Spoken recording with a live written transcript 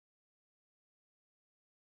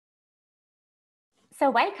So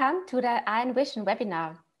welcome to the Iron Vision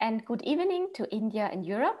webinar, and good evening to India and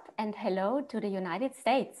Europe, and hello to the United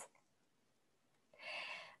States.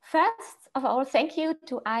 First of all, thank you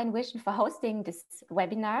to Iron Vision for hosting this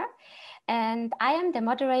webinar. And I am the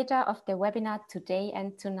moderator of the webinar today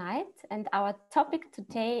and tonight. And our topic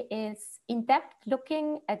today is in-depth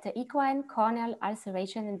looking at the equine corneal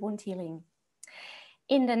ulceration and wound healing.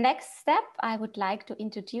 In the next step, I would like to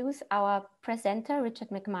introduce our presenter, Richard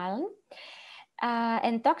McMullen.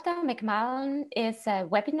 And Dr. McMullen is a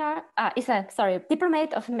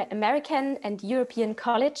diplomate of American and European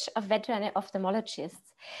College of Veterinary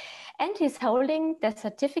Ophthalmologists. And he's holding the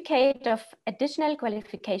Certificate of Additional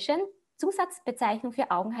Qualification, Zusatzbezeichnung für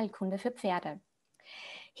Augenheilkunde für Pferde.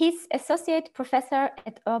 He's Associate Professor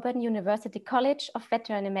at Urban University College of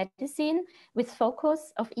Veterinary Medicine with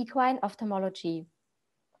focus of equine ophthalmology.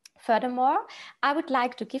 Furthermore, I would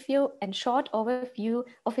like to give you a short overview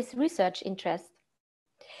of his research interest.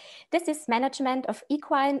 This is management of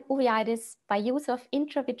equine uveitis by use of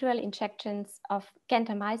intravitreal injections of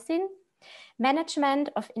gentamicin, management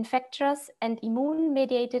of infectious and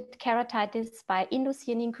immune-mediated keratitis by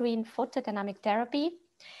indocyanine photodynamic therapy,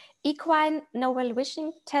 equine novel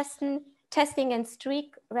vision testing and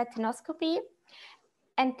streak retinoscopy,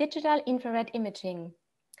 and digital infrared imaging.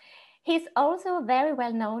 He's also very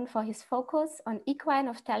well known for his focus on equine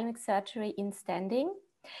ophthalmic surgery in standing.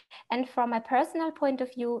 And from a personal point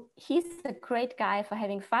of view, he's a great guy for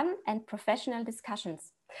having fun and professional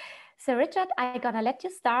discussions. So Richard, I'm gonna let you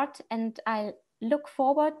start, and I look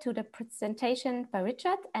forward to the presentation by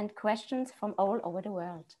Richard and questions from all over the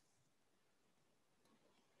world.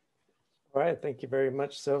 All right, thank you very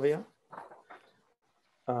much, Sylvia.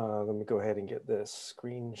 Let me go ahead and get this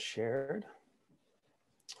screen shared.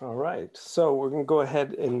 All right, so we're going to go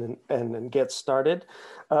ahead and get started.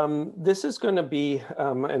 This is going to be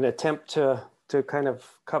an attempt to kind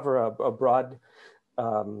of cover a broad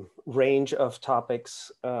range of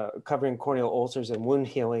topics covering corneal ulcers and wound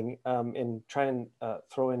healing, and try and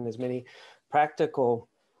throw in as many practical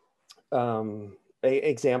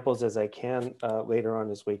examples as I can later on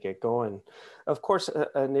as we get going. Of course,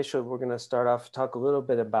 initially we're going to start off, talk a little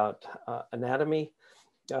bit about anatomy,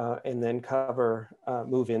 and then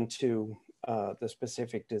move into the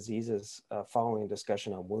specific diseases following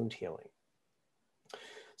discussion on wound healing.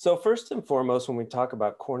 So first and foremost, when we talk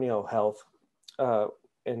about corneal health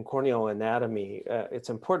and corneal anatomy, it's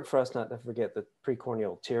important for us not to forget the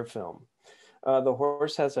precorneal tear film. The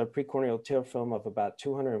horse has a precorneal tear film of about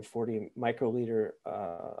 240 microliter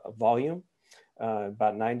volume,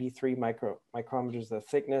 about 93 micrometers of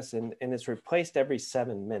thickness, and it's replaced every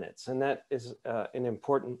 7 minutes. And that is an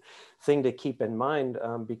important thing to keep in mind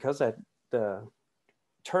because the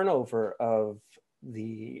turnover of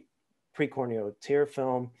the precorneal tear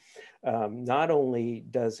film, not only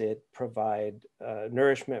does it provide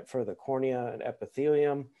nourishment for the cornea and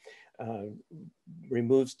epithelium,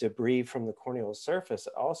 removes debris from the corneal surface,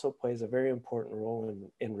 it also plays a very important role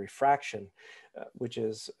in refraction, which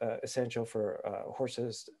is essential for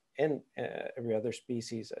horses and every other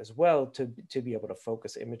species as well to be able to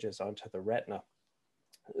focus images onto the retina,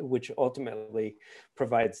 which ultimately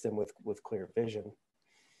provides them with clear vision.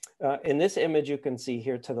 In this image you can see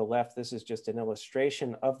here to the left, this is just an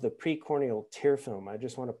illustration of the precorneal tear film. I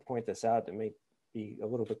just want to point this out. It may be a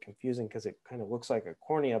little bit confusing because it kind of looks like a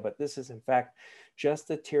cornea, but this is in fact just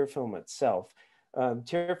the tear film itself.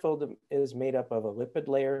 Tear film is made up of a lipid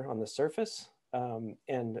layer on the surface and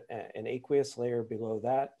an aqueous layer below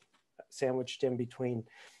that, sandwiched in between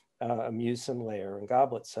a mucin layer and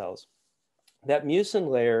goblet cells. That mucin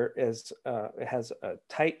layer has a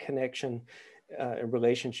tight connection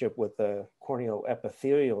relationship with the corneal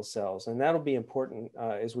epithelial cells. And that'll be important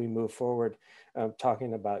as we move forward,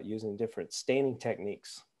 talking about using different staining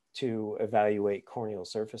techniques to evaluate corneal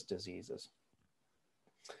surface diseases.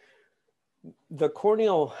 The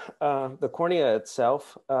cornea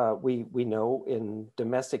itself, we know in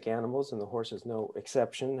domestic animals, and the horse is no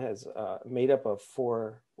exception, has made up of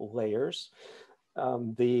 4 layers.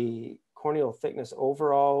 The corneal thickness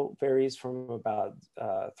overall varies from about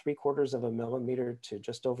 3/4 of a millimeter to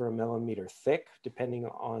just over a millimeter thick, depending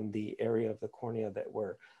on the area of the cornea that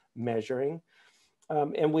we're measuring.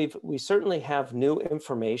 And we certainly have new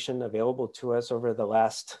information available to us over the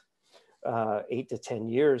last 8 to 10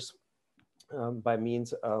 years by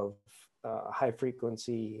means of ultrasound,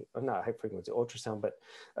 but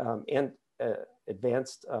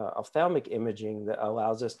advanced ophthalmic imaging that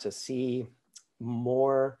allows us to see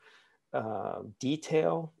more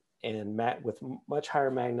detail and with much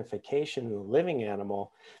higher magnification in the living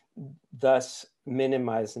animal, thus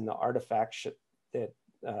minimizing the artifacts that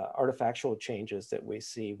artifactual changes that we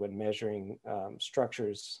see when measuring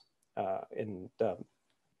structures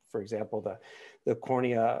for example, the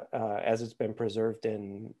cornea, as it's been preserved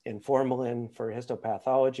in formalin for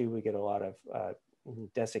histopathology, we get a lot of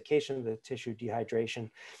desiccation of the tissue,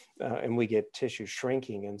 dehydration, and we get tissue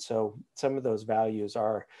shrinking. And so some of those values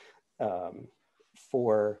are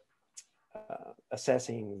for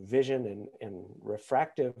assessing vision and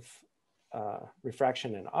refraction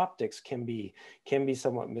and optics can be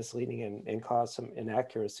somewhat misleading and cause some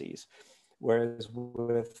inaccuracies. Whereas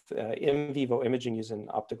with in vivo imaging using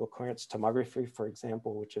optical coherence tomography, for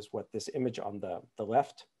example, which is what this image on the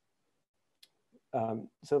left.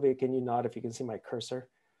 Sylvia, can you nod if you can see my cursor?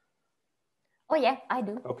 Oh yeah, I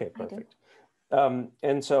do. Okay, perfect.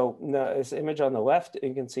 And so this image on the left,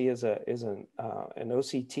 you can see is an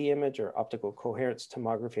OCT image, or optical coherence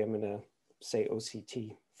tomography. I'm going to say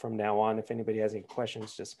OCT from now on. If anybody has any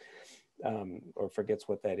questions, just or forgets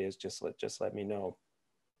what that is, just let me know.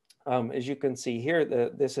 As you can see here,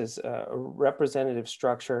 this is a representative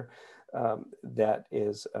structure that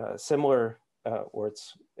is similar or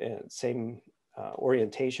it's same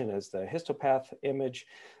orientation as the histopath image.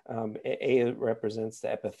 A represents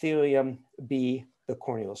the epithelium, B, the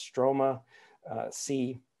corneal stroma,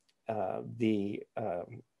 C, the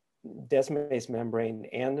desmase membrane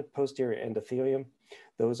and posterior endothelium.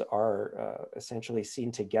 Those are essentially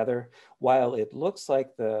seen together. While it looks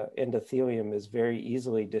like the endothelium is very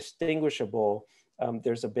easily distinguishable,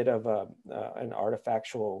 there's a bit of an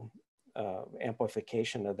artifactual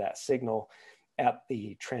amplification of that signal at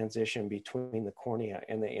the transition between the cornea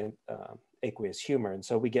and the aqueous humor. And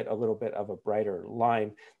so we get a little bit of a brighter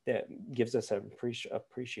line that gives us an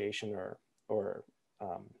appreciation or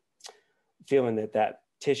feeling that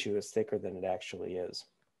tissue is thicker than it actually is.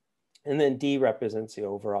 And then D represents the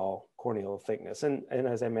overall corneal thickness. And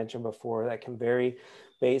as I mentioned before, that can vary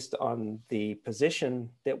based on the position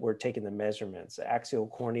that we're taking the measurements. The axial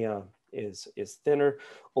cornea is thinner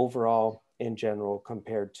overall in general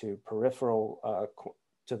compared to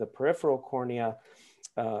the peripheral cornea.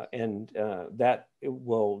 That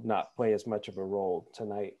will not play as much of a role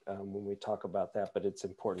tonight when we talk about that, but it's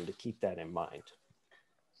important to keep that in mind.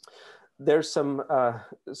 There's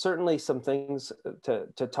certainly some things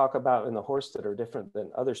to talk about in the horse that are different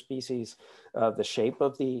than other species. The shape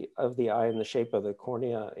of the eye and the shape of the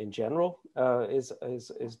cornea in general is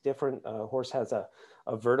different. A horse has a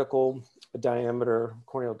vertical diameter,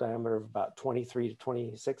 corneal diameter of about 23 to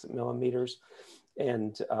 26 millimeters,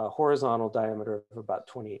 and a horizontal diameter of about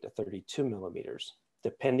 28 to 32 millimeters.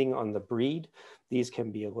 Depending on the breed, these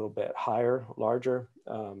can be a little bit higher, larger,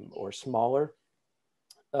 or smaller.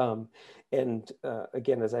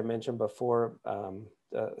 Again, as I mentioned before,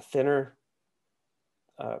 thinner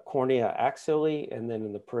cornea axially, and then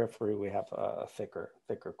in the periphery, we have a thicker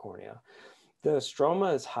cornea. The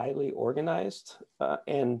stroma is highly organized,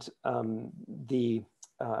 and the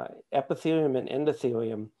epithelium and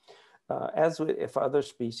endothelium, as with other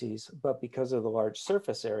species, but because of the large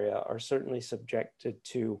surface area, are certainly subjected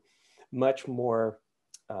to much more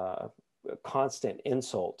constant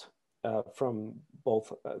insult from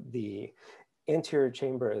both the anterior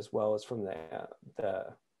chamber as well as from the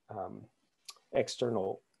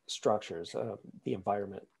external structures, the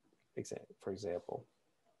environment, for example.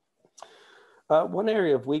 One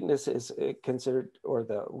area of weakness is considered, or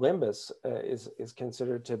the limbus is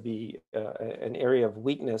considered to be an area of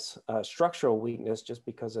weakness, structural weakness, just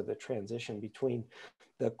because of the transition between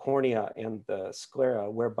the cornea and the sclera,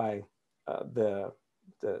 whereby the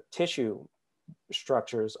tissue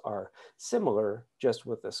structures are similar, just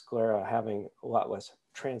with the sclera having a lot less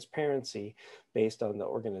transparency based on the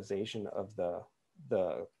organization of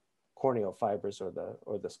the corneal fibers or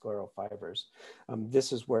the scleral fibers.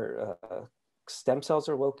 This is where stem cells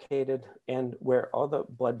are located, and where all the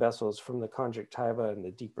blood vessels from the conjunctiva and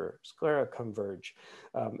the deeper sclera converge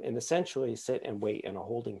and essentially sit and wait in a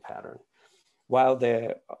holding pattern. While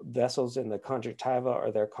the vessels in the conjunctiva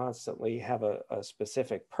are there constantly, have a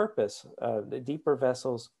specific purpose, the deeper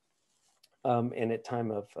vessels and at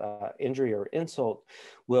time of injury or insult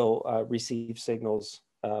will receive signals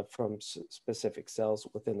from specific cells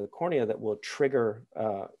within the cornea that will trigger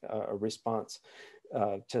a response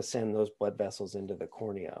to send those blood vessels into the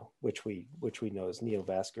cornea, which we know as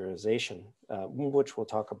neovascularization, which we'll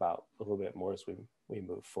talk about a little bit more as we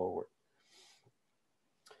move forward.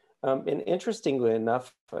 And interestingly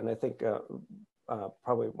enough, and I think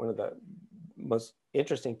probably one of the most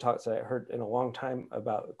interesting talks that I heard in a long time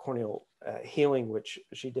about corneal healing, which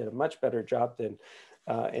she did a much better job than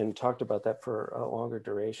and talked about that for a longer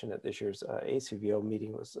duration at this year's ACVO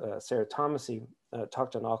meeting. Was Sarah Thomasy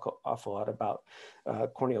talked an awful lot about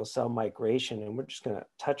corneal cell migration, and we're just going to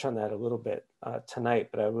touch on that a little bit tonight,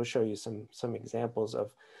 but I will show you some examples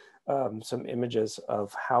of some images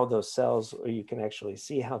of how those cells, or you can actually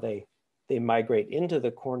see how they migrate into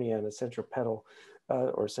the cornea in a centripetal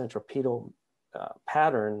or centripetal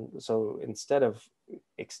pattern. So instead of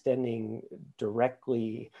extending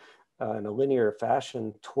directly in a linear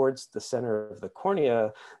fashion towards the center of the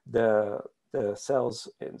cornea, the cells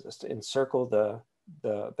encircle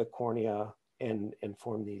the cornea and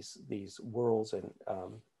form these whorls and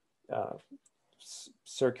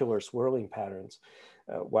circular swirling patterns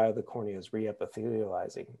while the cornea is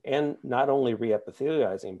reepithelializing. And not only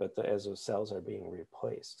reepithelializing, but as those cells are being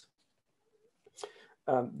replaced.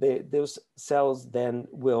 Those cells then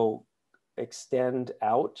will extend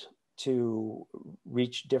out to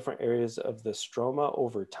reach different areas of the stroma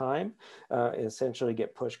over time, and essentially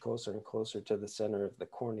get pushed closer and closer to the center of the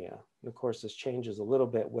cornea. And of course, this changes a little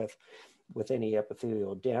bit with any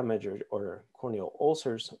epithelial damage or corneal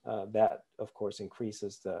ulcers. That, of course,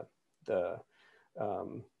 increases the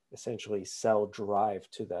essentially cell drive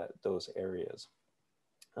to those areas.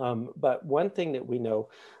 But one thing that we know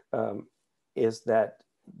is that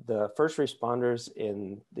the first responders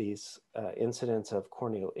in these incidents of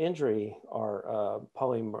corneal injury are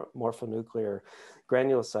polymorphonuclear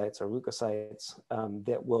granulocytes or leukocytes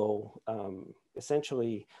that will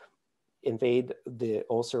essentially invade the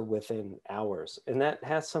ulcer within hours. And that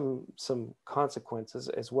has some consequences,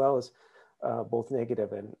 as well as both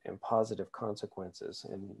negative and positive consequences.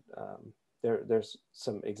 And there's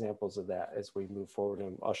some examples of that as we move forward,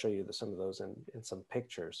 and I'll show you some of those in some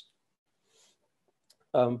pictures.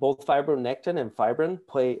 Both fibronectin and fibrin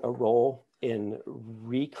play a role in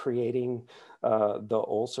recreating the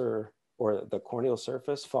ulcer or the corneal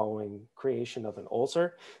surface following creation of an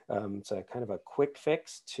ulcer. It's a kind of a quick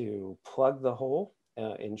fix to plug the hole,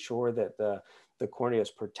 ensure that the cornea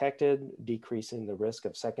is protected, decreasing the risk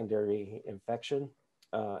of secondary infection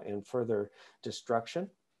and further destruction.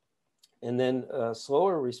 And then a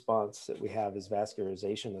slower response that we have is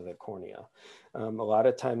vascularization of the cornea. A lot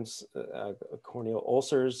of times corneal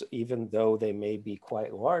ulcers, even though they may be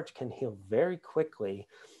quite large, can heal very quickly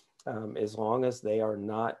as long as they are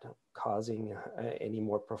not causing any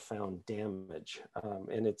more profound damage.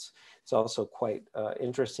 And it's also quite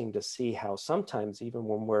interesting to see how sometimes, even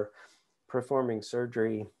when we're performing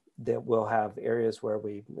surgery, that we'll have areas where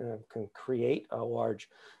we can create a large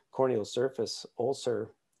corneal surface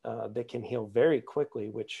ulcer that can heal very quickly,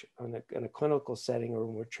 which in a clinical setting or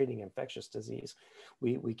when we're treating infectious disease,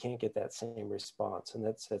 we can't get that same response. And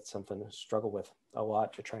that's something to struggle with a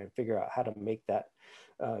lot, to try and figure out how to make that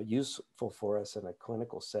useful for us in a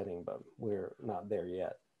clinical setting, but we're not there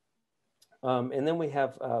yet. And then we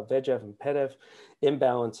have VEGF and PEDF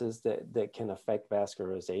imbalances that can affect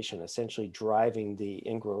vascularization, essentially driving the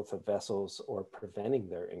ingrowth of vessels or preventing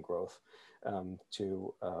their ingrowth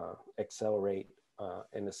to accelerate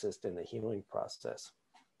and assist in the healing process.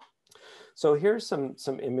 So here's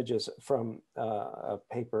some images from a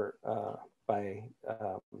paper by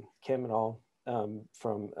Kim et al.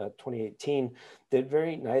 From 2018 that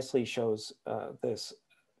very nicely shows this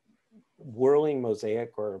whirling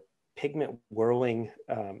mosaic or pigment whirling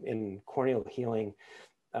in corneal healing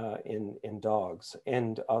in dogs.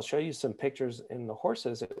 And I'll show you some pictures in the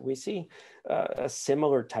horses. We see a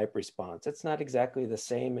similar type response. It's not exactly the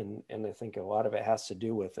same, and I think a lot of it has to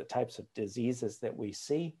do with the types of diseases that we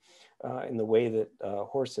see in the way that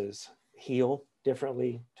horses heal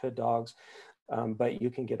differently to dogs. But you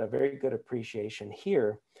can get a very good appreciation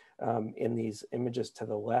here in these images to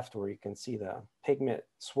the left, where you can see the pigment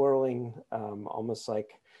swirling, almost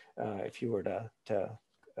like if you were to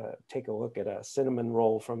take a look at a cinnamon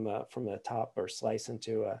roll from the top, or slice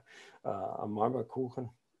into a Marmorkuchen.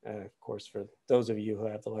 Of course, for those of you who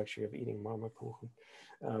have the luxury of eating Marmorkuchen,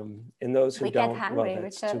 and those who don't, well,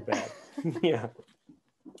 that's too bad. Yeah.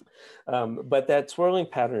 But that swirling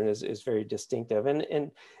pattern is very distinctive,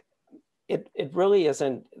 and it really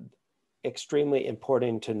isn't extremely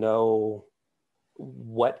important to know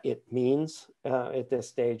what it means at this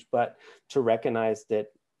stage, but to recognize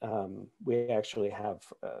that we actually have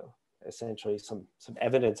essentially some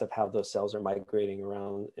evidence of how those cells are migrating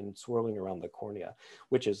around and swirling around the cornea,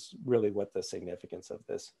 which is really what the significance of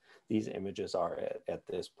these images are at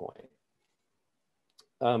this point.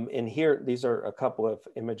 And here, these are a couple of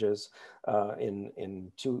images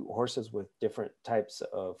in two horses with different types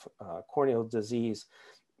of corneal disease.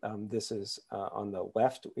 This is on the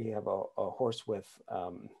left, we have a horse with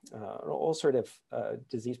an ulcerative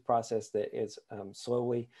disease process that is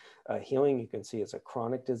slowly healing. You can see it's a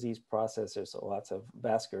chronic disease process. There's lots of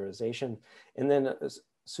vascularization. And then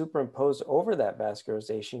superimposed over that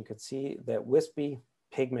vascularization, you could see that wispy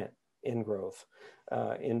pigment ingrowth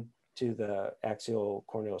into the axial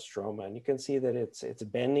corneal stroma. And you can see that it's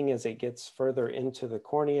bending as it gets further into the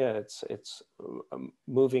cornea. It's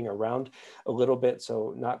moving around a little bit,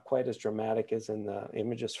 so not quite as dramatic as in the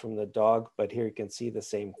images from the dog, but here you can see the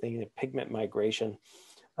same thing, the pigment migration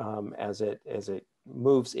as it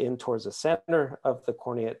moves in towards the center of the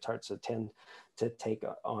cornea. It starts to tend to take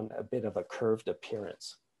on a bit of a curved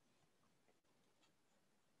appearance.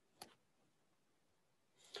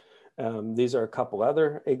 These are a couple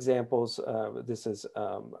other examples. This is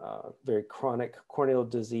very chronic corneal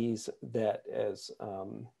disease that is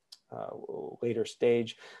later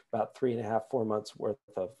stage, about 3.5, 4 months worth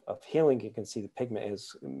of healing. You can see the pigment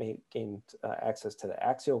has gained access to the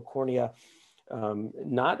axial cornea.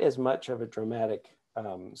 Not as much of a dramatic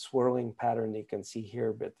swirling pattern you can see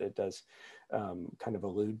here, but it does kind of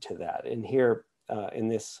allude to that. And here in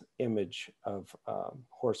this image of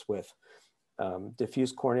horse with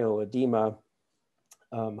diffuse corneal edema,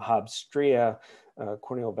 Hobbs-Stria,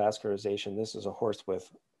 corneal vascularization. This is a horse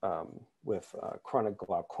with chronic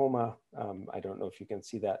glaucoma. I don't know if you can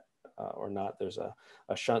see that or not. There's a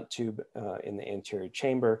shunt tube in the anterior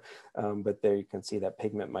chamber, but there you can see that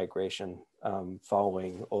pigment migration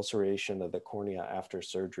following ulceration of the cornea after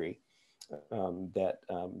surgery that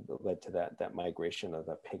led to that migration of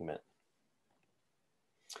the pigment.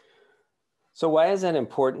 So why is that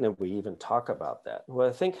important that we even talk about that? Well,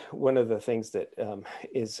 I think one of the things that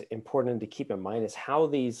is important to keep in mind is how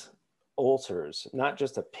these ulcers, not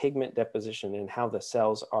just a pigment deposition and how the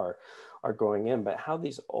cells are going in, but how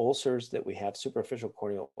these ulcers that we have, superficial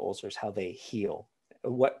corneal ulcers, how they heal.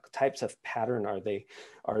 What types of pattern are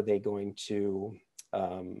they going to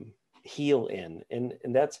heal in? And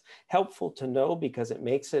that's helpful to know because it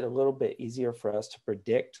makes it a little bit easier for us to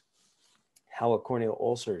predict how a corneal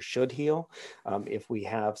ulcer should heal. If we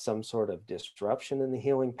have some sort of disruption in the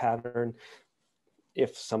healing pattern,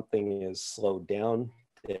 if something is slowed down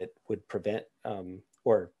that would prevent,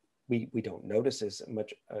 or we don't notice as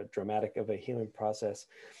much dramatic of a healing process,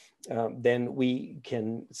 then we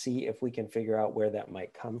can see if we can figure out where that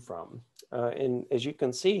might come from. And as you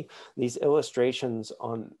can see, these illustrations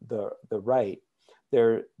on the right,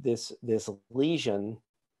 this lesion,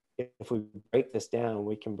 if we break this down,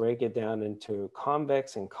 we can break it down into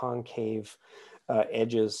convex and concave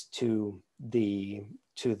edges to the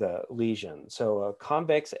lesion. So a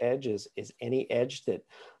convex edge is any edge that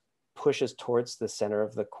pushes towards the center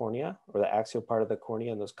of the cornea or the axial part of the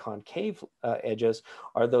cornea, and those concave edges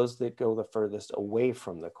are those that go the furthest away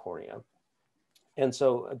from the cornea. And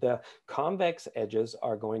so the convex edges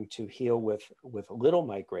are going to heal with little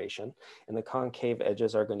migration, and the concave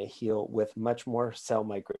edges are going to heal with much more cell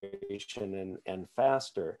migration and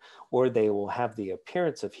faster, or they will have the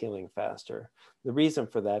appearance of healing faster. The reason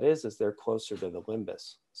for that is they're closer to the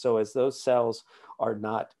limbus. So as those cells are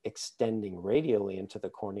not extending radially into the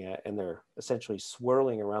cornea and they're essentially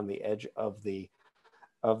swirling around the edge of the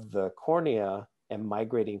cornea and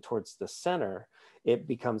migrating towards the center, it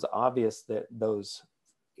becomes obvious that those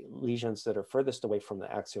lesions that are furthest away from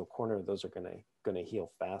the axial corner, those are going to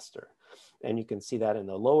heal faster. And you can see that in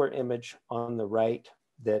the lower image on the right,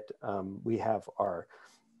 that we have our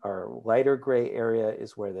lighter gray area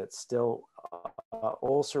is where that's still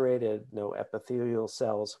ulcerated, no epithelial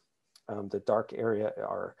cells. The dark area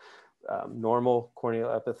are normal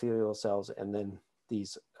corneal epithelial cells, and then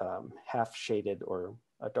these half shaded or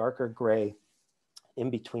a darker gray in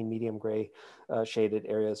between medium gray shaded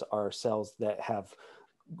areas are cells that have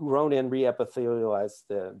grown in, reepithelialized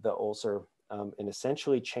the ulcer and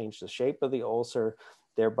essentially changed the shape of the ulcer,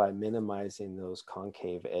 thereby minimizing those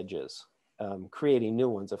concave edges, creating new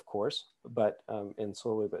ones, of course, but and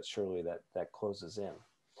slowly but surely that closes in.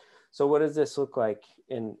 So what does this look like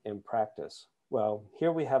in practice? Well,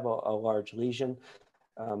 here we have a large lesion.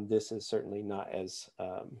 This is certainly not as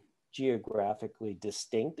geographically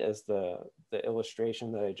distinct as the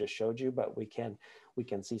illustration that I just showed you, but we can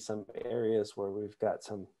see some areas where we've got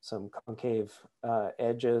some concave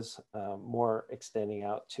edges, more extending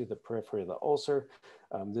out to the periphery of the ulcer.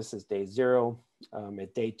 This is day 0.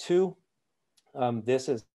 At day 2, this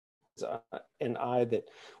is an eye that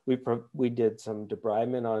we did some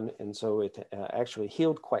debridement on, and so it actually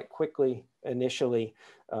healed quite quickly initially,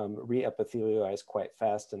 reepithelialized quite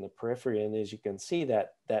fast in the periphery. And as you can see,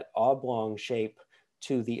 that oblong shape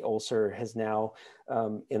to the ulcer has now,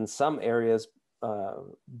 in some areas,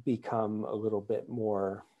 become a little bit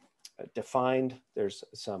more defined. There's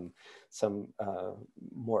some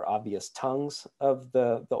more obvious tongues of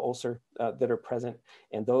the ulcer that are present,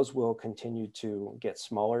 and those will continue to get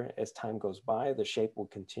smaller as time goes by. The shape will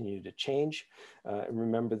continue to change.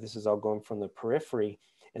 Remember, this is all going from the periphery,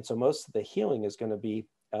 and so most of the healing is going to be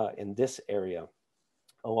in this area,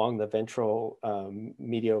 along the ventral,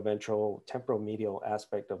 medioventral, temporomedial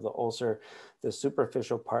aspect of the ulcer. The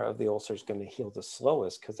superficial part of the ulcer is going to heal the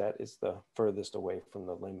slowest because that is the furthest away from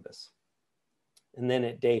the limbus. And then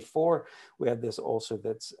at day 4, we have this ulcer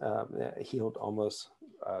that's healed almost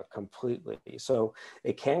completely. So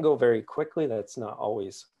it can go very quickly. That's not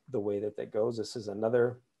always the way that that goes. This is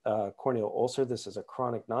another corneal ulcer. This is a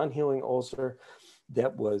chronic non-healing ulcer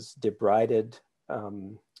that was debrided,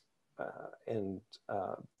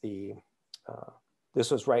 this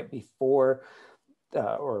was right before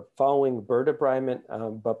or following bird debridement,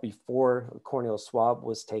 but before corneal swab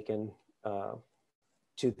was taken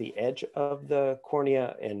to the edge of the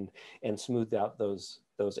cornea and smoothed out those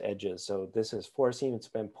edges. So this is fluorescein. It's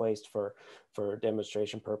been placed for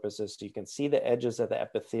demonstration purposes. So you can see the edges of the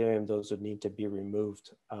epithelium. Those would need to be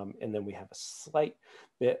removed. And then we have a slight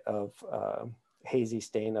bit of hazy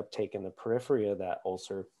stain uptake in the periphery of that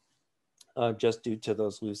ulcer, just due to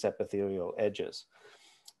those loose epithelial edges.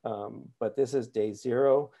 But this is day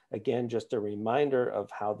 0. Again, just a reminder of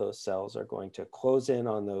how those cells are going to close in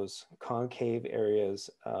on those concave areas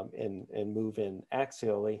and move in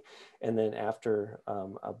axially. And then after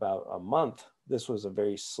about a month, this was a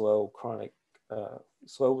very slow, chronic,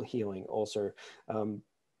 slow healing ulcer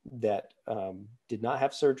that did not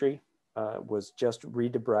have surgery. Was just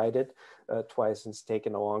redebrided twice, and it's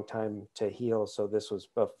taken a long time to heal. So this was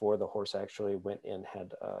before the horse actually went and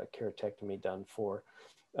had a keratectomy done for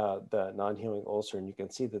the non-healing ulcer. And you can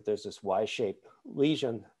see that there's this Y-shaped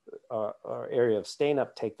lesion or area of stain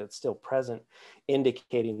uptake that's still present,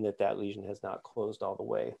 indicating that that lesion has not closed all the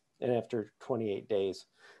way. And after 28 days,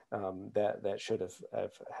 that should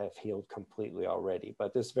have healed completely already.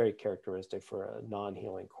 But this is very characteristic for a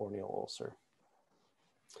non-healing corneal ulcer.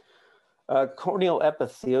 Corneal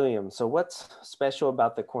epithelium. So what's special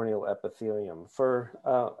about the corneal epithelium? For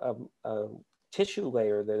a tissue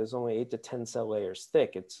layer that is only 8 to 10 cell layers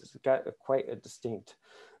thick, it's got quite a distinct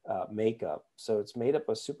makeup. So it's made up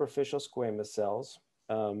of superficial squamous cells,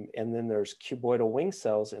 and then there's cuboidal wing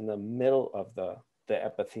cells in the middle of the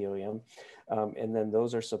epithelium, and then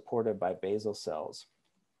those are supported by basal cells.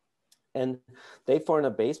 And they form a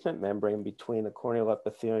basement membrane between the corneal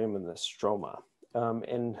epithelium and the stroma.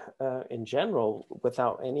 In general,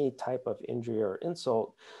 without any type of injury or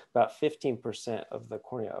insult, about 15% of the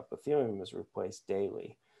corneal epithelium is replaced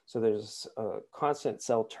daily. So there's a constant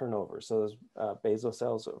cell turnover. So those basal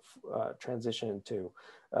cells transition to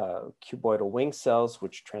cuboidal wing cells,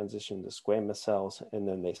 which transition to squamous cells, and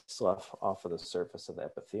then they slough off of the surface of the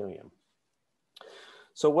epithelium.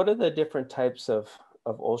 So what are the different types of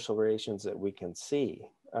ulcerations that we can see?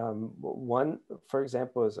 One, for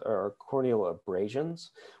example, is our corneal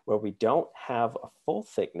abrasions, where we don't have a full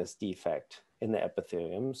thickness defect in the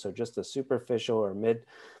epithelium. So just a superficial or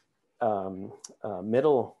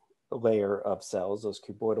middle layer of cells, those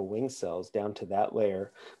cuboidal wing cells, down to that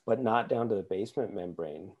layer, but not down to the basement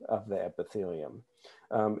membrane of the epithelium.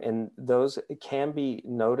 And those can be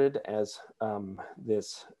noted as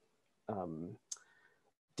this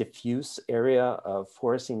diffuse area of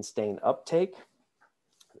fluorescein stain uptake.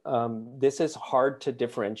 This is hard to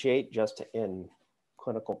differentiate just in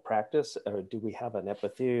clinical practice. Or do we have an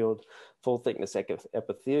epithelial, full thickness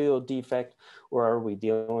epithelial defect, or are we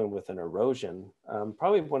dealing with an erosion?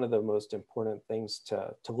 Probably one of the most important things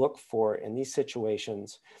to look for in these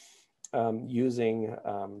situations, using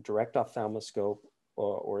direct ophthalmoscope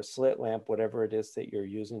or a slit lamp, whatever it is that you're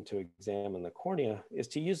using to examine the cornea, is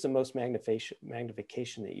to use the most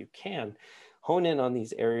magnification that you can. Hone in on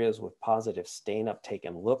these areas with positive stain uptake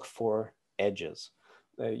and look for edges.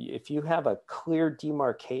 If you have a clear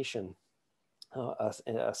demarcation,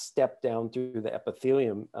 a step down through the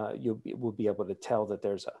epithelium, you will be able to tell that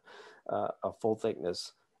there's a full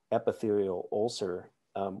thickness epithelial ulcer,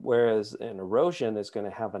 whereas an erosion is going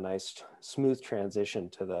to have a nice smooth transition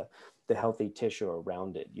to the healthy tissue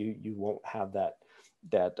around it. You won't have that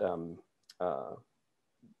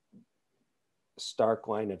stark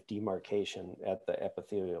line of demarcation at the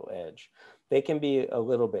epithelial edge. They can be a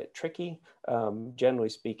little bit tricky. Generally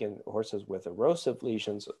speaking, horses with erosive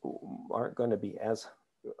lesions aren't going to be as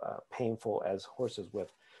painful as horses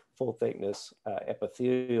with full thickness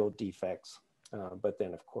epithelial defects. But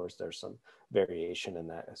then of course there's some variation in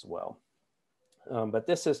that as well. But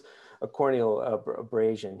this is a corneal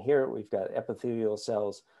abrasion. Here we've got epithelial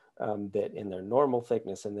cells that in their normal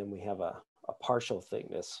thickness, and then we have a partial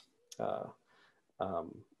thickness,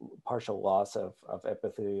 partial loss of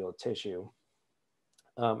epithelial tissue.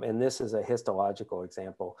 And this is a histological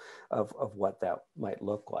example of what that might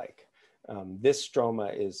look like. This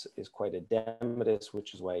stroma is quite edematous,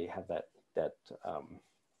 which is why you have that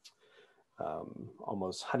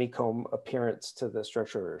almost honeycomb appearance to the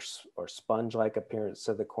structure, or sponge-like appearance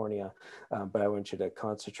to the cornea. But I want you to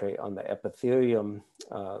concentrate on the epithelium,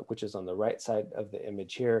 which is on the right side of the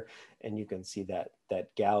image here. And you can see that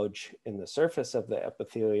gouge in the surface of the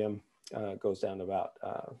epithelium goes down about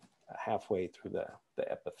halfway through the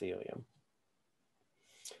epithelium.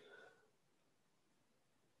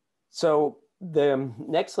 So the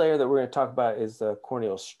next layer that we're going to talk about is the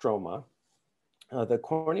corneal stroma. The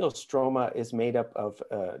corneal stroma is made up of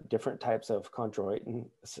different types of chondroitin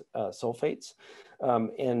sulfates.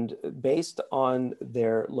 And based on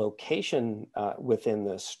their location within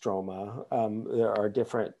the stroma, there are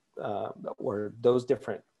different, or those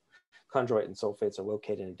different chondroitin sulfates are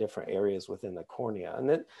located in different areas within the cornea. And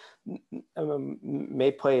that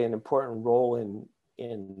may play an important role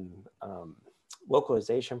in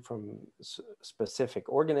localization from specific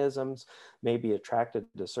organisms, may be attracted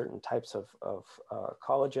to certain types of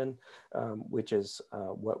collagen, which is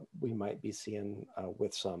what we might be seeing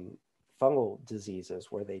with some fungal diseases,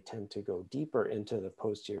 where they tend to go deeper into the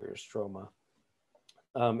posterior stroma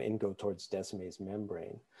and go towards Descemet's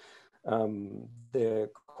membrane. The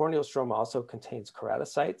corneal stroma also contains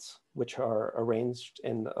keratocytes, which are arranged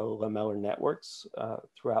in lamellar networks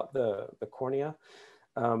throughout the cornea.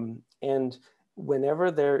 And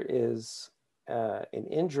whenever there is an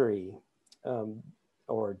injury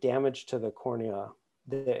or damage to the cornea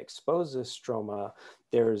that exposes stroma,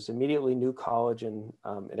 there's immediately new collagen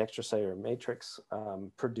and extracellular matrix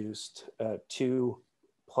produced to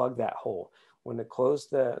plug that hole, when to close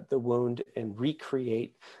the wound and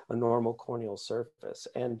recreate a normal corneal surface.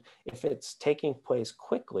 And if it's taking place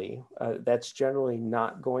quickly, that's generally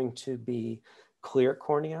not going to be clear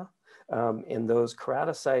cornea. And those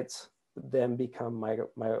keratocytes then become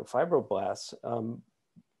myofibroblasts,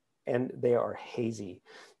 and they are hazy.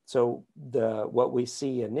 So what we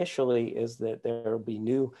see initially is that there will be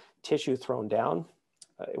new tissue thrown down.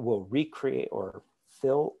 It will recreate or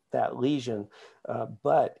fill that lesion,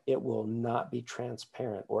 but it will not be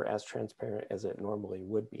transparent, or as transparent as it normally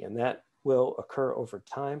would be. And that will occur over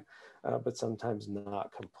time, but sometimes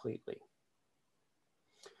not completely.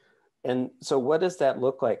 And so what does that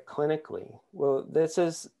look like clinically? Well, this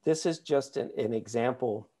is just an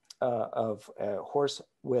example of a horse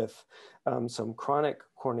with some chronic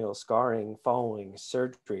corneal scarring following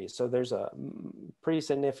surgery. So there's a pretty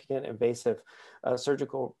significant invasive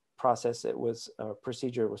surgical process.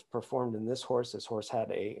 Procedure was performed in this horse. This horse had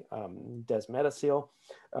a desmetocele,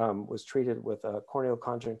 was treated with a corneal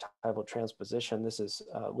conjunctival transposition. This is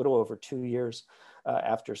a little over 2 years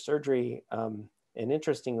after surgery. And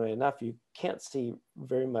interestingly enough, you can't see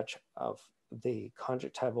very much of the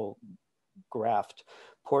conjunctival graft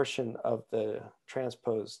portion of the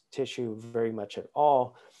transposed tissue very much at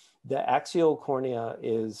all. The axial cornea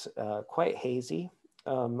is quite hazy,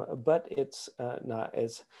 but it's not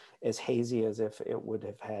as hazy as if it would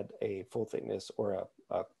have had a full thickness or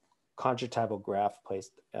a conjunctival graft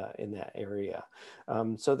placed in that area.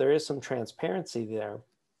 So there is some transparency there.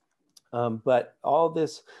 But all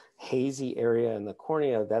this hazy area in the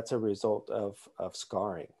cornea, that's a result of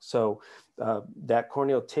scarring. So that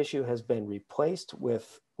corneal tissue has been replaced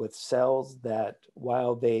with cells that,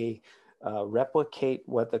 while they replicate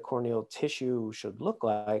what the corneal tissue should look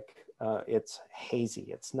like, it's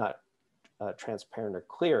hazy. It's not transparent or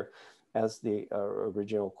clear as the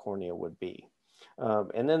original cornea would be.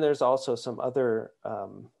 And then there's also some other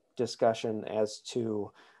discussion as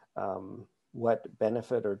to what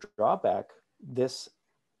benefit or drawback this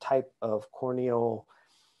type of corneal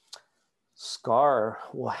scar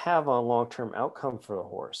will have on long-term outcome for the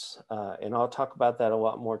horse. And I'll talk about that a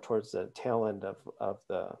lot more towards the tail end of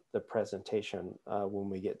the presentation when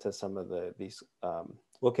we get to some of these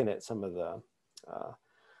looking at some of the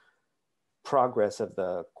progress of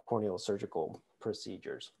the corneal surgical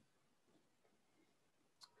procedures.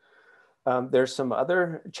 There's some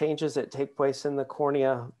other changes that take place in the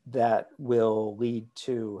cornea that will lead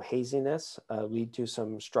to haziness, lead to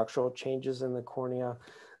some structural changes in the cornea,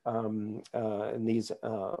 and these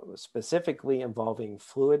specifically involving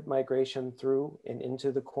fluid migration through and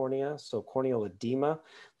into the cornea. So corneal edema,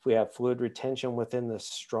 if we have fluid retention within the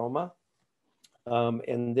stroma,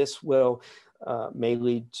 and this will may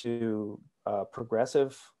lead to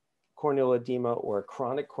progressive corneal edema or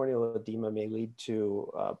chronic corneal edema may lead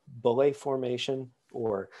to bullae formation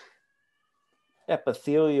or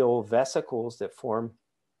epithelial vesicles that form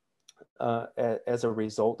as a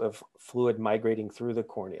result of fluid migrating through the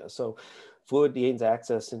cornea. So fluid gains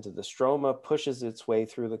access into the stroma, pushes its way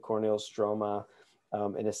through the corneal stroma,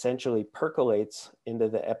 and essentially percolates into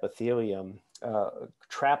the epithelium,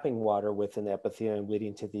 trapping water within the epithelium,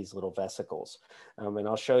 leading to these little vesicles. And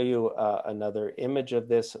I'll show you another image of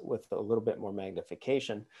this with a little bit more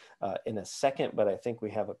magnification in a second, but I think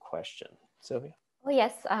we have a question. Sylvia? Oh,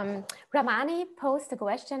 yes. Ramani posed a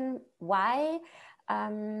question, why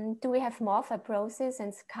do we have more fibrosis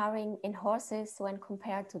and scarring in horses when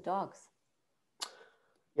compared to dogs?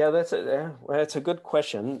 Yeah, that's a good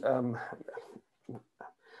question.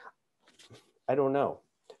 I don't know.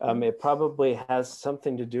 It probably has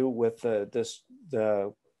something to do with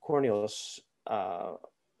the corneal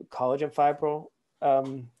collagen fibril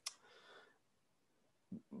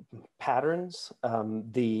patterns,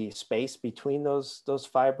 the space between those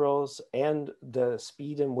fibrils, and the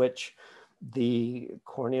speed in which the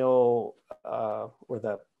corneal or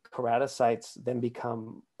the keratocytes then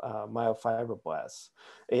become myofibroblasts.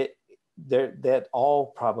 That all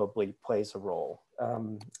probably plays a role.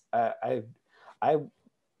 I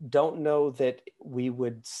don't know that we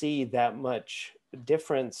would see that much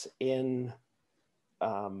difference in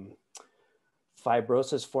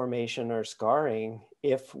fibrosis formation or scarring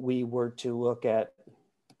if we were to look at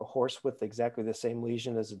a horse with exactly the same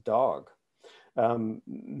lesion as a dog.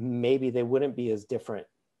 Maybe they wouldn't be as different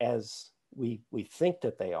as we think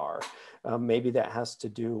that they are. Maybe that has to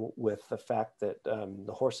do with the fact that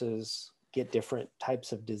the horses get different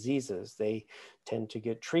types of diseases. They tend to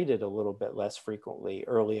get treated a little bit less frequently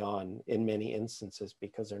early on in many instances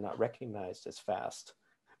because they're not recognized as fast,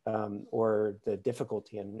 or the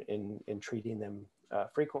difficulty in treating them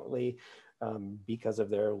frequently because of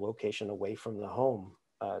their location away from the home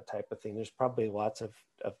type of thing. There's probably lots of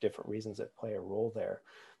different reasons that play a role there.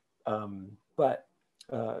 But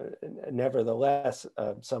nevertheless,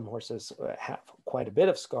 some horses have quite a bit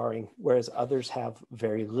of scarring, whereas others have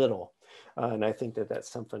very little. And I think that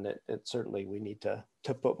that's something that certainly we need to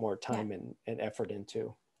put more time and effort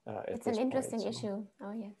into. It's an interesting issue.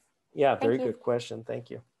 Oh, yes. Yeah, very good question. Thank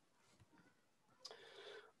you.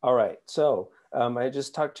 All right, so I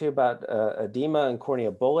just talked to you about edema and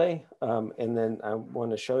cornea bullae, and then I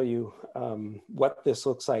want to show you what this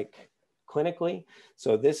looks like clinically.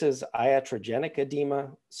 So this is iatrogenic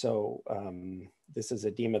edema. So this is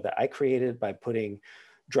edema that I created by putting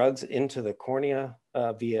drugs into the cornea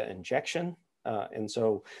via injection. And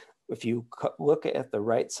so if you look at the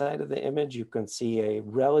right side of the image, you can see a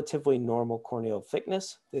relatively normal corneal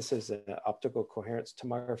thickness. This is an optical coherence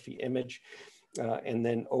tomography image. And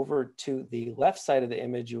then over to the left side of the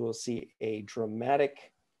image, you will see a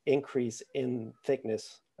dramatic increase in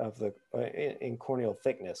thickness of the in corneal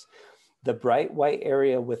thickness. The bright white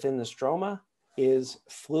area within the stroma is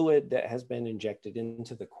fluid that has been injected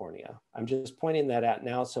into the cornea. I'm just pointing that out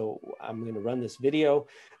now, so I'm going to run this video,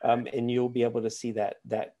 and you'll be able to see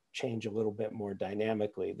that change a little bit more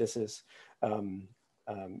dynamically. This is you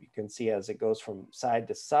can see as it goes from side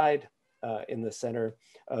to side. In the center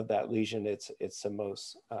of that lesion, it's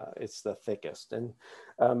the thickest, and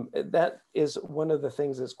that is one of the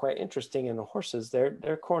things that's quite interesting in the horses.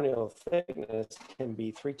 Their corneal thickness can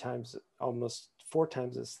be almost 4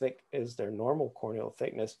 times as thick as their normal corneal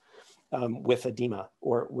thickness with edema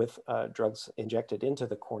or with drugs injected into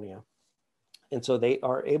the cornea. And so they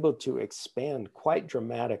are able to expand quite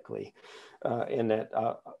dramatically, and that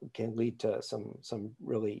can lead to some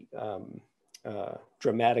really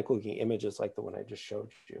dramatic looking images like the one I just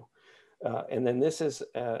showed you. And then this is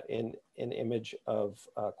an image of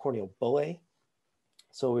corneal bullae.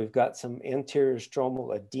 So we've got some anterior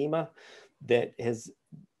stromal edema that has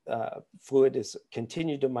fluid has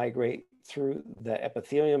continued to migrate through the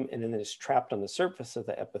epithelium and then is trapped on the surface of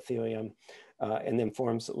the epithelium and then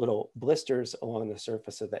forms little blisters along the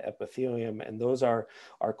surface of the epithelium. And those are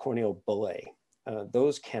corneal bullae.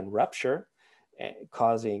 Those can rupture,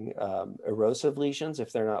 causing erosive lesions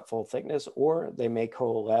if they're not full thickness, or they may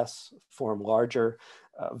coalesce, form larger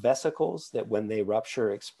vesicles that when they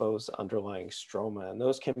rupture expose underlying stroma, and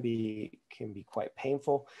those can be quite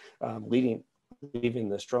painful. Leaving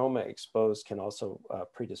the stroma exposed can also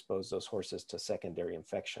predispose those horses to secondary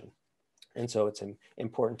infection. And so it's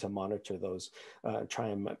important to monitor those, try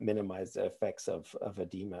and minimize the effects of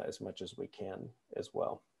edema as much as we can as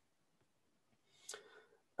well.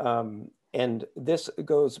 And this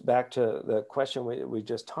goes back to the question we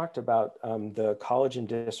just talked about, the collagen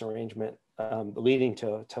disarrangement leading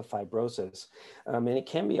to fibrosis. And it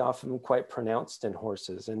can be often quite pronounced in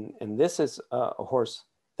horses. And this is a horse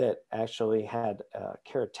that actually had a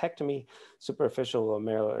keratectomy, superficial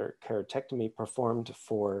glomerular keratectomy performed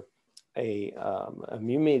for a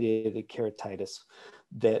immune-mediated keratitis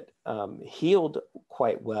that healed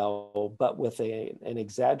quite well, but with an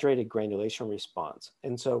exaggerated granulation response.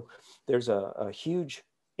 And so there's a huge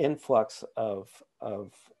influx of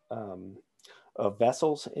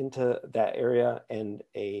vessels into that area and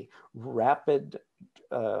a rapid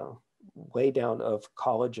lay down of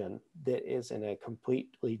collagen that is in a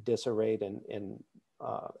completely disarrayed and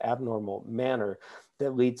abnormal manner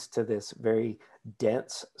that leads to this very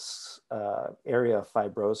dense area of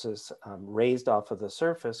fibrosis raised off of the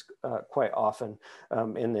surface quite often.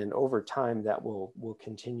 And then over time that will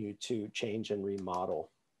continue to change and remodel.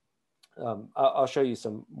 I'll show you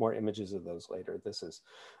some more images of those later. This is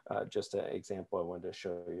just an example I wanted to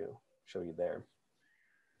show you there.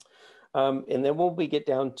 And then when we get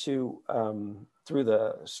down to through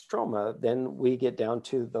the stroma, then we get down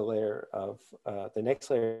to the layer of the next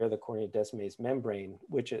layer of the cornea desmase membrane,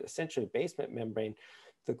 which is essentially a basement membrane,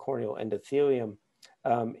 the corneal endothelium,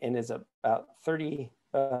 and is about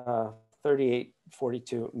 38,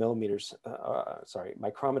 42 millimeters,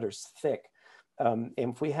 micrometers thick. And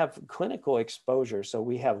if we have clinical exposure, so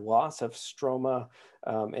we have loss of stroma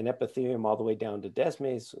and epithelium all the way down to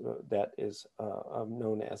desmase, that is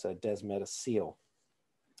known as a desmetacele.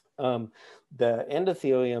 The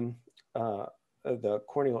endothelium, the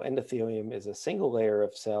corneal endothelium is a single layer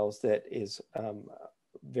of cells that is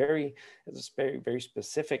very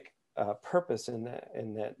specific purpose in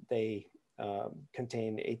that they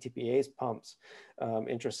contain ATPase pumps,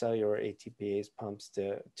 intracellular ATPase pumps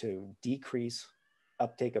to decrease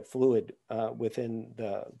uptake of fluid within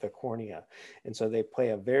the cornea. And so they play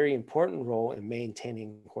a very important role in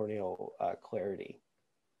maintaining corneal clarity.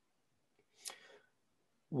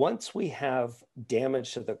 Once we have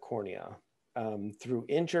damage to the cornea through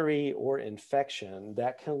injury or infection,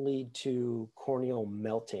 that can lead to corneal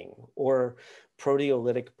melting or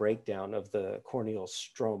proteolytic breakdown of the corneal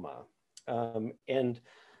stroma. And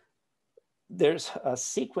there's a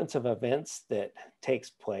sequence of events that takes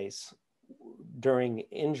place during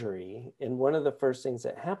injury. And one of the first things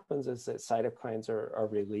that happens is that cytokines are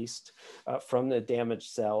released from the damaged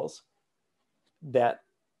cells that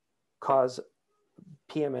cause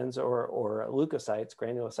PMNs or leukocytes,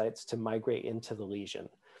 granulocytes, to migrate into the lesion.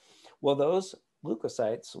 Well, those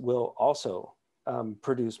leukocytes will also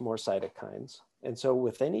produce more cytokines. And so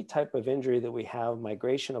with any type of injury that we have,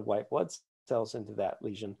 migration of white blood cells into that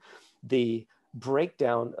lesion, the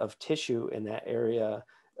breakdown of tissue in that area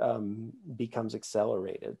becomes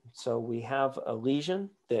accelerated. So we have a lesion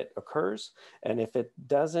that occurs, and if it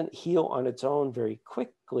doesn't heal on its own very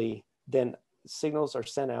quickly, then signals are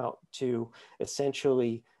sent out to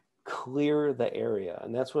essentially clear the area.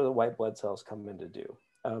 And that's where the white blood cells come in to do.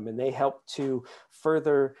 And they help to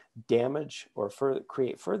further damage or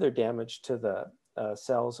create further damage to the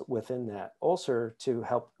cells within that ulcer to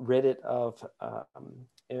help rid it of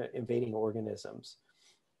invading organisms.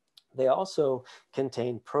 They also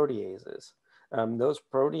contain proteases. Those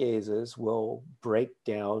proteases will break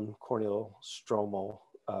down corneal stromal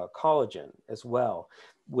collagen as well,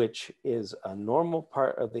 which is a normal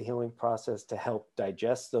part of the healing process to help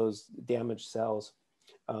digest those damaged cells,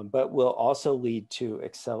 but will also lead to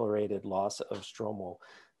accelerated loss of stromal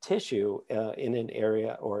tissue in an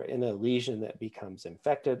area or in a lesion that becomes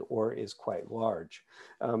infected or is quite large,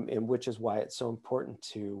 and which is why it's so important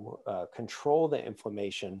to control the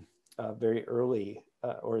inflammation very early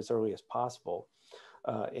or as early as possible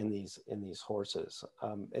in these horses.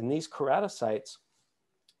 And these keratocytes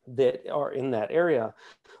that are in that area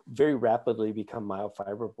very rapidly become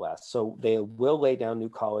myofibroblasts. So they will lay down new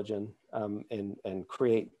collagen and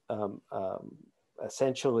create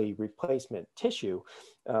essentially replacement tissue.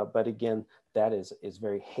 But again, that is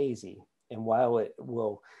very hazy. And while it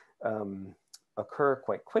will occur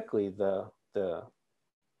quite quickly, the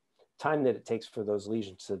time that it takes for those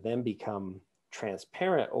lesions to then become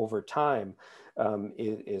transparent over time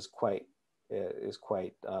is quite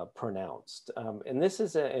pronounced. And this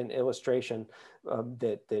is an illustration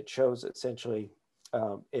that shows essentially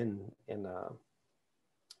in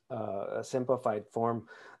a simplified form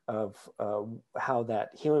of how that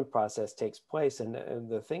healing process takes place. And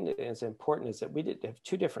the thing that is important is that we have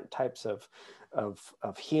two different types of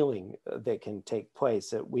healing that can take place.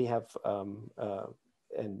 That we have a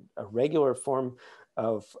regular form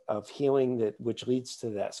of healing which leads to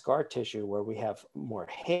that scar tissue where we have more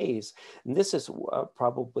haze. And this is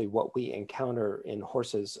probably what we encounter in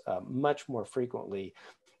horses much more frequently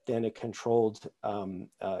than a controlled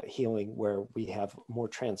healing where we have more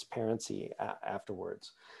transparency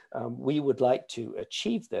afterwards. We would like to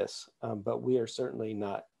achieve this, but we are certainly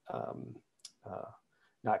not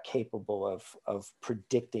capable of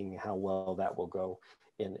predicting how well that will go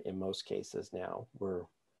in most cases now. We're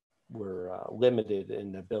limited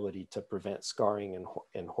in the ability to prevent scarring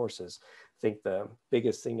in horses. I think the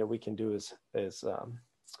biggest thing that we can do is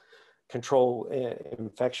control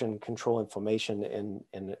infection, control inflammation,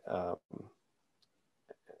 and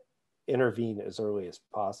intervene as early as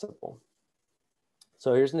possible.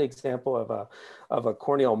 So here's an example of a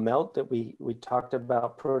corneal melt that we talked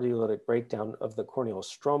about, proteolytic breakdown of the corneal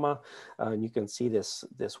stroma. And you can see this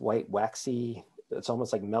white waxy, it's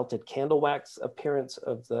almost like melted candle wax appearance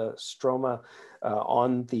of the stroma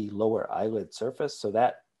on the lower eyelid surface. So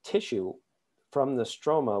that tissue from the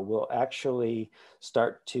stroma will actually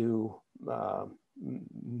start to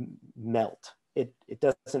melt. It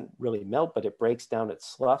doesn't really melt, but it breaks down, it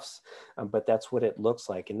sloughs, but that's what it looks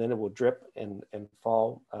like. And then it will drip and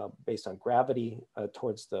fall based on gravity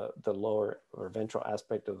towards the lower or ventral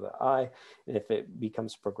aspect of the eye. And if it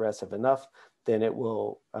becomes progressive enough, then it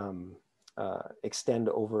will extend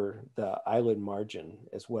over the eyelid margin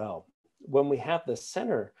as well. When we have the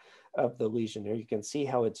center of the lesion here, you can see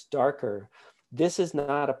how it's darker. This is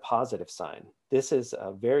not a positive sign. This is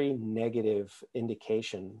a very negative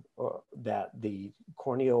indication that the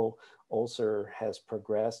corneal ulcer has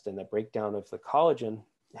progressed and the breakdown of the collagen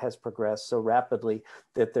has progressed so rapidly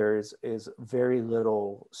that there is very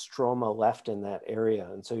little stroma left in that area.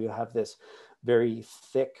 And so you have this very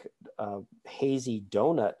thick, hazy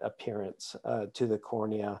donut appearance to the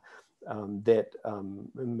cornea that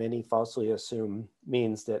many falsely assume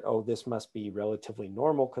means that, oh, this must be relatively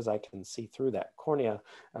normal because I can see through that cornea,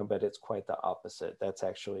 but it's quite the opposite. That's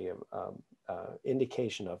actually an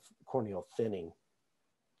indication of corneal thinning.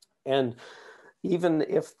 And even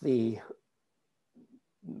if the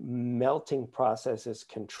melting process is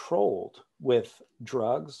controlled with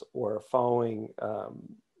drugs or following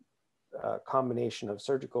a combination of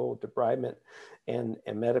surgical debridement and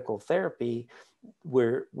medical therapy,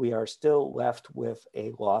 we are still left with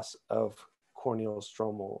a loss of corneal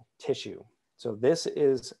stromal tissue. So this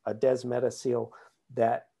is a desmetacele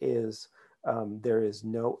that is, there is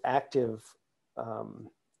no active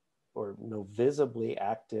or no visibly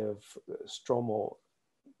active stromal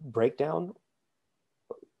breakdown,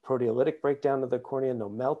 proteolytic breakdown of the cornea, no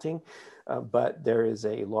melting, but there is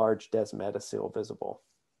a large desmetacele visible,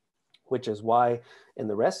 which is why in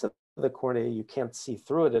the rest of the cornea, you can't see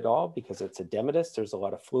through it at all because it's edematous. There's a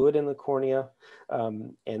lot of fluid in the cornea.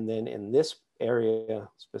 And then in this area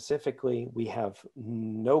specifically, we have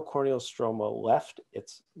no corneal stroma left.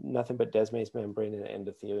 It's nothing but desmoid membrane and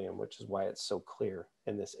endothelium, which is why it's so clear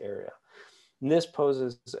in this area. And this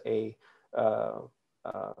poses a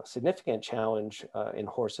significant challenge in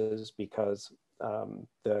horses because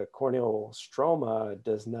the corneal stroma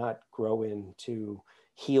does not grow in to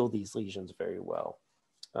heal these lesions very well.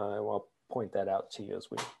 And I'll point that out to you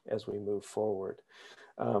as we move forward.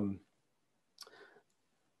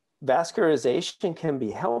 Vascularization can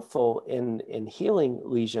be helpful in healing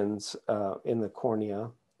lesions in the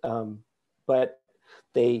cornea, but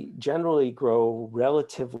they generally grow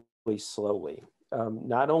relatively slowly.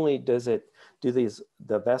 Not only do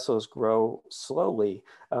the vessels grow slowly,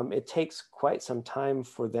 it takes quite some time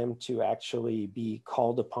for them to actually be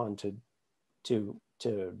called upon to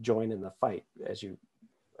join in the fight, as you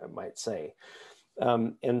might say.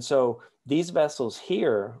 And so these vessels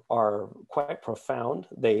here are quite profound.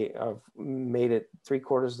 They have made it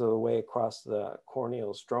 3/4 of the way across the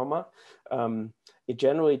corneal stroma. It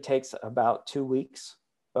generally takes about 2 weeks,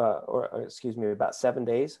 or excuse me, about 7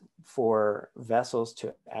 days for vessels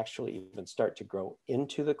to actually even start to grow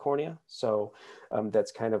into the cornea. So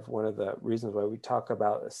that's kind of one of the reasons why we talk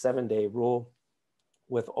about a 7-day rule.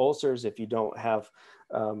 With ulcers, if you don't have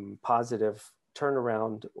positive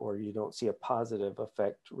turnaround or you don't see a positive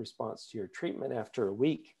effect response to your treatment after a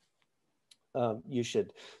week, you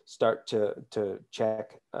should start to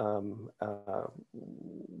check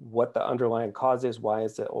what the underlying cause is, why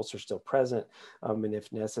is the ulcer still present, and if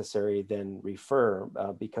necessary, then refer,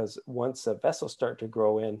 because once the vessels start to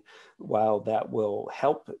grow in, while that will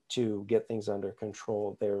help to get things under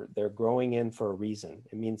control, they're growing in for a reason.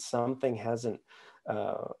 It means something hasn't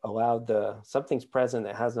something's present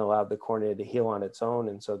that hasn't allowed the cornea to heal on its own.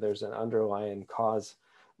 And so there's an underlying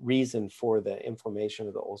reason for the inflammation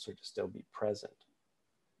of the ulcer to still be present.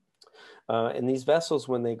 And these vessels,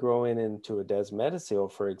 when they grow into a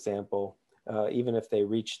desmetacele, for example, even if they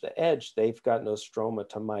reach the edge, they've got no stroma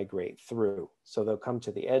to migrate through. So they'll come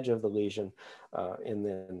to the edge of the lesion and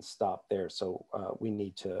then stop there. So we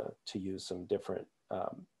need to use some different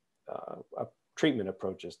treatment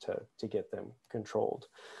approaches to get them controlled.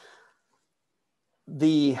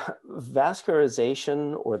 The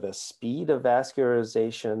vascularization, or the speed of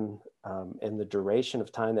vascularization, and the duration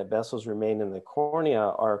of time that vessels remain in the cornea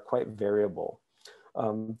are quite variable.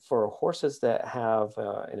 For horses that have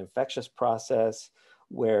an infectious process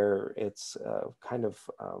where it's kind of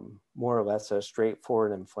more or less a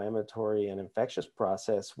straightforward inflammatory and infectious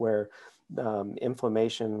process where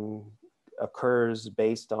inflammation occurs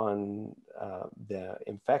based on the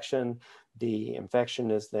infection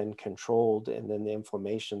is then controlled, and then the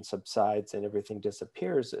inflammation subsides and everything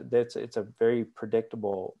disappears. It's a very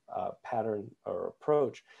predictable pattern or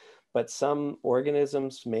approach. But some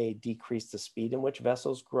organisms may decrease the speed in which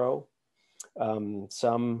vessels grow.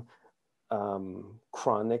 Some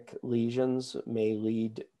chronic lesions may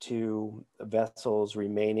lead to vessels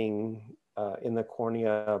remaining in the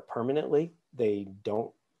cornea permanently. They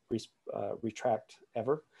don't retract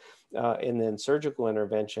ever. And then surgical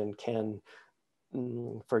intervention can,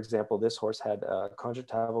 for example, this horse had a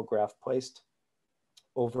conjunctival graft placed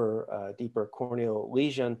over a deeper corneal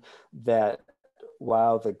lesion that,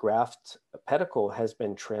 while the graft pedicle has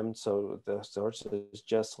been trimmed, so the horse is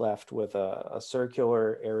just left with a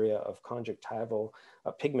circular area of conjunctival,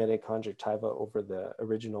 a pigmented conjunctiva over the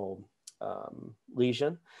original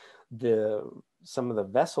lesion. Some of the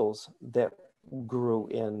vessels that grew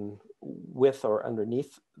in with or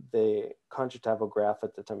underneath the conjunctival graft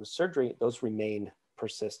at the time of surgery, those remain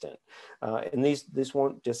persistent. And these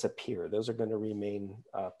won't disappear. Those are going to remain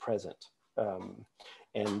present.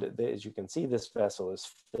 And as you can see, this vessel is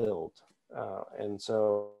filled. And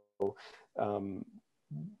so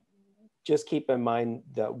just keep in mind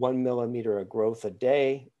that 1 millimeter of growth a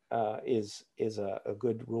day is a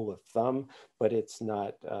good rule of thumb, but it's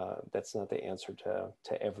not, that's not the answer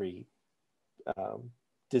to every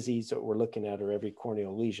disease that we're looking at, or every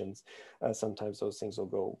corneal lesions. Sometimes those things will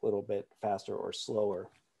go a little bit faster or slower.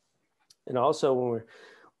 And also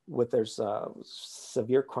when there's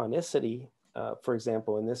severe chronicity, for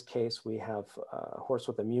example, in this case, we have a horse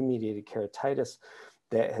with immune-mediated keratitis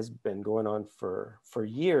that has been going on for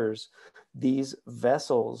years. These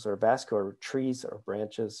vessels or vascular trees or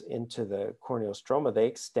branches into the corneal stroma, they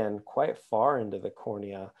extend quite far into the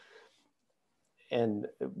cornea. And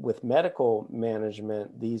with medical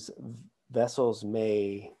management, these vessels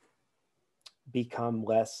may become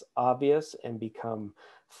less obvious and become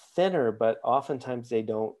thinner, but oftentimes they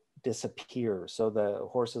don't disappear. So the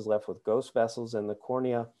horse is left with ghost vessels in the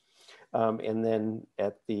cornea. And then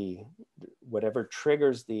at whatever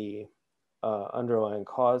triggers the underlying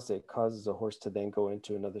cause that causes a horse to then go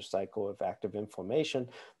into another cycle of active inflammation,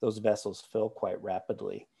 those vessels fill quite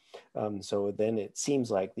rapidly. So then it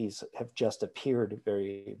seems like these have just appeared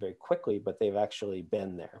very, very quickly, but they've actually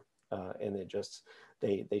been there. And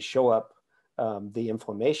they show up, the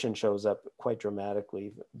inflammation shows up quite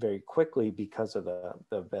dramatically, very quickly, because of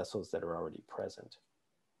the vessels that are already present.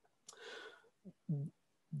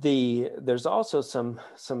 There's also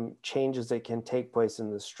some changes that can take place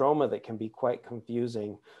in the stroma that can be quite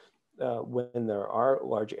confusing when there are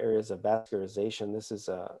large areas of vascularization. This is,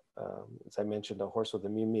 as I mentioned, a horse with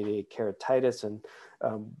immune-mediated keratitis, and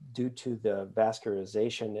due to the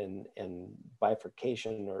vascularization and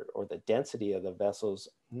bifurcation or the density of the vessels,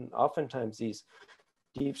 oftentimes these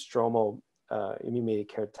deep stromal immune-mediated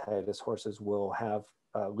keratitis horses will have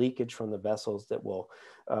leakage from the vessels that will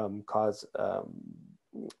cause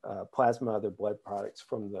plasma, other blood products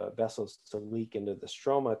from the vessels to leak into the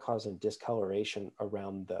stroma, causing discoloration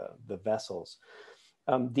around the vessels.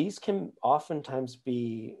 These can oftentimes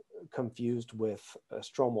be confused with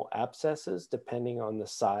stromal abscesses, depending on the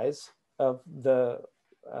size of the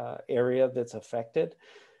area that's affected.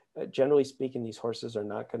 Generally speaking, these horses are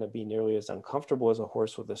not going to be nearly as uncomfortable as a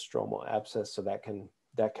horse with a stromal abscess, so that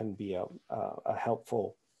can be a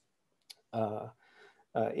helpful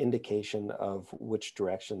indication of which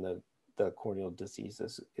direction the corneal disease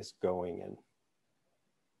is going in.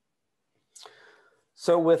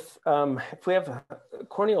 So if we have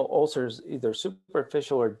corneal ulcers, either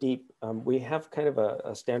superficial or deep, we have kind of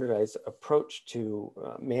a standardized approach to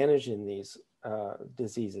managing these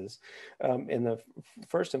diseases. And the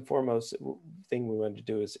first and foremost thing we want to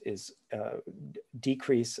do is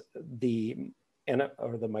decrease the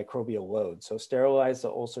microbial load. So sterilize the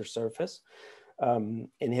ulcer surface.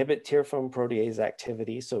 Inhibit tear film protease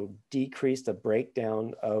activity, so decrease the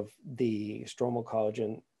breakdown of the stromal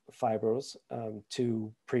collagen fibros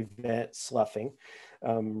to prevent sloughing,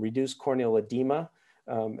 reduce corneal edema,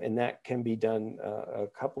 and that can be done a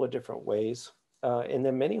couple of different ways. And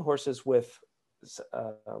then many horses with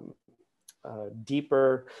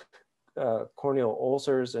deeper corneal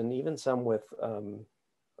ulcers, and even some with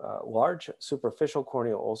large superficial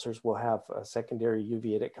corneal ulcers, will have a secondary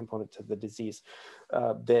uveitic component to the disease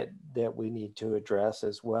that we need to address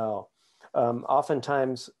as well.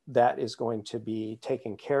 Oftentimes that is going to be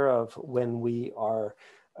taken care of when we are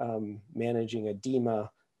managing edema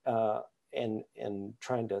and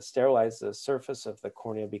trying to sterilize the surface of the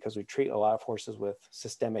cornea, because we treat a lot of horses with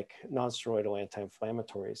systemic non-steroidal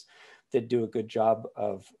anti-inflammatories that do a good job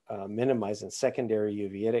of minimizing secondary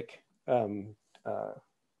uveitic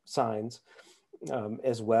signs,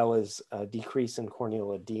 as well as a decrease in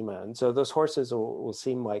corneal edema. And so those horses will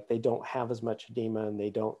seem like they don't have as much edema and they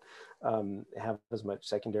don't have as much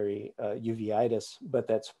secondary uveitis, but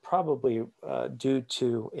that's probably due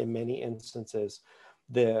to, in many instances,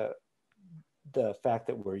 the fact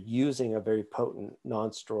that we're using a very potent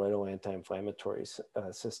non-steroidal anti-inflammatories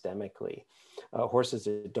systemically. Horses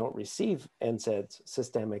that don't receive NSAIDs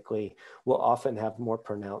systemically will often have more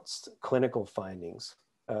pronounced clinical findings.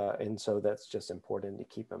 And so that's just important to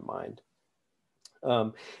keep in mind.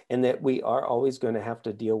 And that we are always going to have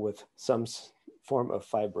to deal with some form of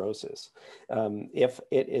fibrosis. If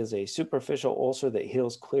it is a superficial ulcer that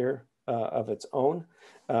heals clear of its own,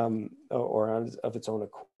 or of its own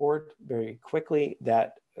accord very quickly,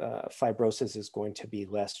 that fibrosis is going to be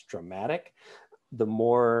less dramatic. The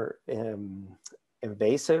more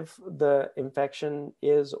invasive the infection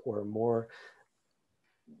is, or more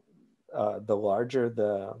the larger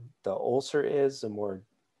the ulcer is, the more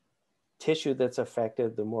tissue that's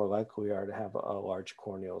affected, the more likely we are to have a large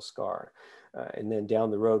corneal scar. And then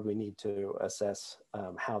down the road, we need to assess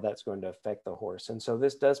how that's going to affect the horse. And so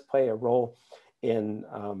this does play a role in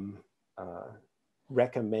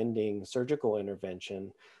recommending surgical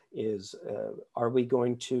intervention. Is are we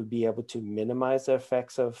going to be able to minimize the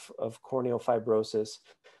effects of corneal fibrosis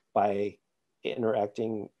by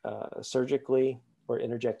interacting surgically or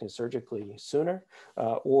interjecting surgically sooner,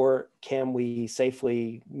 or can we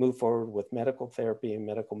safely move forward with medical therapy and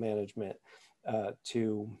medical management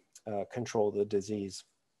to control the disease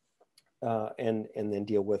and then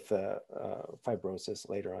deal with fibrosis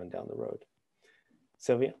later on down the road?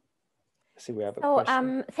 Sylvia, I see we have a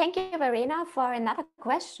question. Thank you, Verena, for another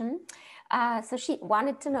question. So she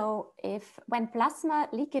wanted to know if when plasma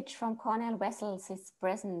leakage from corneal vessels is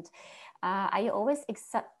present, are you always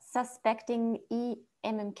suspecting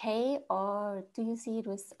EMMK, or do you see it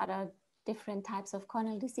with other different types of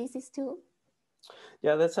corneal diseases too?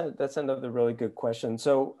 Yeah, that's another really good question.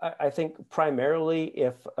 So I think primarily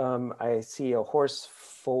if I see a horse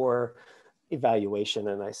for evaluation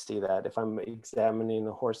and I see that, if I'm examining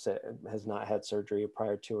a horse that has not had surgery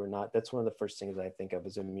prior to or not, that's one of the first things I think of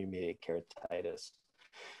as immune-mediated keratitis.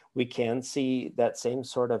 We can see that same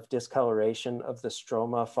sort of discoloration of the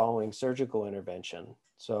stroma following surgical intervention.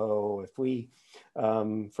 So if we,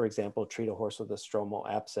 for example, treat a horse with a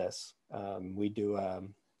stromal abscess, we do a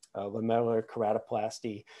lamellar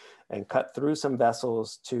keratoplasty and cut through some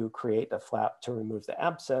vessels to create a flap to remove the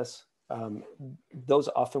abscess. Those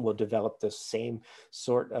often will develop the same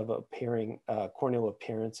sort of appearing corneal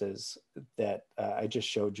appearances that I just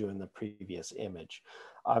showed you in the previous image.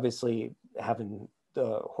 Obviously, having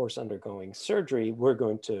the horse undergoing surgery, we're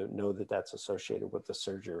going to know that that's associated with the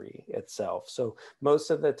surgery itself. So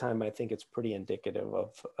most of the time, I think it's pretty indicative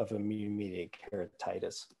of immune-mediated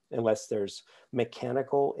keratitis, unless there's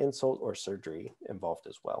mechanical insult or surgery involved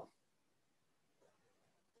as well.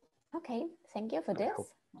 Okay, thank you for this.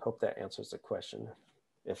 Hope that answers the question.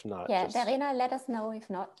 If not, yeah, Verena, let us know if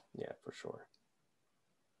not. Yeah, for sure.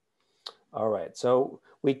 All right, so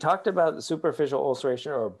we talked about the superficial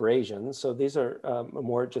ulceration or abrasions. So these are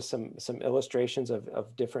more just some illustrations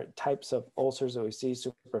of different types of ulcers that we see: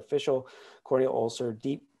 superficial corneal ulcer,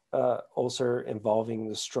 deep ulcer involving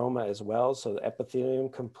the stroma as well. So the epithelium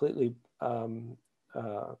completely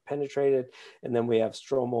penetrated, and then we have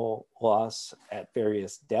stromal loss at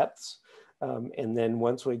various depths. And then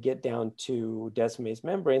once we get down to desmase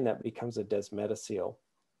membrane, that becomes a desmetacele.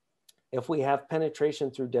 If we have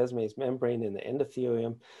penetration through desmase membrane in the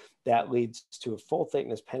endothelium, that leads to a full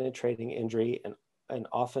thickness penetrating injury and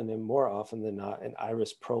often, and more often than not, an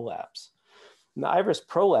iris prolapse. And the iris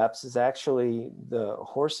prolapse is actually the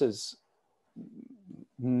horse's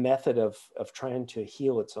method of trying to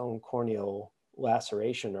heal its own corneal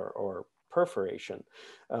laceration or perforation,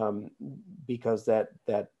 because that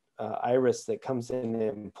iris that comes in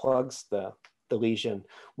and plugs the the lesion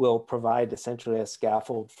will provide essentially a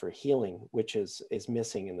scaffold for healing, which is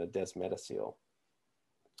missing in the desmetacele.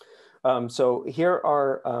 So here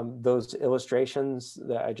are those illustrations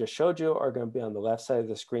that I just showed you are going to be on the left side of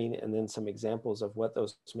the screen, and then some examples of what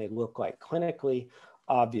those may look like clinically.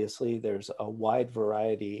 Obviously, there's a wide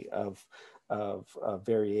variety of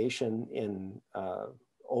variation in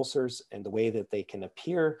ulcers and the way that they can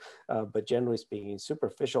appear, but generally speaking,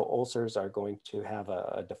 superficial ulcers are going to have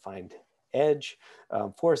a defined edge,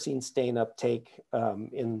 fluorescein stain uptake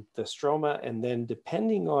in the stroma, and then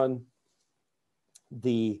depending on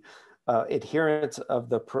the adherence of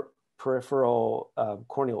the peripheral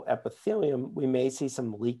corneal epithelium, we may see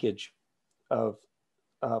some leakage of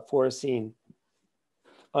fluorescein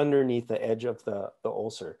underneath the edge of the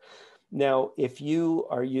ulcer. Now, if you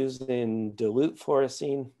are using dilute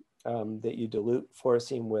fluorescein, that you dilute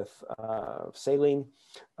fluorescein with saline,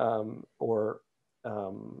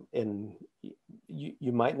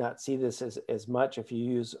 you might not see this as much if you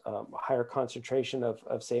use a higher concentration of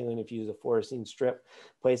saline. If you use a fluorescein strip,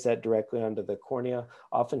 place that directly onto the cornea,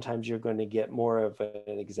 oftentimes you're going to get more of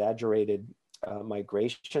an exaggerated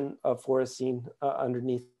migration of fluorescein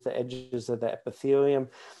underneath the edges of the epithelium.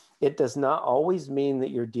 It does not always mean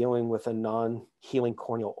that you're dealing with a non-healing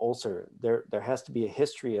corneal ulcer. There has to be a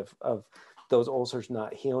history of those ulcers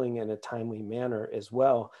not healing in a timely manner as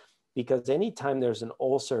well, because anytime there's an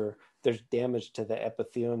ulcer, there's damage to the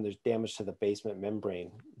epithelium, there's damage to the basement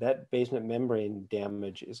membrane. That basement membrane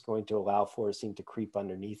damage is going to allow fluorescein to creep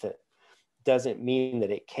underneath it. Doesn't mean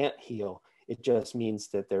that it can't heal. It just means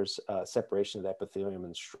that there's separation of the epithelium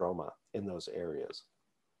and stroma in those areas.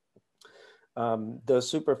 Those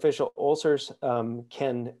superficial ulcers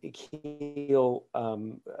can heal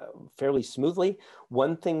fairly smoothly.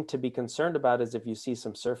 One thing to be concerned about is if you see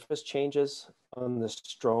some surface changes on the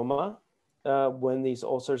stroma when these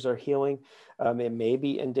ulcers are healing, it may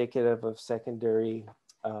be indicative of secondary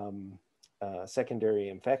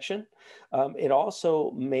infection. It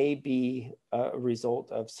also may be a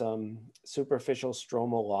result of some superficial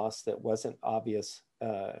stromal loss that wasn't obvious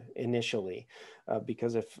initially,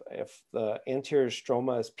 because if the anterior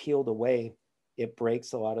stroma is peeled away, it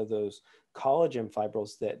breaks a lot of those collagen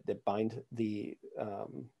fibrils that bind the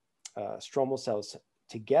stromal cells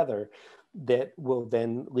together, that will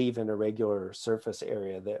then leave an irregular surface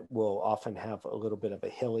area that will often have a little bit of a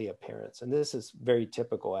hilly appearance. And this is very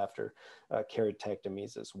typical after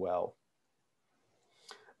keratectomies as well.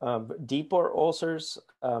 Deeper ulcers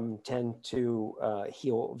tend to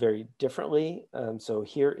heal very differently. So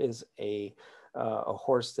here is a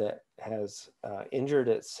horse that has injured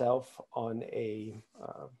itself on a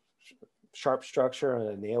sharp structure, on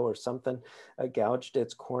a nail or something, gouged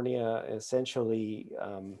its cornea, essentially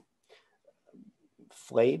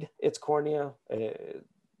flayed its cornea,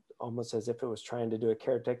 almost as if it was trying to do a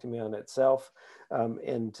keratectomy on itself.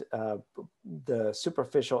 The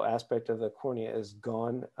superficial aspect of the cornea is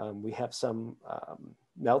gone. We have some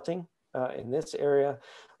melting in this area.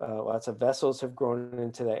 Lots of vessels have grown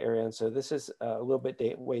into that area. And so this is a little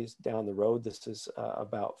bit ways down the road. This is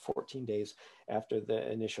about 14 days after the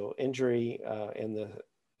initial injury, and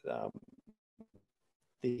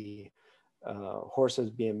the horse is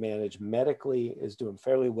being managed medically, is doing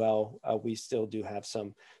fairly well. We still do have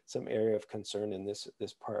some area of concern in this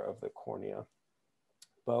part of the cornea,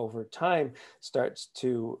 but over time starts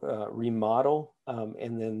to remodel,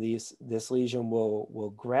 and then this lesion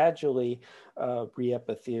will gradually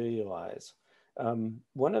reepithelialize.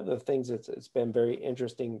 One of the things that's been very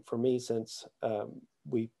interesting for me since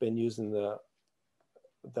we've been using the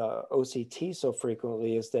OCT so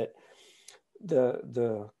frequently is that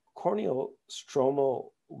the corneal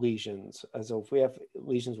stromal lesions, as if we have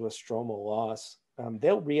lesions with stromal loss,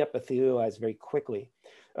 they'll reepithelialize very quickly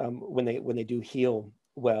when they do heal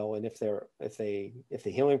well, and if the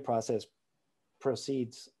healing process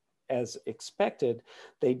proceeds as expected,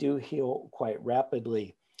 they do heal quite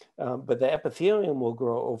rapidly. But the epithelium will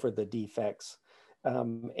grow over the defects,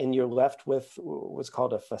 and you're left with what's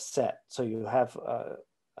called a facet. So you have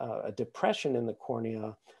a depression in the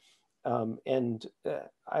cornea.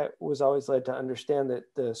 I was always led to understand that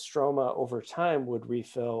the stroma over time would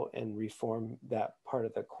refill and reform that part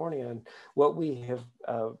of the cornea. And what we have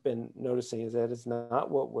been noticing is that it's not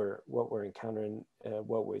what we're encountering.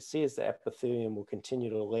 What we see is the epithelium will continue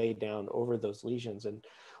to lay down over those lesions. And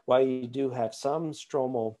while you do have some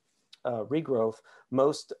stromal regrowth,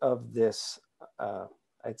 most of this,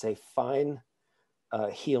 I'd say, fine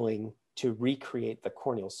healing to recreate the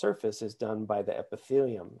corneal surface is done by the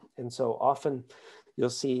epithelium. And so often you'll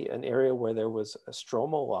see an area where there was a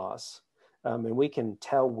stromal loss, And we can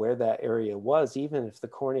tell where that area was, even if the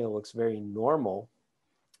cornea looks very normal.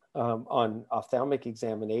 On ophthalmic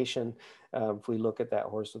examination, if we look at that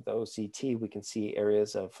horse with the OCT, we can see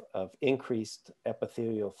areas of increased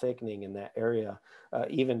epithelial thickening in that area,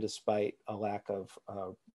 even despite a lack of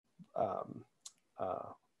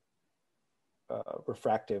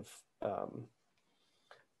refractive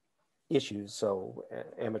issues. So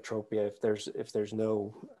ametropia, if there's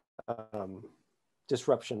no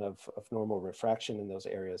disruption of normal refraction in those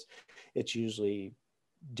areas, it's usually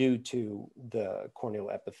due to the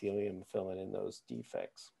corneal epithelium filling in those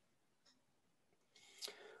defects.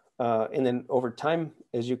 And then over time,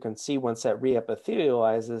 as you can see, once that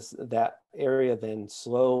reepithelializes, that area then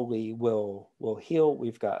slowly will heal.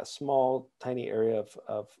 We've got a small, tiny area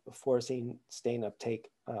of fluorescein stain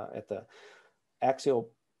uptake at the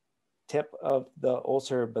axial tip of the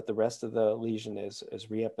ulcer, but the rest of the lesion is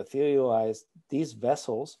reepithelialized. These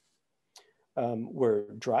vessels were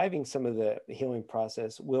driving some of the healing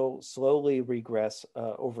process will slowly regress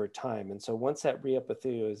over time. And so once that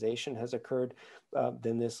reepithelialization has occurred,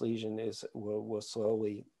 then this lesion will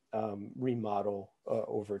slowly remodel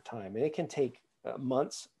over time. And it can take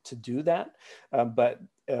months to do that. But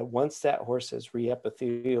once that horse is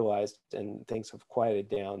reepithelialized and things have quieted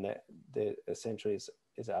down, that essentially is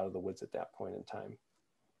out of the woods at that point in time.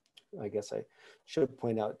 I guess I should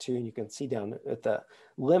point out too, and you can see down at the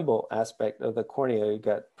limbal aspect of the cornea, you've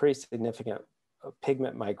got pretty significant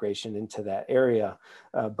pigment migration into that area,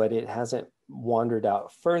 but it hasn't wandered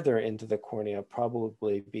out further into the cornea,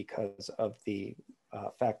 probably because of the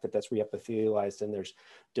fact that that's reepithelialized and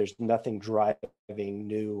there's nothing driving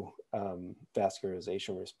new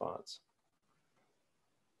vascularization response.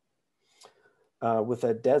 With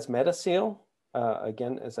a desmetacele,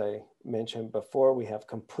 again, as I mentioned before, we have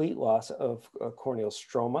complete loss of corneal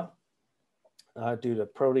stroma due to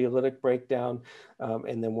proteolytic breakdown.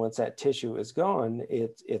 And then once that tissue is gone,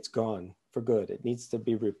 it's gone for good. It needs to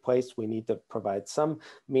be replaced. We need to provide some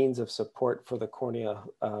means of support for the cornea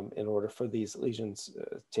in order for these lesions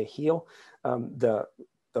to heal. The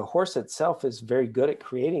horse itself is very good at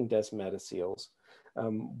creating desmetaceles.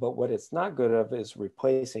 But what it's not good at is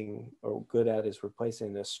replacing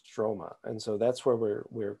the stroma. And so that's where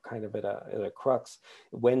we're kind of at a crux,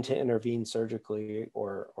 when to intervene surgically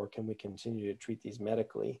or can we continue to treat these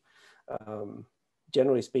medically.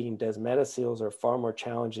 Generally speaking, desmetaceles are far more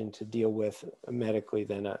challenging to deal with medically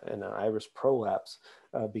than an iris prolapse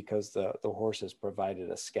because the horse has provided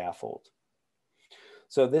a scaffold.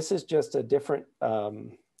 So this is just a different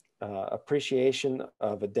appreciation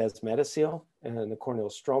of a desmetacele and the corneal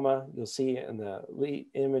stroma. You'll see in the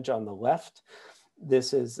image on the left,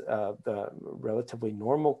 this is the relatively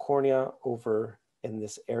normal cornea over in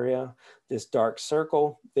this area. This dark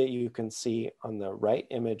circle that you can see on the right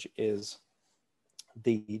image is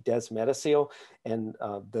the desmetacele, and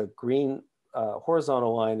the green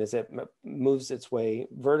horizontal line, as it moves its way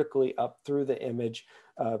vertically up through the image,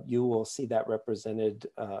 you will see that represented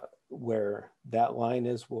where that line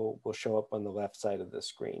is will show up on the left side of the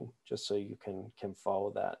screen, just so you can follow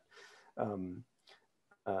that.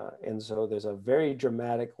 And so there's a very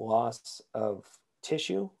dramatic loss of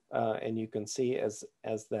tissue, and you can see as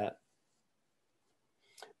that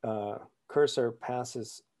cursor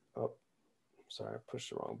passes, oh, sorry, I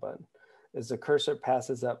pushed the wrong button. As the cursor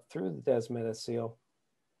passes up through the desmetacele,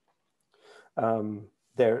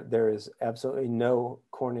 there is absolutely no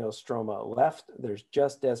corneal stroma left. There's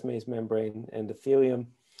just desmase membrane endothelium.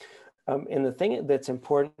 And the thing that's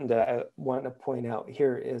important that I want to point out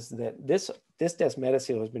here is that this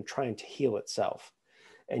desmetacele has been trying to heal itself.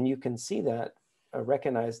 And you can see that,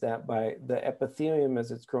 recognize that by the epithelium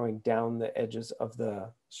as it's growing down the edges of the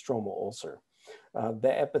stromal ulcer.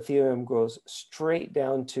 The epithelium grows straight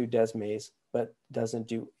down to desmase, but doesn't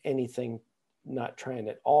do anything, not trying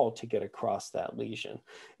at all to get across that lesion.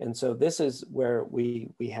 And so this is where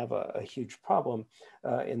we have a huge problem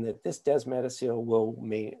in that this desmetacele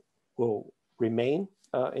will remain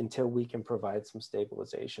until we can provide some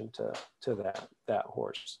stabilization to that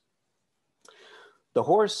horse. The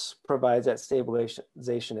horse provides that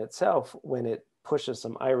stabilization itself when it pushes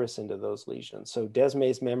some iris into those lesions. So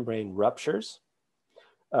desmase membrane ruptures.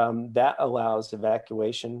 That allows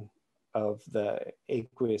evacuation of the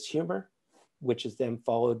aqueous humor, which is then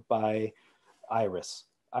followed by iris.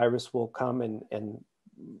 Iris will come and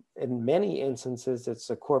in many instances, it's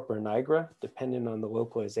a corpora nigra, depending on the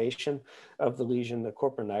localization of the lesion. The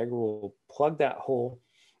corpora nigra will plug that hole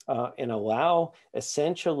and allow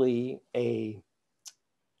essentially a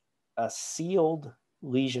sealed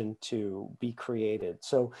lesion to be created.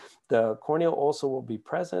 So the corneal ulcer will be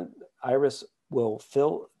present, iris will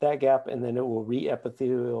fill that gap, and then it will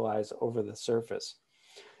re-epithelialize over the surface.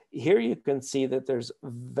 Here you can see that there's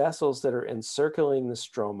vessels that are encircling the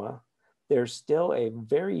stroma. There's still a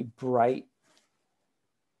very bright,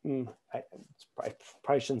 I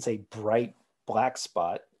probably shouldn't say bright black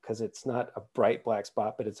spot, because it's not a bright black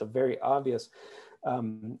spot, but it's a very obvious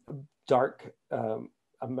dark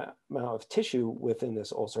amount of tissue within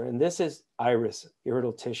this ulcer. And this is iris,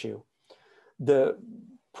 irritable tissue. The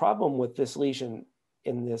problem with this lesion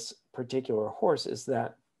in this particular horse is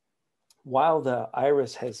that while the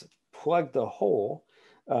iris has plugged the hole,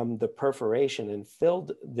 the perforation, and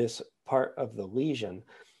filled this part of the lesion,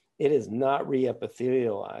 it is not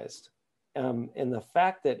re-epithelialized. And the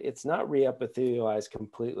fact that it's not re-epithelialized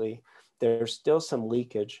completely, there's still some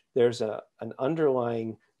leakage. There's an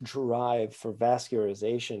underlying drive for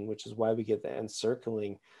vascularization, which is why we get the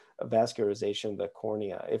encircling vascularization of the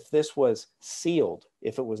cornea. If this was sealed,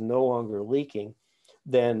 if it was no longer leaking,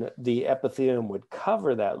 then the epithelium would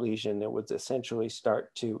cover that lesion. It would essentially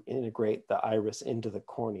start to integrate the iris into the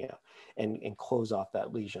cornea and close off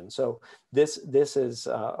that lesion. So this is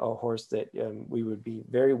a horse that we would be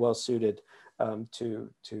very well suited to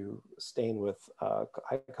stain with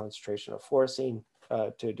high concentration of fluorescein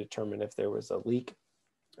to determine if there was a leak.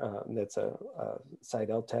 That's a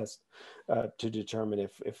Seidel test to determine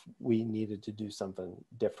if we needed to do something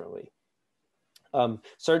differently.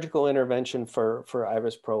 Surgical intervention for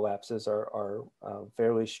iris prolapses are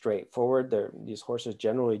fairly straightforward. These horses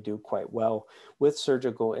generally do quite well with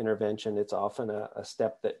surgical intervention. It's often a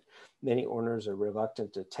step that many owners are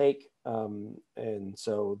reluctant to take, and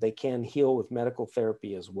so they can heal with medical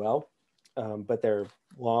therapy as well, but they're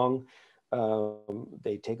long.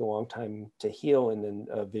 They take a long time to heal, and then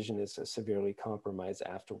vision is severely compromised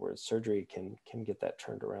afterwards. Surgery can get that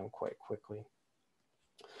turned around quite quickly.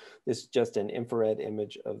 This is just an infrared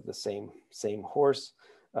image of the same horse.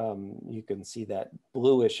 You can see that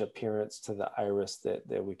bluish appearance to the iris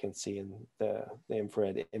that we can see in the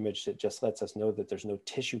infrared image that just lets us know that there's no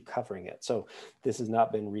tissue covering it. So this has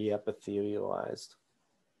not been re-epithelialized.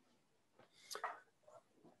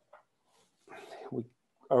 We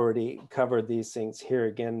already covered these things here.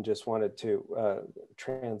 Again, just wanted to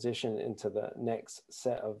transition into the next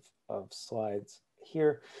set of slides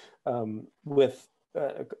here.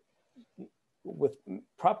 With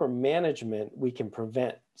proper management, we can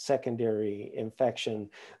prevent secondary infection,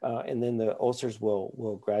 and then the ulcers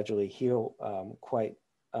will gradually heal quite,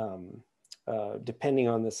 depending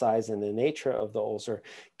on the size and the nature of the ulcer,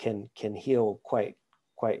 can heal quite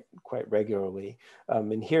regularly.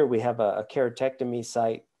 And here we have a keratectomy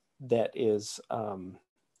site that is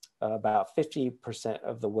about 50%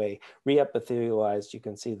 of the way re-epithelialized. You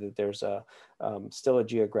can see that there's still a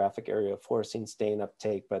geographic area of fluorescein stain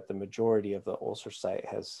uptake, but the majority of the ulcer site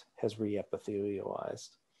has re-epithelialized.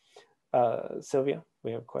 Sylvia,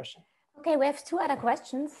 we have a question. Okay, we have two other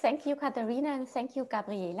questions. Thank you, Katharina, and thank you,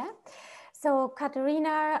 Gabriela. So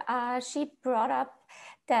Katharina, she brought up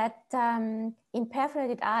that in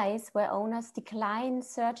perforated eyes where owners decline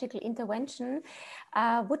surgical intervention,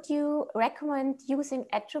 would you recommend using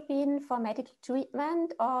atropine for medical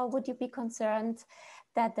treatment, or would you be concerned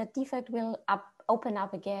that the defect will open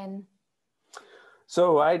up again?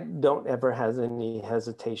 So I don't ever have any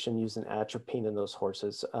hesitation using atropine in those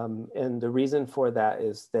horses. And the reason for that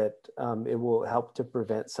is that it will help to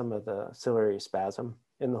prevent some of the ciliary spasm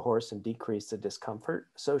in the horse and decrease the discomfort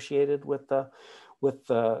associated with the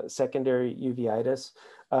secondary uveitis.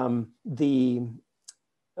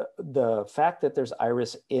 The fact that there's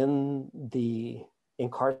iris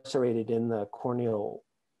incarcerated in the corneal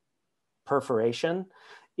perforation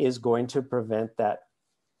is going to prevent that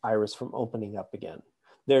iris from opening up again.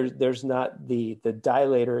 There's not the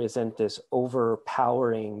dilator isn't this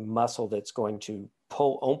overpowering muscle that's going to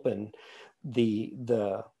pull open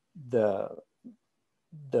the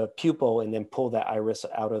pupil and then pull that iris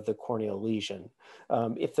out of the corneal lesion.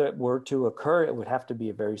 If that were to occur, it would have to be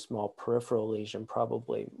a very small peripheral lesion,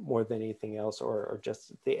 probably more than anything else, or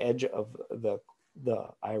just the edge of the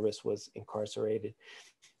iris was incarcerated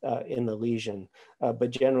in the lesion. But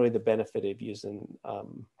generally, the benefit of using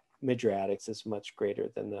mydriatics is much greater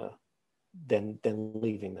than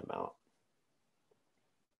leaving them out.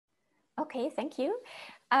 Okay, thank you.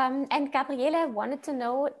 And Gabriela wanted to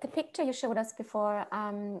know the picture you showed us before.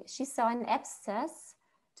 She saw an abscess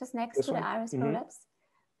just next to the iris prolapse.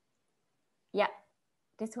 Yeah,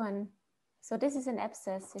 this one. So this is an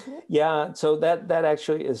abscess, isn't it? Yeah, so that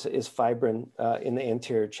actually is fibrin in the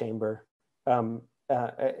anterior chamber.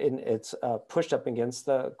 it's pushed up against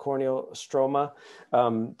the corneal stroma.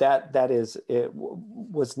 It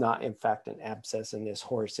was not in fact an abscess in this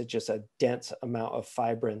horse. It's just a dense amount of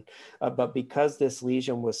fibrin. But because this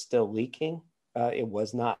lesion was still leaking, it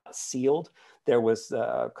was not sealed. There was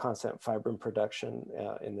constant fibrin production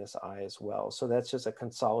in this eye as well. So that's just a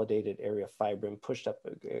consolidated area of fibrin pushed up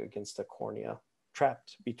against the cornea,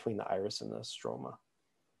 trapped between the iris and the stroma.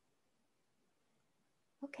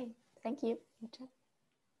 Okay, thank you.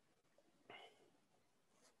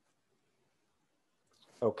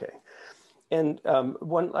 Okay. And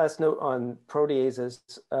one last note on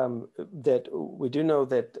proteases, that we do know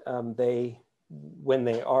that when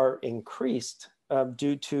they are increased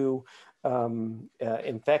due to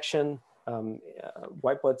infection,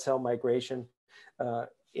 white blood cell migration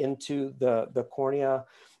into the cornea,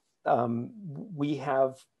 we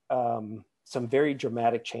have some very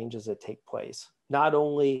dramatic changes that take place. Not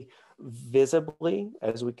only visibly,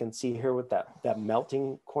 as we can see here with that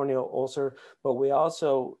melting corneal ulcer, but we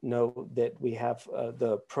also know that we have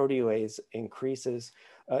the protease increases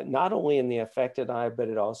not only in the affected eye, but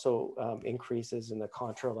it also increases in the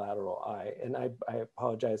contralateral eye. And I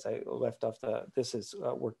apologize, I left off this is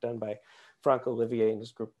work done by Frank Olivier and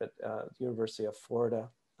his group at the University of Florida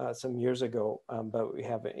some years ago, but we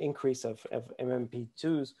have an increase of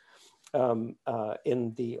MMP2s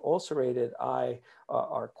in the ulcerated eye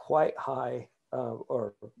are quite high,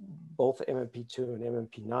 or both MMP2 and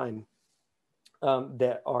MMP9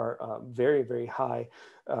 that are very, very high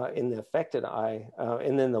in the affected eye.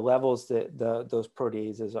 And then the levels that those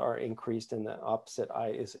proteases are increased in the opposite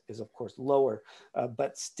eye is of course lower,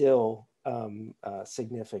 but still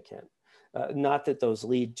significant. Not that those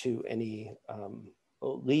lead to any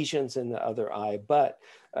lesions in the other eye, but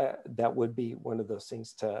that would be one of those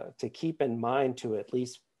things to keep in mind, to at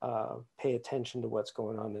least pay attention to what's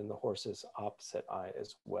going on in the horse's opposite eye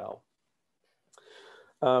as well.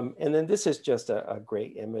 And then this is just a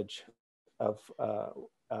great image of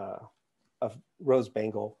rose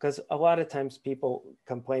bangle, because a lot of times people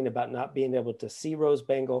complain about not being able to see rose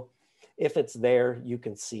bangle. If it's there, you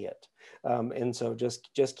can see it. And so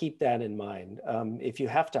just keep that in mind. If you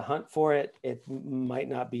have to hunt for it, it might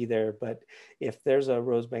not be there, but if there's a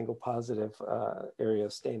rose bangle positive area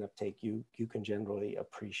of stain uptake, you can generally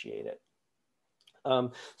appreciate it.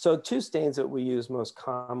 So two stains that we use most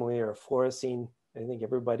commonly are fluorescein. I think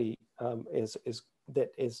everybody that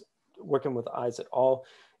is working with eyes at all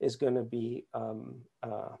is going to be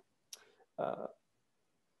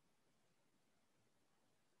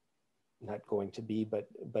not going to be,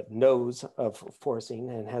 but knows of fluorescein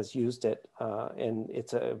and has used it. And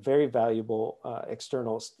it's a very valuable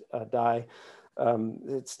external dye.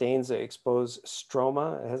 It stains the exposed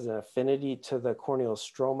stroma. It has an affinity to the corneal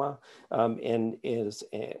stroma and is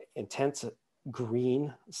intense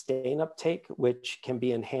green stain uptake, which can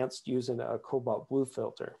be enhanced using a cobalt blue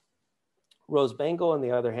filter. Rose bangle, on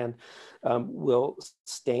the other hand, will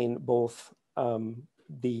stain both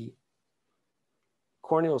the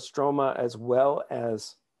corneal stroma as well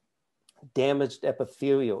as damaged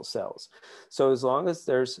epithelial cells. So as long as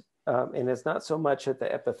there's, and it's not so much that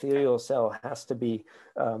the epithelial cell has to be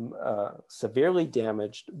severely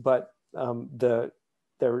damaged, but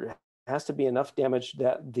there has to be enough damage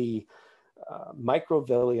that the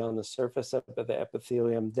microvilli on the surface of the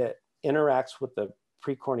epithelium that interacts with the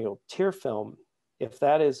precorneal tear film, if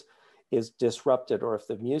that is disrupted, or if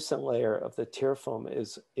the mucin layer of the tear film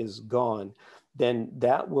is gone, then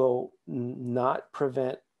that will not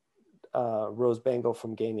prevent rose bangle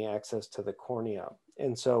from gaining access to the cornea.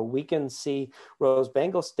 And so we can see rose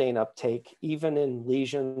bangle stain uptake even in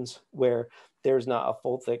lesions where there's not a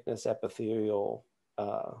full thickness epithelial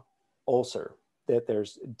ulcer, that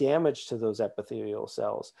there's damage to those epithelial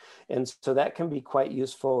cells. And so that can be quite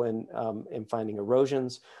useful in finding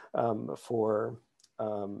erosions for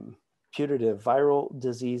putative viral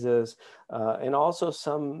diseases, and also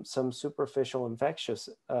some superficial infectious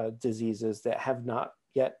diseases that have not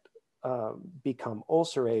yet become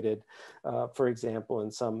ulcerated, for example,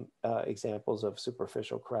 in some examples of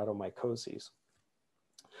superficial keratomycoses.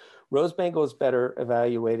 Rose bangle is better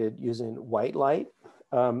evaluated using white light.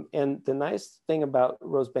 And the nice thing about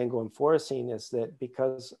rose bangle and fluorescein is that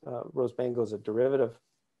because rose bangle is a derivative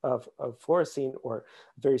of fluorescein, or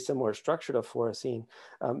very similar structure to fluorescein,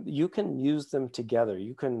 you can use them together.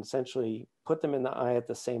 You can essentially put them in the eye at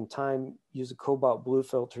the same time, use a cobalt blue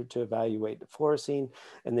filter to evaluate the fluorescein,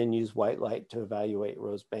 and then use white light to evaluate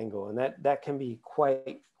rose bangle. And that can be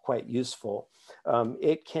quite useful.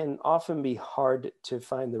 It can often be hard to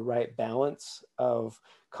find the right balance of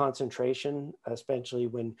concentration, especially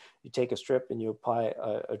when you take a strip and you apply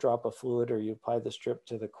a drop of fluid or you apply the strip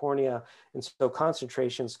to the cornea. And so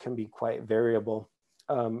concentrations can be quite variable.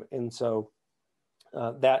 And so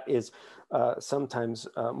that is sometimes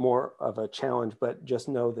more of a challenge, but just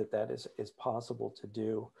know that that is possible to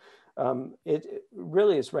do. It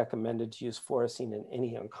really is recommended to use fluorescein in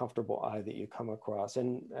any uncomfortable eye that you come across,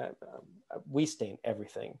 and we stain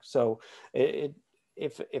everything. So if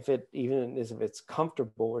it's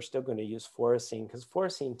comfortable, we're still going to use fluorescein, because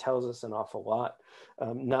fluorescein tells us an awful lot,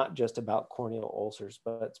 not just about corneal ulcers,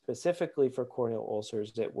 but specifically for corneal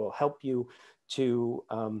ulcers. It will help you to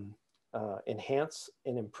enhance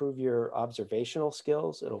and improve your observational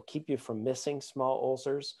skills. It'll keep you from missing small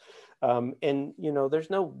ulcers. And you know,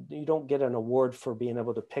 you don't get an award for being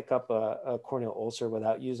able to pick up a corneal ulcer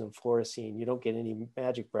without using fluorescein. You don't get any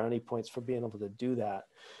magic brownie points for being able to do that.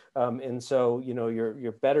 And so, you know,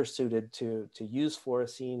 you're better suited to use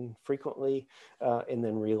fluorescein frequently and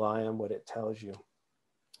then rely on what it tells you.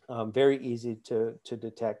 Very easy to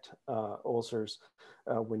detect ulcers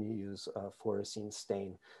when you use fluorescein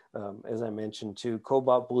stain. As I mentioned too,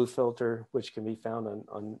 cobalt blue filter, which can be found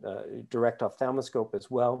on direct ophthalmoscope as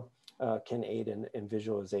well, can aid in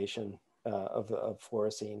visualization of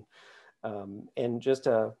fluorescein. And just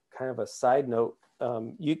a kind of a side note,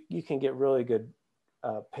 you can get really good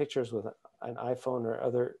pictures with an iPhone or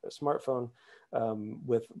other smartphone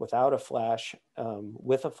without a flash.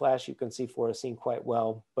 With a flash, you can see fluorescein quite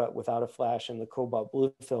well, but without a flash and the cobalt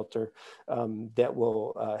blue filter, that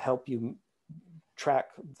will help you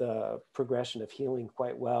track the progression of healing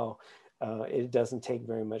quite well. It doesn't take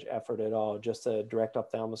very much effort at all. Just a direct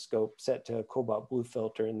ophthalmoscope set to a cobalt blue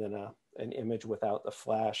filter and then an image without the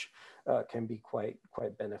flash can be quite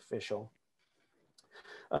beneficial.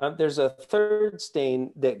 There's a third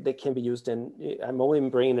stain that can be used, and I'm only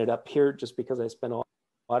bringing it up here just because I spent a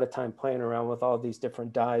lot of time playing around with all these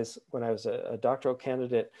different dyes when I was a doctoral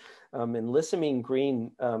candidate. And lissamine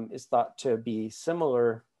green is thought to be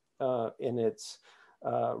similar in its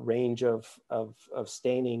range of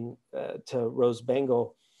staining to rose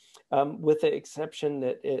Bengal, with the exception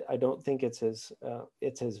that I don't think it's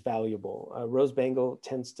as valuable. Rose Bengal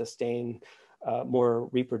tends to stain more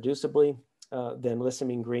reproducibly than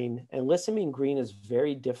lissamine green. And lissamine green is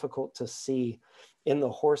very difficult to see in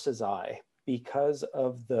the horse's eye because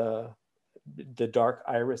of the dark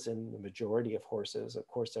iris in the majority of horses. Of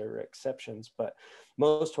course, there are exceptions, but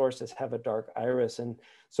most horses have a dark iris. And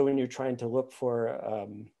so when you're trying to look for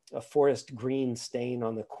a forest green stain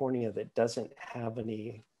on the cornea that doesn't have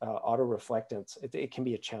any autoreflectance, it can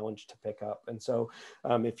be a challenge to pick up. And so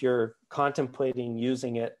if you're contemplating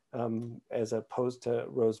using it as opposed to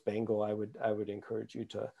rose Bengal, I would encourage you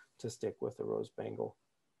to stick with the rose Bengal.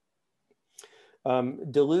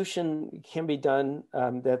 Dilution can be done.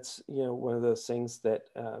 That's, you know, one of those things that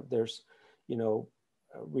there's, you know,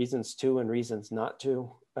 reasons to and reasons not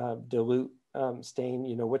to dilute stain.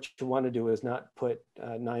 You know, what you want to do is not put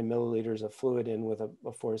 9 milliliters of fluid in with a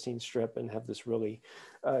fluorescein strip and have this really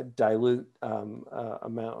dilute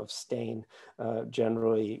amount of stain.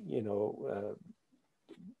 Generally, you know,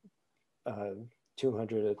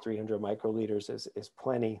 200 to 300 microliters is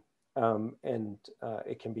plenty. And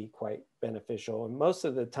it can be quite beneficial. And most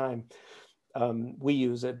of the time, we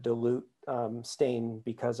use a dilute stain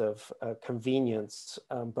because of convenience.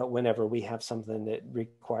 But whenever we have something that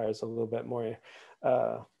requires a little bit more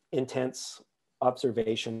intense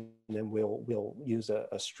observation, then we'll use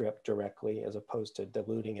a strip directly as opposed to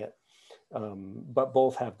diluting it. But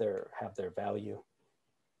both have their value.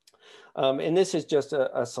 And this is just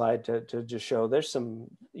a slide to just show there's some,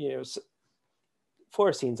 you know,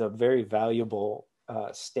 fluorescein is a very valuable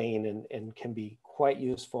stain and can be quite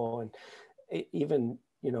useful. And even,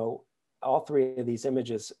 you know, all three of these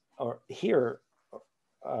images are here,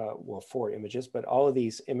 well, 4 images, but all of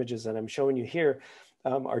these images that I'm showing you here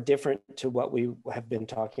are different to what we have been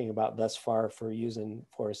talking about thus far for using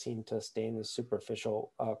fluorescein to stain the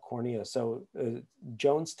superficial cornea. So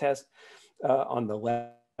Jones test on the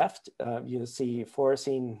left, you see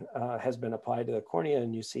fluorescein has been applied to the cornea,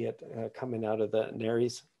 and you see it coming out of the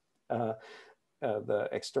nares, the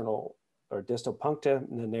external or distal puncta.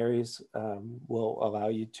 And the nares will allow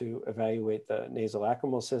you to evaluate the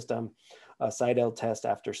nasolacrimal system. A Seidel test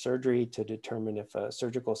after surgery to determine if a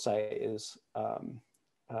surgical site is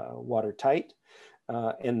watertight.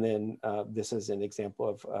 And then this is an example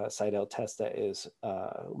of a Seidel test that is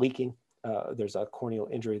leaking. There's a corneal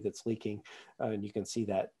injury that's leaking, and you can see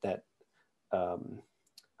that I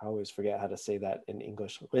always forget how to say that in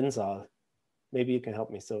English. Rinnsal. Maybe you can help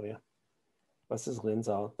me, Sylvia. what's his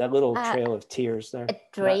Linzal? That little trail of tears there. A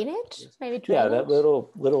drainage, maybe drainage? Yeah, that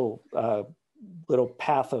little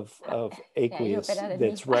path of aqueous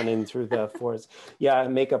that's running through the forest. Yeah, I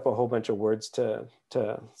make up a whole bunch of words to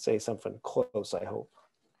say something close, I hope.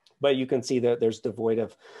 But you can see that there's devoid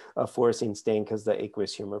of fluorescein stain because the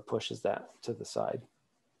aqueous humor pushes that to the side.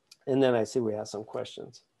 And then I see we have some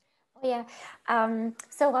questions. Oh, yeah.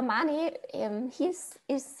 So Ramani, he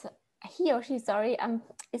or she, sorry,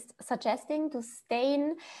 is suggesting to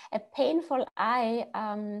stain a painful eye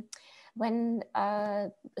when,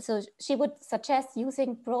 so she would suggest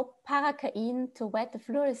using proparacaine to wet the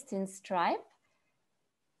fluorescein stripe.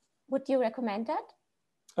 Would you recommend that?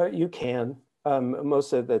 You can.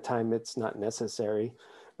 Most of the time it's not necessary,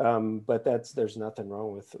 but there's nothing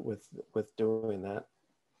wrong with doing that.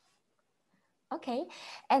 Okay,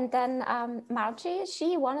 and then Margie,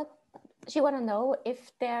 she wanted to know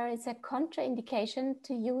if there is a contraindication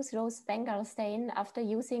to use rose Bengal stain after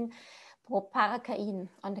using proparacaine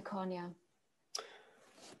on the cornea.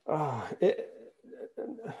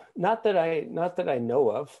 Not that I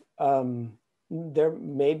know of. There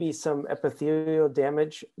may be some epithelial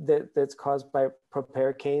damage that's caused by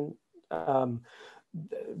proparacaine,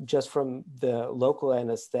 just from the local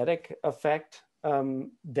anesthetic effect,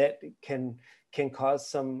 that can cause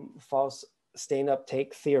some false stain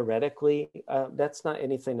uptake theoretically. That's not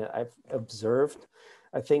anything that I've observed.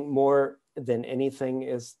 I think more than anything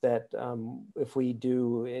is that if we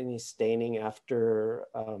do any staining after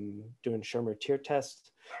doing Schirmer tear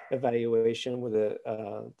test evaluation with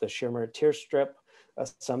the Schirmer tear strip,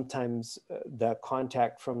 sometimes the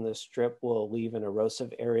contact from the strip will leave an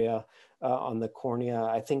erosive area on the cornea.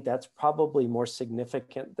 I think that's probably more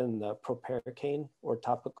significant than the proparacaine or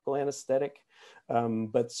topical anesthetic,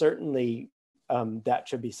 but certainly that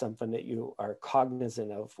should be something that you are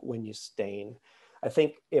cognizant of when you stain. I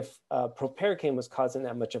think if proparacaine was causing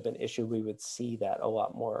that much of an issue, we would see that a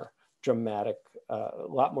lot more dramatic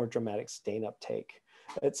stain uptake.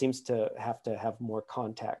 It seems to have more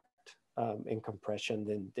contact and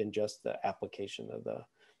compression than just the application of the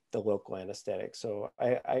local anesthetic. So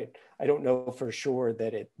I don't know for sure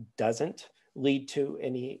that it doesn't lead to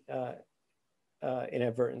any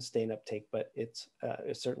inadvertent stain uptake, but it's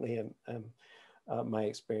certainly my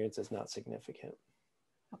experience is not significant.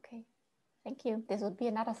 Okay. Thank you. This would be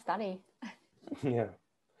another study. Yeah.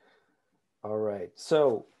 All right.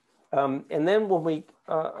 So, and then when we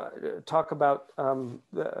talk about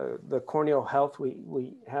the corneal health,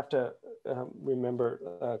 we have to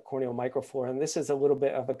remember corneal microflora. And this is a little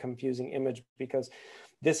bit of a confusing image because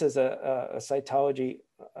this is a cytology,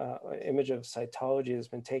 image of cytology has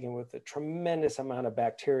been taken with a tremendous amount of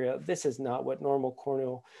bacteria. This is not what normal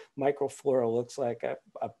corneal microflora looks like. I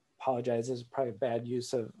apologize, this is probably a bad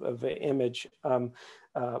use of an image,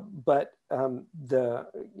 but the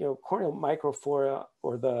corneal microflora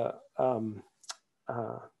or the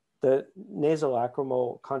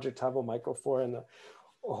nasolacrimal conjunctival microflora in the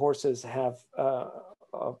horses have a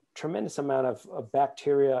tremendous amount of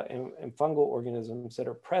bacteria and fungal organisms that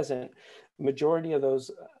are present. Majority of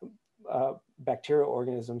those bacterial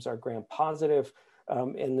organisms are gram-positive.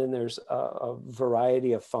 And then there's a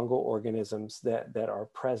variety of fungal organisms that are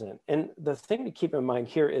present. And the thing to keep in mind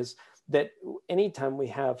here is that anytime we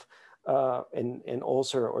have an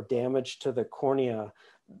ulcer or damage to the cornea,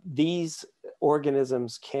 these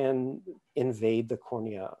organisms can invade the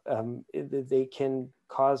cornea. They can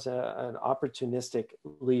cause an opportunistic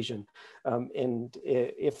lesion. And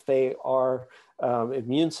if they are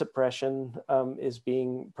immune suppression is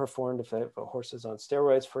being performed, if a horse is on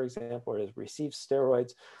steroids, for example, or has received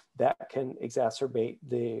steroids, that can exacerbate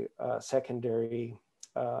the secondary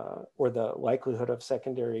or the likelihood of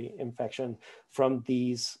secondary infection from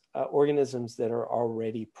these organisms that are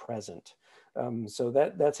already present. So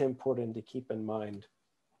that's important to keep in mind.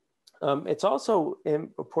 It's also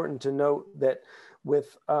important to note that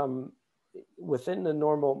within the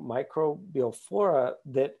normal microbial flora,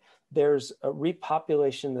 that there's a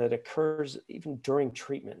repopulation that occurs even during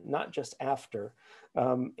treatment, not just after.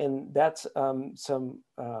 And that's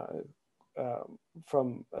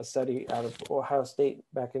from a study out of Ohio State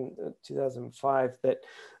back in 2005 that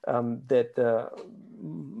the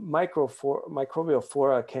microbial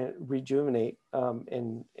flora can rejuvenate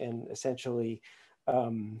and essentially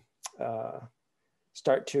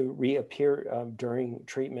start to reappear during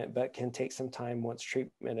treatment, but can take some time once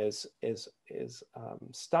treatment is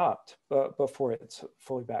stopped, but before it's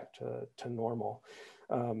fully back to normal.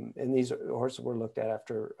 And these horses were looked at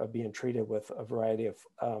after being treated with a variety of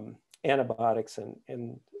antibiotics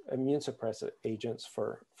and immune suppressive agents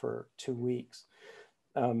for 2 weeks.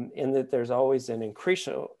 in that there's always an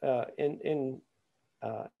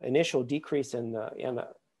initial decrease in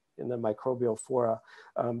the microbial flora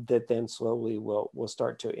that then slowly will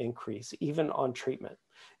start to increase even on treatment.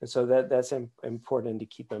 And so that's important to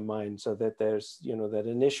keep in mind, so that there's, you know, that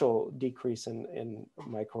initial decrease in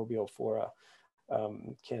microbial flora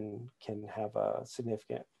can have a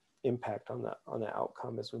significant impact on the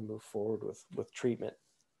outcome as we move forward with treatment.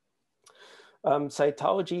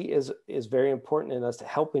 Cytology is very important in us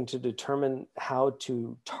helping to determine how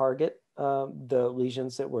to target the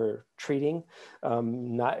lesions that we're treating.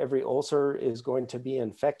 Not every ulcer is going to be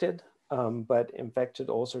infected, but infected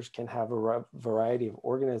ulcers can have a variety of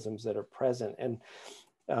organisms that are present. And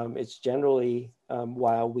it's generally,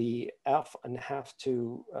 while we often have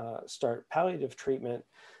to start palliative treatment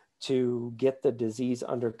to get the disease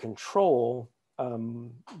under control,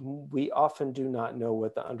 we often do not know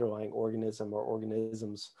what the underlying organism or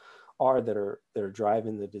organisms are that are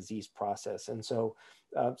driving the disease process. And so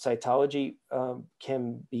cytology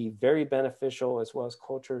can be very beneficial, as well as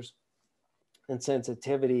cultures and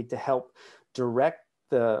sensitivity, to help direct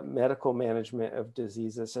the medical management of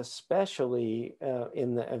diseases, especially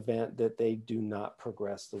in the event that they do not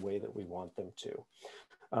progress the way that we want them to.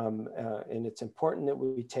 And it's important that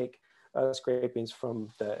we take scrapings from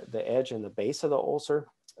the edge and the base of the ulcer.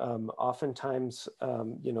 Oftentimes,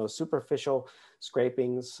 you know, superficial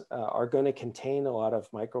scrapings are going to contain a lot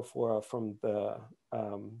of microflora from the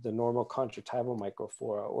normal conjunctival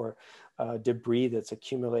microflora, or debris that's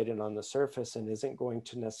accumulated on the surface and isn't going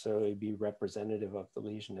to necessarily be representative of the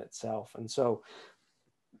lesion itself. And so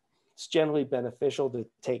it's generally beneficial to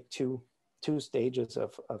take two stages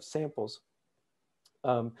of samples.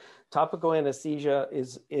 Topical anesthesia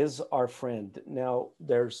is our friend. Now,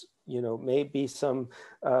 there's, you know, may be some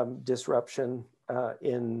disruption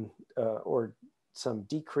or some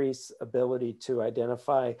decreased ability to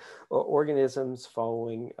identify organisms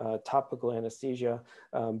following topical anesthesia,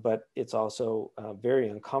 but it's also very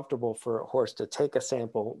uncomfortable for a horse to take a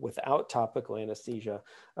sample without topical anesthesia.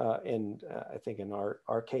 And I think in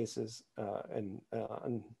our cases, and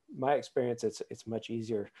in my experience, it's much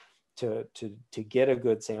easier to get a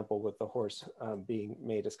good sample with the horse being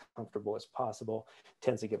made as comfortable as possible.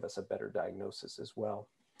 Tends to give us a better diagnosis as well.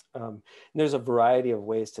 And there's a variety of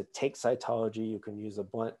ways to take cytology. You can use a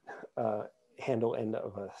blunt handle end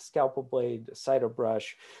of a scalpel blade, a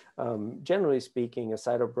cytobrush. Generally speaking, a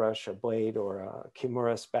cytobrush, a blade, or a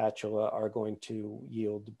Kimura spatula are going to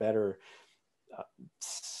yield better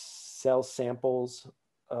cell samples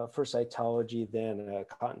for cytology than a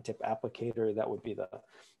cotton tip applicator. That would be the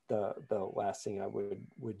last thing I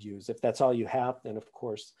would use. If that's all you have, then of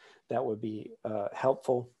course that would be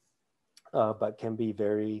helpful, but can be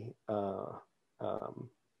very,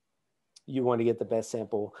 you want to get the best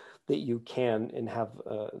sample that you can and have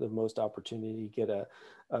the most opportunity to get a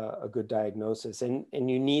good diagnosis. And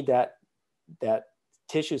you need that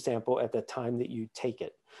tissue sample at the time that you take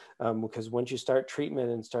it, because once you start treatment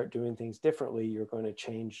and start doing things differently, you're going to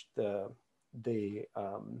change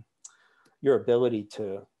your ability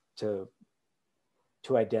to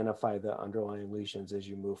identify the underlying lesions as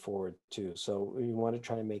you move forward too. So you want to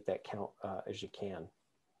try and make that count as you can.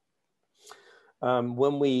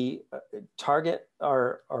 When we target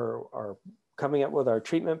our coming up with our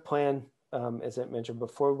treatment plan, as I mentioned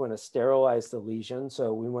before, we want to sterilize the lesion.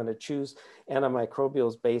 So we want to choose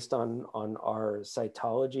antimicrobials based on our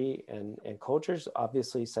cytology and cultures.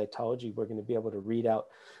 Obviously, cytology, we're going to be able to read out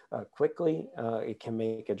quickly. It can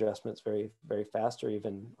make adjustments very, very fast, or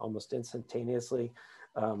even almost instantaneously,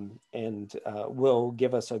 and will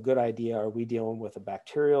give us a good idea. Are we dealing with a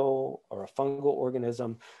bacterial or a fungal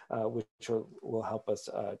organism, which will help us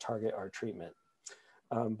target our treatment.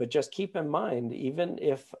 But just keep in mind, even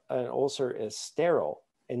if an ulcer is sterile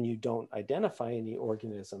and you don't identify any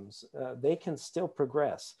organisms, they can still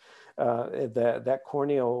progress. That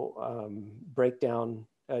corneal breakdown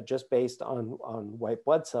just based on white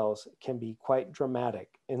blood cells can be quite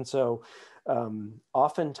dramatic. And so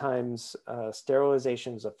oftentimes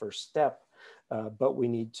sterilization is a first step, but we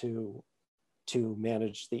need to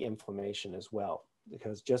manage the inflammation as well.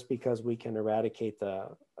 Because just because we can eradicate the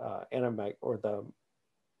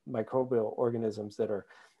microbial organisms that are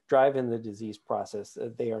driving the disease process,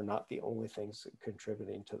 they are not the only things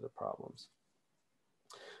contributing to the problems.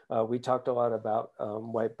 We talked a lot about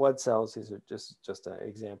white blood cells. These are just an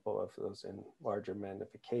example of those in larger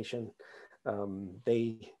magnification.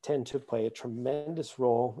 They tend to play a tremendous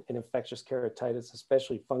role in infectious keratitis,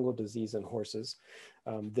 especially fungal disease in horses.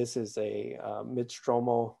 This is a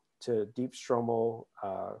mid-stromal to deep stromal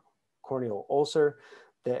corneal ulcer.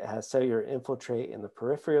 that has cellular infiltrate in the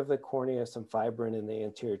periphery of the cornea, some fibrin in the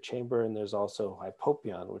anterior chamber, and there's also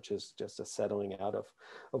hypopyon, which is just a settling out of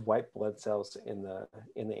white blood cells in the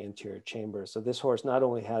anterior chamber. So this horse not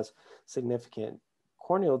only has significant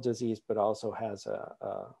corneal disease, but also has a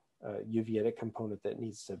uveitic component that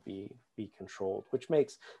needs to be controlled, which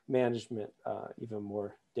makes management even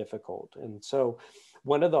more difficult. And so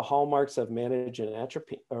one of the hallmarks of managing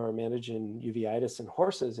atropine or managing uveitis in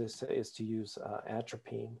horses is to use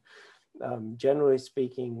atropine. Generally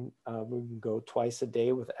speaking, we can go twice a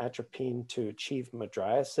day with atropine to achieve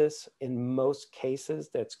mydriasis. In most cases,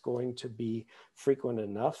 that's going to be frequent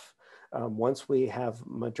enough. Once we have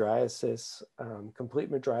mydriasis, complete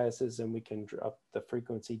mydriasis, then we can drop the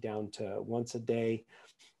frequency down to once a day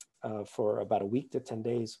for about a week to 10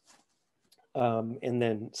 days. And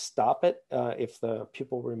then stop it if the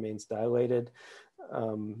pupil remains dilated.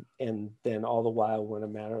 And then all the while, want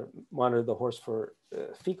to monitor the horse for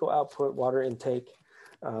fecal output, water intake.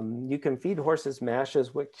 You can feed horses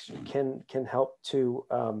mashes, which can help to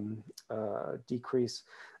decrease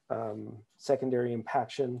secondary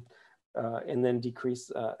impaction and then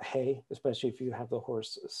decrease hay, especially if you have the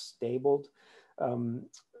horse stabled.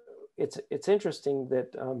 It's interesting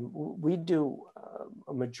that we do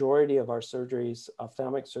a majority of our surgeries,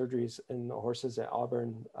 ophthalmic surgeries in the horses at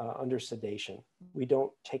Auburn under sedation. We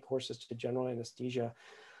don't take horses to general anesthesia,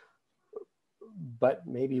 but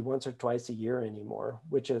maybe once or twice a year anymore,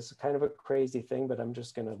 which is kind of a crazy thing, but I'm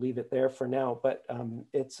just gonna leave it there for now. But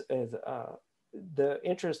it's the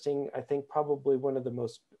interesting, I think probably one of the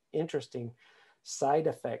most interesting side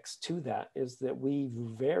effects to that is that we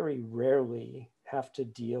very rarely have to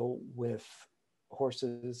deal with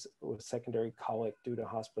horses with secondary colic due to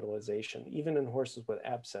hospitalization, even in horses with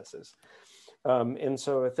abscesses. And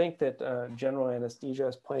so I think that general anesthesia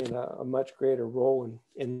is playing a much greater role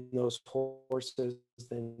in those horses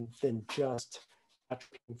than just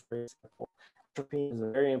atropine, for example. Atropine is a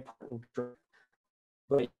very important drug,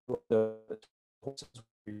 but the horses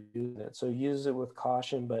are using it. So use it with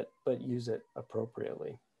caution, but use it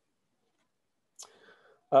appropriately.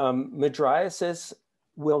 Mydriasis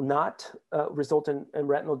will not result in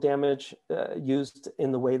retinal damage used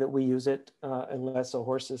in the way that we use it unless a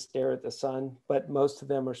horse is stare at the sun, but most of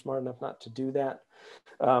them are smart enough not to do that.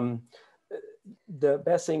 The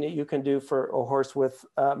best thing that you can do for a horse with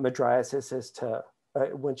mydriasis is to,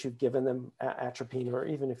 once you've given them atropine, or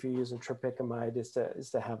even if you're using tropicamide, is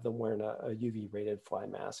to have them wearing a UV rated fly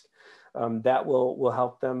mask. That will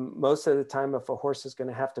help them. Most of the time, if a horse is going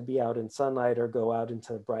to have to be out in sunlight or go out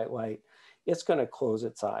into bright light, it's going to close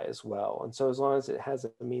its eye as well. And so as long as it has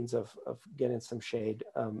a means of getting some shade,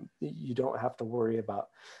 you don't have to worry about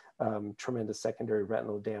tremendous secondary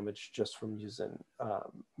retinal damage just from using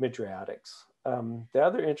mydriatics. The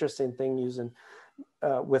other interesting thing using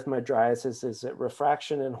with mydriasis is that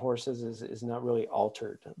refraction in horses is not really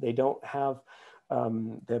altered. They don't have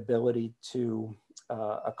the ability to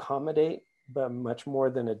accommodate, but much more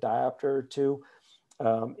than a diopter or two.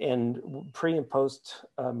 And pre and post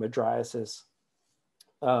mydriasis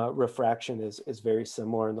refraction is very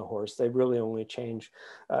similar in the horse. They really only change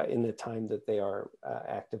in the time that they are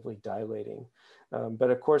actively dilating.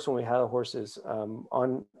 But of course, when we have horses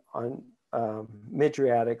on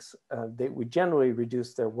mydriatics, they would generally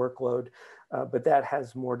reduce their workload, but that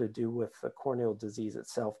has more to do with the corneal disease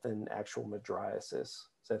itself than actual mydriasis.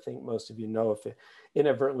 So I think most of you know, if you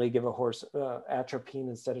inadvertently give a horse atropine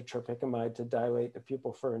instead of tropicamide to dilate the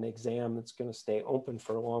pupil for an exam that's going to stay open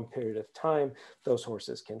for a long period of time, those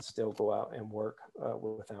horses can still go out and work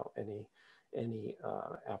without any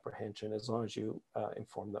apprehension, as long as you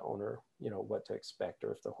inform the owner, what to expect,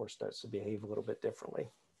 or if the horse starts to behave a little bit differently.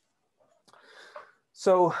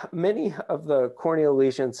 So many of the corneal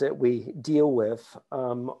lesions that we deal with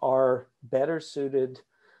are better suited.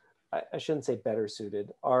 I shouldn't say better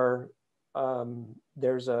suited,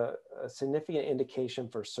 there's a significant indication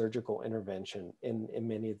for surgical intervention in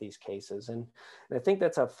many of these cases. And I think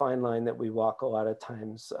that's a fine line that we walk a lot of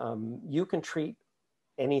times. You can treat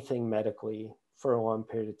anything medically for a long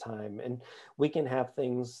period of time, and we can have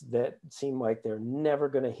things that seem like they're never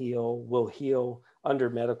going to heal, will heal under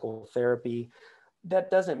medical therapy.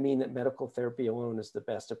 That doesn't mean that medical therapy alone is the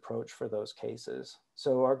best approach for those cases.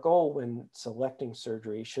 So our goal when selecting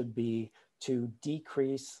surgery should be to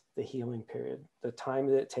decrease the healing period, the time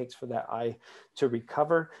that it takes for that eye to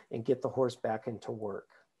recover and get the horse back into work.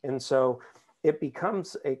 And so it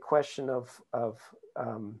becomes a question of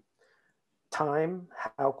time,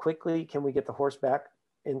 how quickly can we get the horse back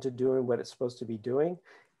into doing what it's supposed to be doing,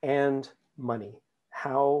 and money.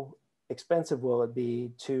 How expensive will it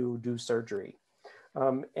be to do surgery?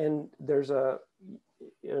 And there's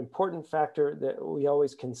an important factor that we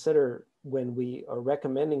always consider when we are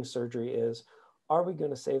recommending surgery is, are we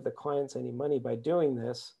going to save the clients any money by doing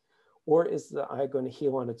this? Or is the eye going to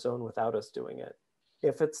heal on its own without us doing it?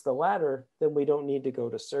 If it's the latter, then we don't need to go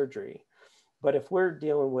to surgery. But if we're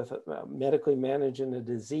dealing with medically managing a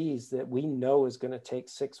disease that we know is going to take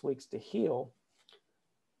 6 weeks to heal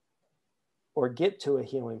or get to a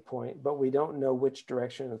healing point, but we don't know which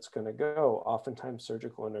direction it's going to go, oftentimes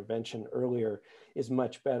surgical intervention earlier is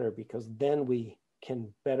much better, because then we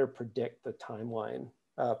can better predict the timeline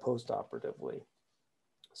post-operatively.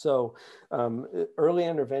 So early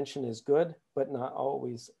intervention is good, but not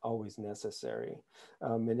always necessary.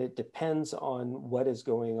 And it depends on what is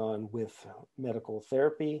going on with medical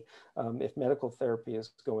therapy. If medical therapy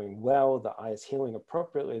is going well, the eye is healing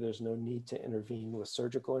appropriately, there's no need to intervene with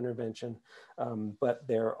surgical intervention. But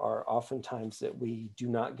there are often times that we do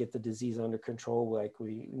not get the disease under control like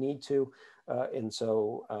we need to. And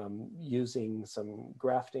so using some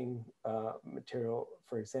grafting material,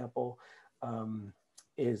 for example,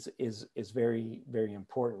 is very, very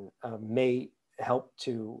important, may help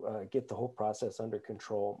to get the whole process under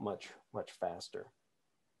control much faster.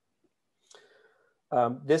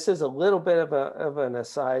 This is a little bit of an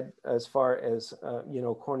aside as far as,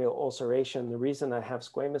 corneal ulceration. The reason I have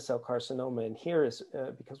squamous cell carcinoma in here is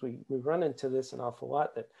because we run into this an awful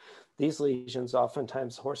lot, that these lesions,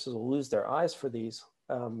 oftentimes horses will lose their eyes for these.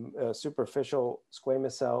 Superficial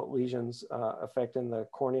squamous cell lesions affecting the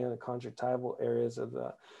cornea and conjunctival areas of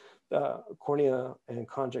the cornea and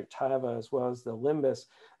conjunctiva, as well as the limbus.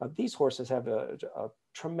 These horses have a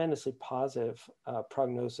tremendously positive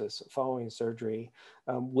prognosis following surgery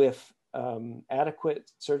with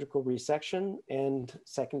adequate surgical resection and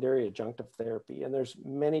secondary adjunctive therapy. And there's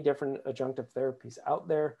many different adjunctive therapies out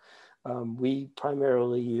there. We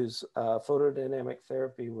primarily use photodynamic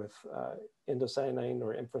therapy with indocyanine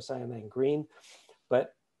or infracyanine green,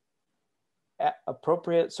 but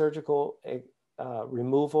appropriate surgical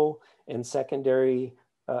removal and secondary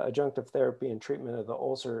adjunctive therapy and treatment of the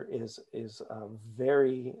ulcer is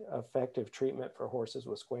very effective treatment for horses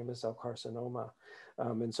with squamous cell carcinoma.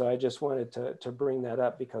 And so I just wanted to bring that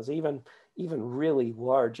up, because even really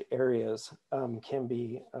large areas can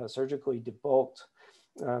be surgically debulked.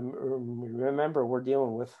 Remember, we're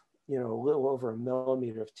dealing with a little over 1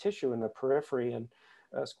 millimeter of tissue in the periphery, and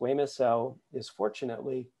squamous cell is,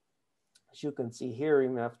 fortunately, as you can see here,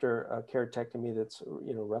 even after a keratectomy that's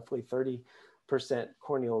roughly 30%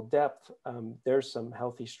 corneal depth, there's some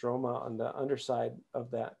healthy stroma on the underside of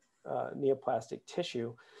that neoplastic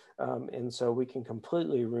tissue. And so we can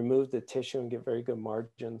completely remove the tissue and get very good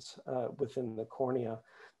margins within the cornea.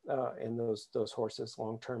 And those horses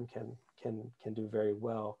long-term can do very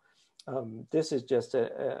well. This is just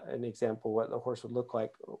an example of what the horse would look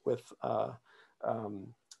like with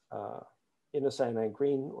indocyanine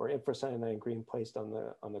green or infracyanine green placed on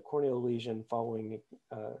the corneal lesion following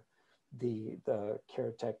the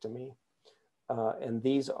keratectomy. And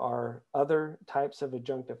these are other types of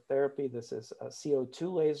adjunctive therapy. This is a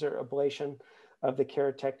CO2 laser ablation of the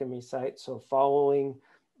keratectomy site. So following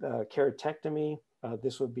keratectomy,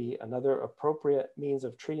 this would be another appropriate means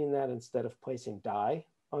of treating that. Instead of placing dye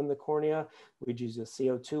on the cornea, we'd use a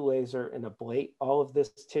CO2 laser and ablate all of this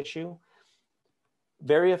tissue.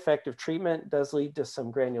 Very effective treatment, does lead to some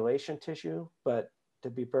granulation tissue, but to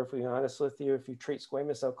be perfectly honest with you, if you treat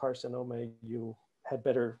squamous cell carcinoma, you had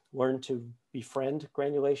better learn to befriend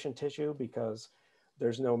granulation tissue, because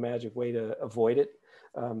there's no magic way to avoid it,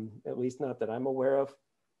 at least not that I'm aware of.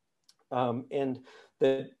 And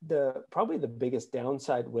probably the biggest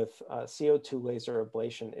downside with CO2 laser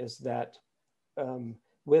ablation is that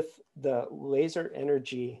with the laser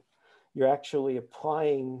energy, you're actually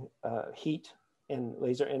applying heat and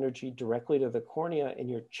laser energy directly to the cornea, and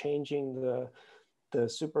you're changing the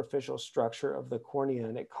superficial structure of the cornea,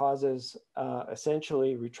 and it causes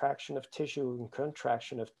essentially retraction of tissue and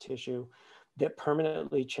contraction of tissue that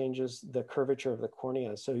permanently changes the curvature of the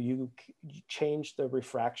cornea. So you change the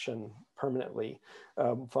refraction permanently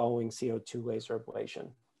following CO2 laser ablation.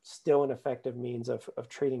 Still an effective means of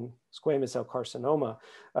treating squamous cell carcinoma,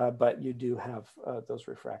 but you do have those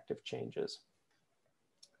refractive changes.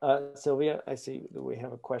 Sylvia, I see that we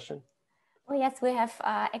have a question. Oh yes, we have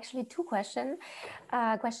actually two questions.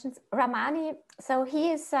 Ramani, so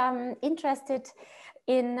he is interested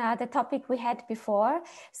in the topic we had before.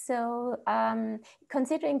 So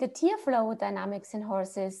considering the tear flow dynamics in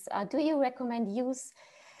horses, do you recommend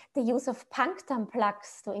the use of punctum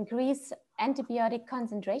plugs to increase antibiotic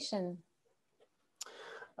concentration?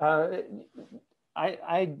 I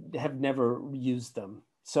have never used them.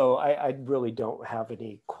 So I really don't have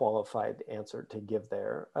any qualified answer to give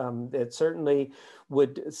there. It certainly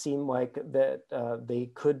would seem like that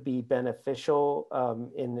they could be beneficial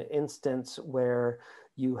in an instance where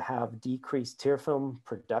you have decreased tear film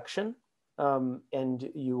production and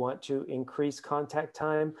you want to increase contact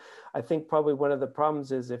time. I think probably one of the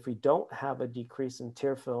problems is if we don't have a decrease in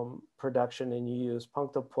tear film production and you use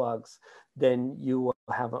punctal plugs, then you will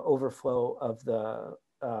have an overflow of the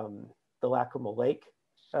lacrimal lake.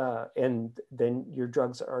 And then your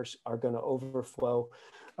drugs are going to overflow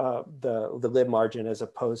the lid margin as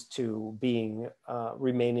opposed to being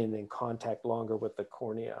remaining in contact longer with the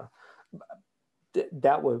cornea.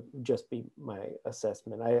 That would just be my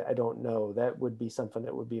assessment. I don't know. That would be something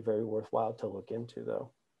that would be very worthwhile to look into,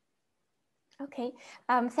 though. Okay,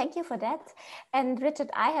 thank you for that. And Richard,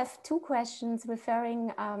 I have two questions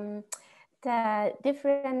referring the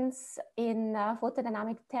difference in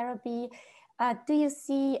photodynamic therapy. Do you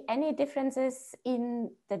see any differences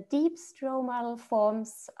in the deep stromal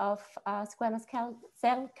forms of squamous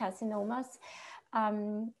cell carcinomas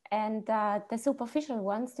and the superficial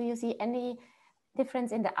ones? Do you see any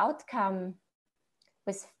difference in the outcome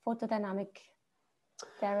with photodynamic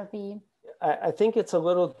therapy? I think it's a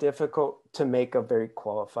little difficult to make a very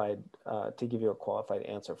qualified, to give you a qualified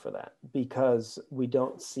answer for that, because we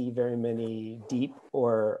don't see very many deep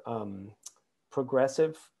or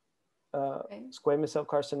progressive squamous cell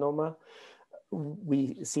carcinoma.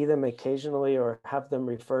 We see them occasionally or have them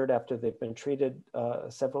referred after they've been treated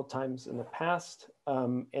several times in the past,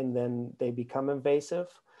 and then they become invasive.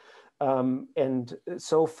 And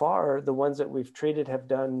so far, the ones that we've treated have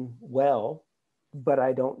done well, but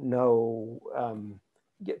I don't know,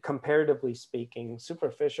 comparatively speaking,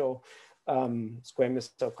 superficial squamous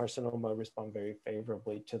cell carcinoma respond very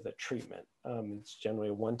favorably to the treatment. It's generally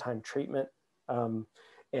a one-time treatment.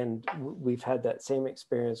 And we've had that same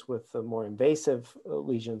experience with the more invasive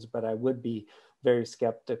lesions, but I would be very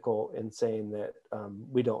skeptical in saying that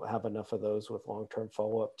we don't have enough of those with long-term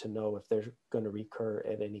follow-up to know if they're going to recur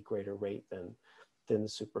at any greater rate than the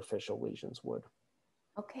superficial lesions would.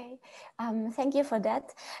 Okay, thank you for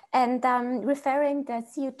that. And referring the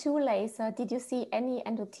CO2 laser, did you see any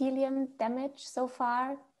endothelium damage so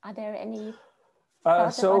far? Are there any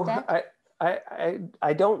thoughts about that?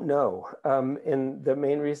 I don't know. And the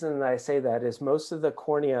main reason that I say that is most of the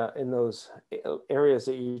cornea in those areas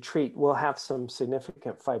that you treat will have some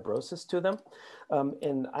significant fibrosis to them.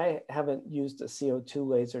 And I haven't used a CO2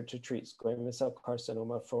 laser to treat squamous cell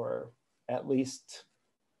carcinoma for at least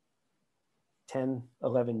 10,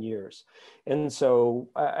 11 years. And so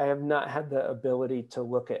I have not had the ability to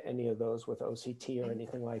look at any of those with OCT or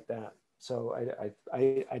anything like that. So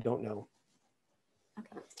I don't know.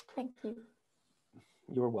 Okay, thank you.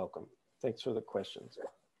 You're welcome. Thanks for the questions.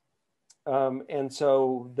 And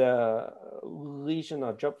so the lesion,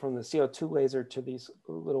 I'll jump from the CO2 laser to these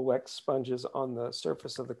little wax sponges on the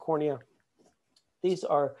surface of the cornea. These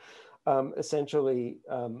are essentially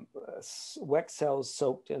wax cells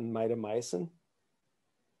soaked in mitomycin.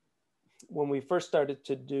 When we first started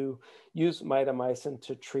to use mitomycin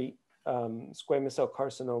to treat squamous cell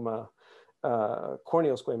carcinoma,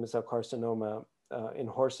 corneal squamous cell carcinoma in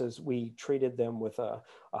horses, we treated them with a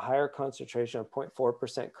higher concentration of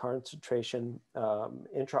 0.4% concentration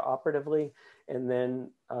intraoperatively, and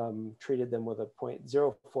then treated them with a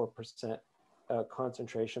 0.04%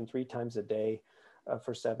 concentration 3 times a day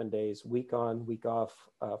for 7 days, week on, week off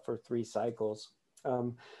for 3 cycles.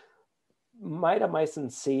 Mitomycin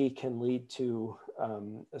C can lead to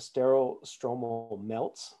sterile stromal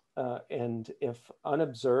melts, and if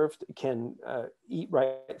unobserved, can eat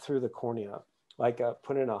right through the cornea. Like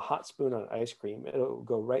putting a hot spoon on ice cream, it'll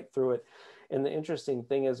go right through it. And the interesting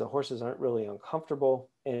thing is the horses aren't really uncomfortable,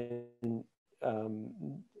 and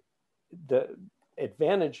the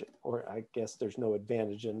advantage, or I guess there's no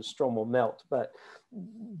advantage in stromal melt, but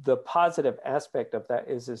the positive aspect of that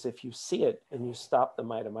is if you see it and you stop the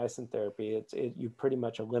mitomycin therapy, you pretty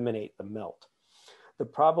much eliminate the melt. The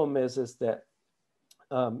problem is that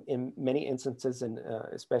in many instances, and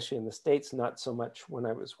especially in the States, not so much when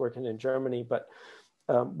I was working in Germany, but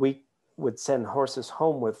we would send horses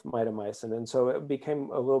home with mitomycin. And so it became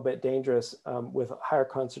a little bit dangerous with higher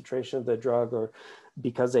concentration of the drug, or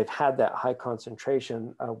because they've had that high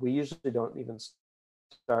concentration, we usually don't even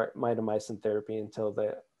start mitomycin therapy until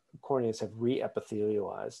the corneas have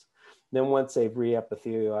re-epithelialized. Then once they've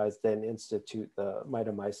re-epithelialized, then institute the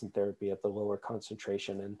mitomycin therapy at the lower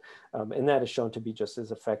concentration. And that is shown to be just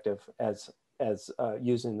as effective as as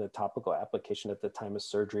using the topical application at the time of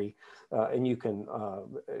surgery. And you can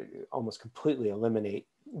almost completely eliminate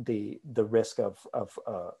the risk of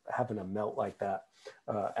having a melt like that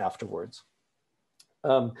afterwards.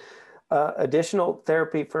 Additional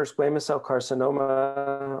therapy for squamous cell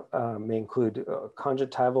carcinoma may include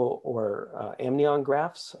conjunctival or amnion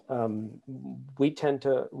grafts. We tend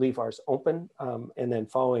to leave ours open, and then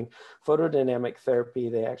following photodynamic therapy,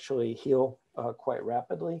 they actually heal quite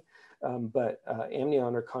rapidly. But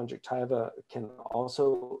amnion or conjunctiva can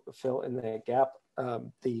also fill in the gap.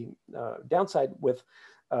 The downside with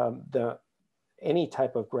any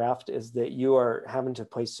type of graft is that you are having to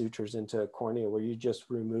place sutures into a cornea where you just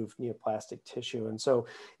remove neoplastic tissue. And so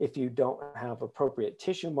if you don't have appropriate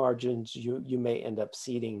tissue margins, you may end up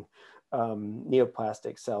seeding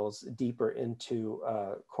neoplastic cells deeper into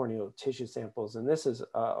corneal tissue samples. And this is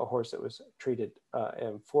a horse that was treated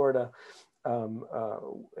in Florida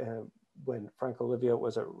when Frank Olivia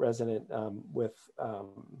was a resident with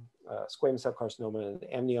squamous cell carcinoma and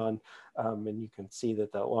amnion, and you can see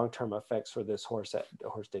that the long-term effects for this horse, the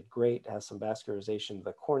horse did great, has some vascularization of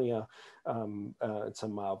the cornea, and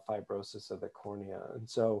some mild fibrosis of the cornea. And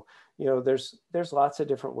so, you know, there's lots of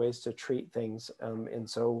different ways to treat things, and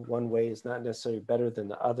so one way is not necessarily better than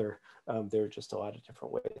the other. There are just a lot of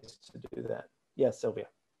different ways to do that. Yes, Sylvia.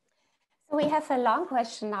 So we have a long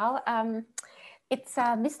question now. It's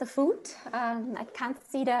Mr. Food. I can't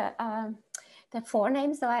see the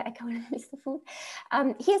forename, so I call him Mr. Food.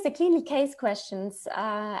 He has a clinical case questions,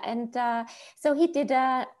 so he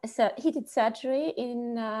did surgery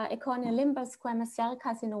in a corneal limbal squamous cell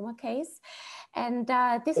carcinoma case, and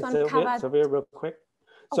this one covered. Sylvia, real quick.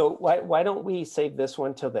 So why don't we save this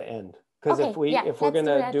one till the end? Because if we're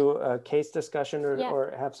gonna do a case discussion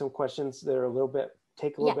or have some questions that are a little bit.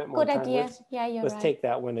 Take a little bit more time. Let's take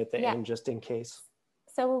that one at the end just in case.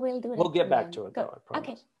 So we will do it. We'll get back to it though, I promise.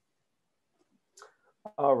 Okay.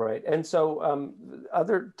 All right. And so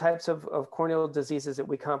other types of corneal diseases that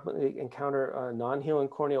we commonly encounter, non-healing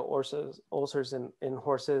corneal ulcers in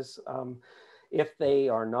horses. If they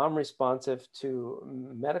are non-responsive to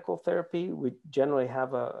medical therapy, we generally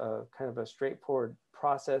have a kind of a straightforward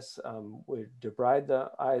process. We debride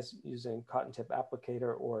the eyes using cotton tip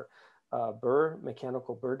applicator or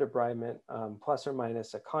mechanical burr debridement, plus or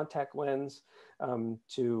minus a contact lens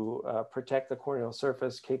to protect the corneal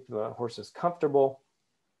surface, keep the horses comfortable.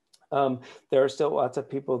 There are still lots of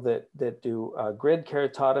people that do grid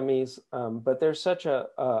keratotomies, but there's such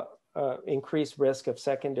a increased risk of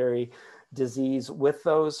secondary disease with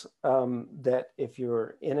those that if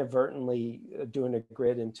you're inadvertently doing a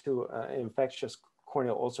grid into an infectious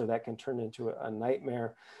corneal ulcer, that can turn into a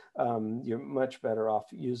nightmare. You're much better off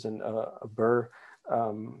using a burr,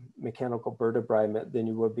 mechanical burr debridement than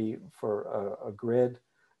you would be for a grid.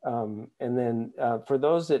 And then for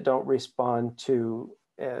those that don't respond to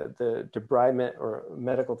the debridement or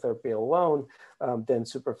medical therapy alone, then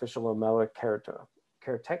superficial lamellar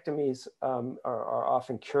keratectomies are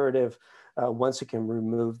often curative once you can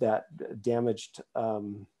remove that damaged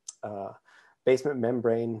basement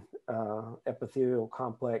membrane epithelial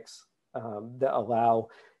complex that allow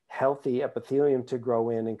healthy epithelium to grow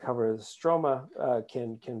in and cover the stroma,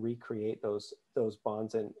 can recreate those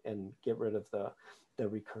bonds and get rid of the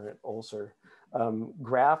recurrent ulcer.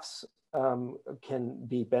 Grafts can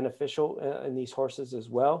be beneficial in these horses as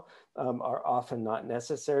well, are often not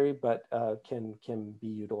necessary, but can be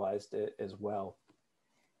utilized as well.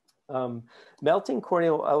 Melting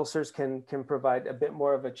corneal ulcers can provide a bit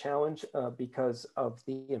more of a challenge because of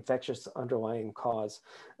the infectious underlying cause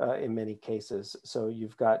in many cases. So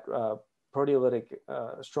you've got proteolytic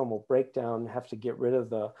stromal breakdown, have to get rid of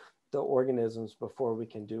the organisms before we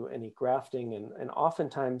can do any grafting. And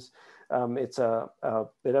oftentimes it's a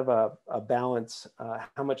bit of a balance,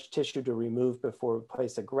 how much tissue to remove before we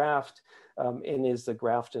place a graft, and is the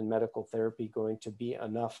graft and medical therapy going to be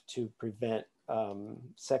enough to prevent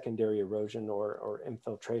secondary erosion or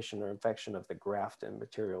infiltration or infection of the graft and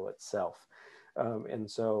material itself. And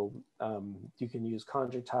so you can use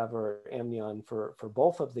conjunctiva or amnion for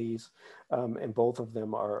both of these, and both of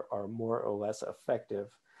them are more or less effective.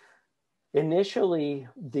 Initially,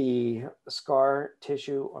 the scar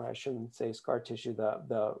tissue, or I shouldn't say scar tissue,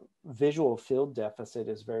 the visual field deficit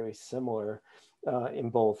is very similar in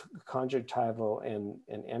both conjunctival and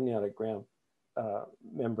amniotic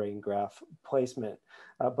membrane graft placement.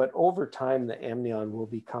 But over time, the amnion will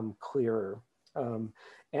become clearer.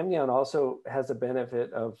 Amnion also has a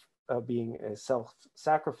benefit of being a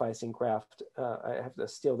self-sacrificing graft. I have to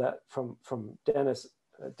steal that from Dennis.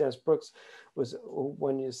 Dennis Brooks was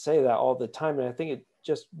when you say that all the time, and I think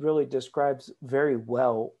just really describes very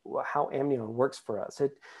well how amnion works for us.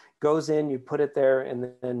 It goes in, you put it there,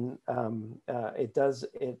 and then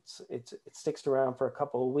it sticks around for a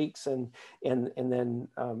couple of weeks and then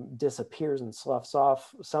disappears and sloughs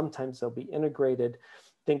off. Sometimes they'll be integrated.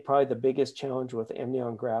 I think probably the biggest challenge with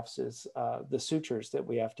amnion grafts is the sutures that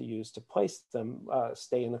we have to use to place them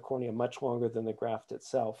stay in the cornea much longer than the graft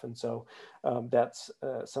itself. And so that's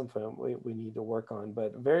something we need to work on,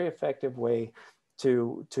 but a very effective way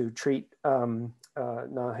to treat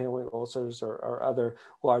non-healing ulcers or other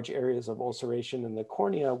large areas of ulceration in the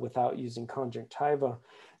cornea without using conjunctiva.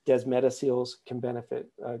 Desmetaseals can benefit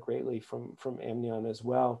greatly from amnion as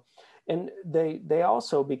well. And they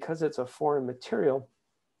also, because it's a foreign material,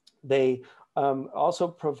 they also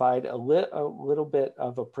provide a little bit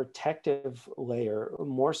of a protective layer,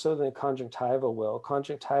 more so than conjunctiva will.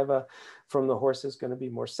 Conjunctiva from the horse is going to be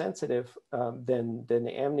more sensitive than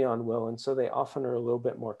the amnion will, and so they often are a little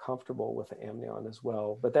bit more comfortable with the amnion as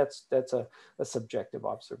well. But that's a subjective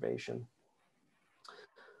observation.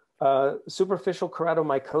 Superficial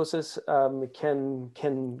keratomycosis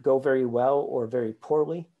can go very well or very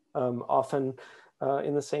poorly, often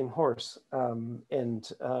in the same horse,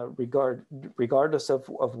 and regardless of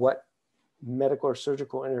what medical or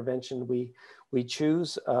surgical intervention we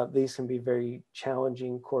choose, these can be very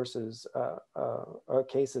challenging courses or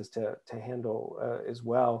cases to handle as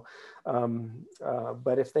well.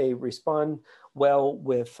 But if they respond well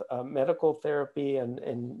with medical therapy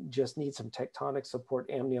and just need some tectonic support,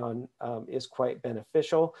 amnion is quite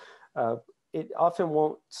beneficial. It often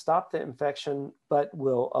won't stop the infection, but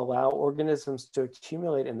will allow organisms to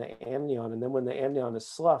accumulate in the amnion. And then when the amnion is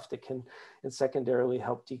sloughed, it can secondarily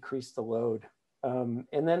help decrease the load. And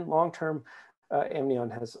then long-term amnion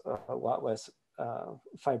has a lot less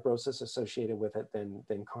fibrosis associated with it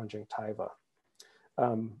than conjunctiva.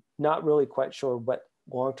 Not really quite sure what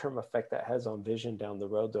long-term effect that has on vision down the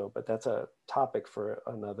road though, but that's a topic for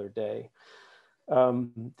another day.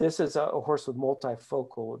 This is a horse with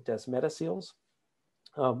multifocal desmetaseals,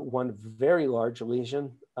 one very large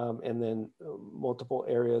lesion, and then multiple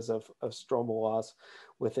areas of stromal loss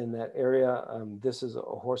within that area. This is a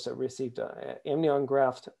horse that received an amnion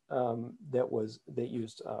graft that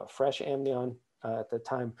used fresh amnion at the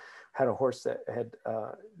time. Had a horse that had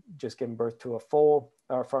just given birth to a foal.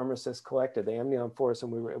 Our pharmacist collected the amnion for us,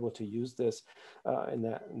 and we were able to use this in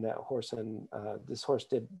that horse. And this horse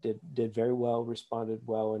did very well, responded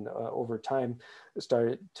well, and over time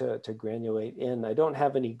started to granulate in. I don't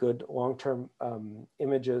have any good long-term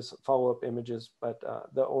images, follow-up images, but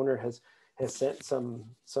the owner has sent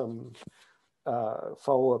some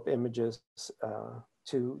follow-up images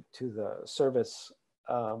to the service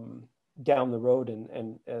down the road,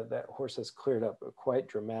 and that horse has cleared up quite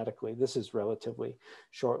dramatically. This is relatively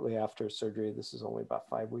shortly after surgery. This is only about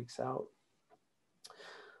 5 weeks out.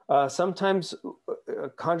 Sometimes a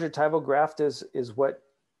conjunctival graft is what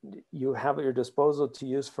you have at your disposal to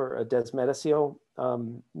use for a desmetaseel.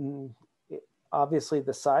 Obviously,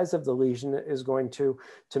 the size of the lesion is going to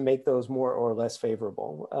make those more or less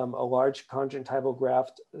favorable. A large conjunctival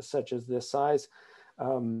graft such as this size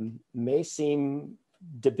may seem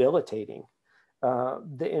debilitating.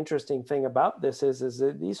 The interesting thing about this is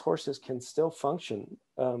that these horses can still function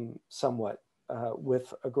somewhat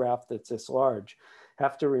with a graft that's this large.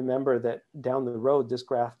 Have to remember that down the road, this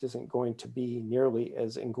graft isn't going to be nearly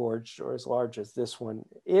as engorged or as large as this one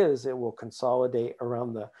is. It will consolidate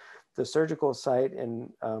around the surgical site, and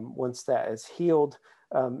once that is healed,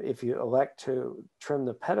 if you elect to trim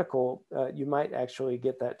the pedicle, you might actually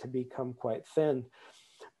get that to become quite thin.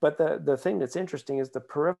 But the thing that's interesting is the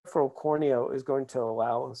peripheral cornea is going to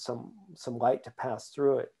allow some light to pass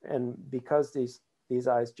through it. And because these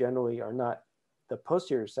eyes generally are not, the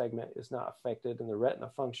posterior segment is not affected and the retina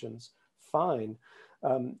functions fine,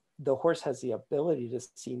 the horse has the ability to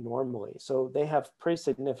see normally. So they have pretty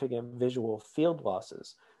significant visual field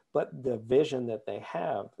losses, but the vision that they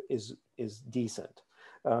have is decent.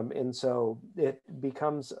 And so it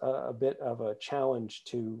becomes a bit of a challenge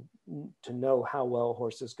to know how well a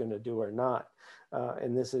horse is going to do or not.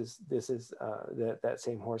 And this is that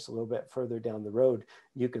same horse a little bit further down the road.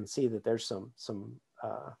 You can see that there's some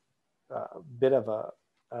bit of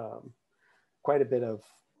quite a bit of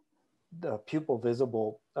the pupil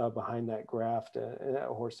visible behind that graft, and that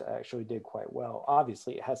horse actually did quite well.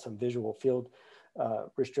 Obviously, it has some visual field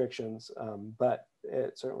restrictions, but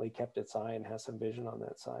it certainly kept its eye and has some vision on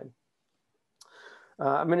that side.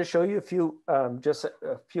 I'm going to show you just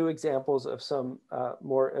a few examples of some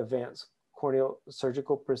more advanced corneal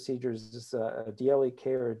surgical procedures. This is a DLEK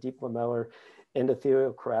or a deep lamellar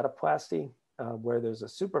endothelial keratoplasty, where there's a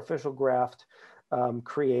superficial graft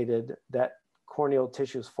created. That corneal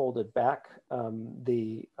tissue is folded back.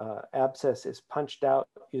 The abscess is punched out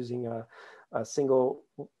using a single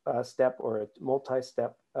step or a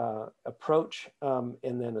multi-step approach,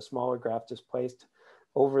 and then a smaller graft is placed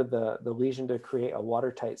over the lesion to create a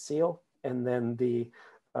watertight seal, and then the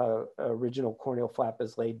original corneal flap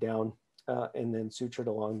is laid down and then sutured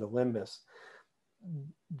along the limbus.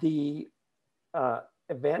 The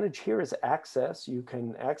advantage here is access. You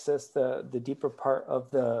can access the deeper part of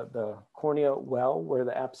the cornea well where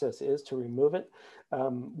the abscess is to remove it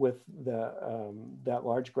with that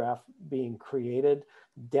large graft being created.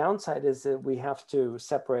 Downside is that we have to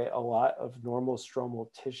separate a lot of normal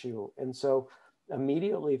stromal tissue. And so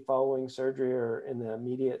immediately following surgery or in the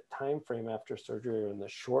immediate time frame after surgery or in the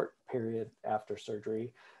short period after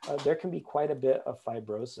surgery, there can be quite a bit of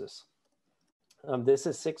fibrosis. This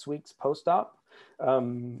is 6 weeks post-op.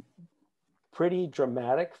 Pretty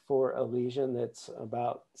dramatic for a lesion that's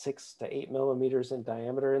about 6 to 8 millimeters in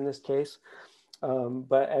diameter in this case.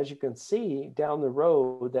 But as you can see down the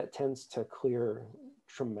road, that tends to clear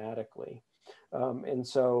dramatically. And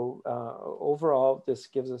so overall, this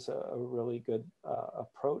gives us a really good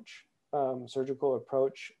approach, surgical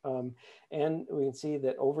approach. And we can see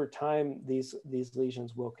that over time, these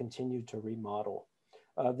lesions will continue to remodel.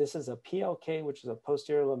 This is a PLK, which is a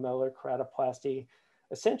posterior lamellar keratoplasty,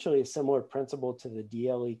 essentially a similar principle to the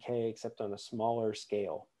DLEK, except on a smaller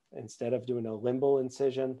scale. Instead of doing a limbal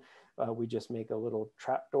incision, we just make a little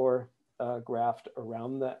trapdoor graft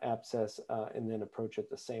around the abscess and then approach it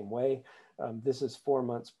the same way. This is 4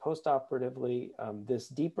 months post-operatively. This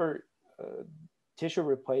deeper tissue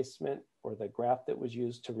replacement, or the graft that was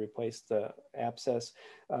used to replace the abscess,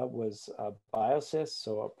 was Biocyst,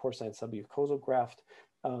 so a porcine submucosal graft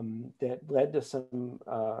that led to some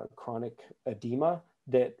chronic edema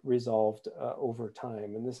that resolved over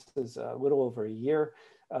time. And this is a little over a year.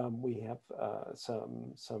 We have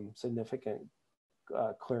some significant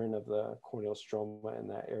clearing of the corneal stroma in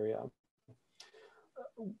that area.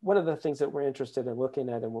 One of the things that we're interested in looking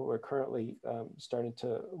at and what we're currently starting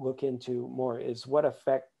to look into more is what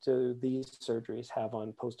effect do these surgeries have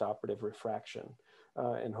on postoperative refraction?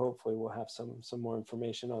 And hopefully we'll have some more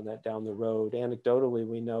information on that down the road. Anecdotally,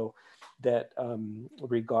 we know that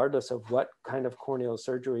regardless of what kind of corneal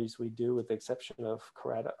surgeries we do, with the exception of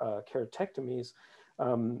keratectomies,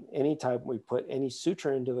 anytime we put any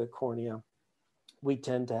suture into the cornea, we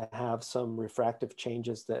tend to have some refractive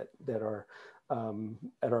changes that are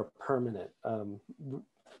permanent,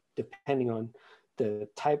 depending on the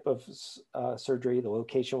type of surgery, the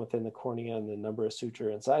location within the cornea, and the number of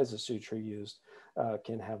suture and size of suture used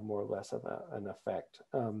can have more or less of an effect.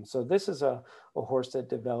 So this is a horse that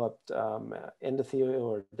developed endothelial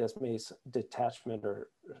or desmase detachment or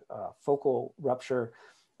focal rupture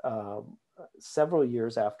several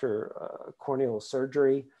years after corneal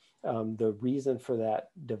surgery. The reason for that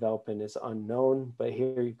development is unknown, but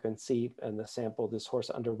here you can see in the sample, this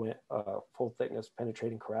horse underwent full thickness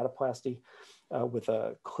penetrating keratoplasty with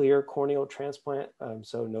a clear corneal transplant.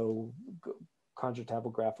 So no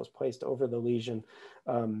conjunctival graft was placed over the lesion.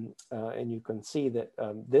 And you can see that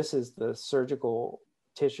this is the surgical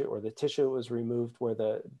tissue, or the tissue was removed where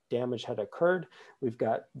the damage had occurred. We've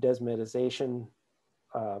got desmetization,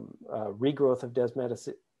 regrowth of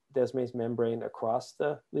desmase membrane across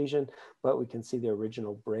the lesion, but we can see the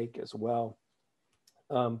original break as well.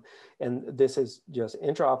 And this is just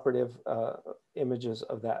intraoperative images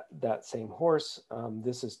of that same horse.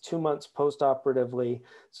 This is 2 months post-operatively.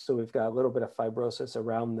 So we've got a little bit of fibrosis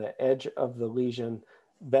around the edge of the lesion,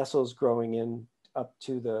 vessels growing in up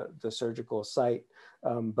to the surgical site,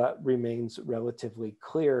 but remains relatively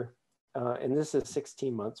clear. And this is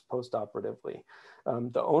 16 months post-operatively.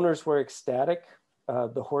 The owners were ecstatic.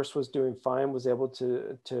 The horse was doing fine, was able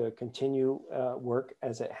to continue work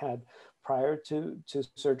as it had prior to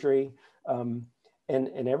surgery. And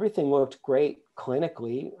everything looked great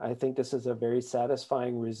clinically. I think this is a very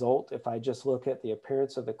satisfying result. If I just look at the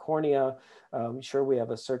appearance of the cornea, sure, we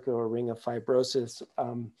have a circular ring of fibrosis.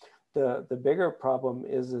 The bigger problem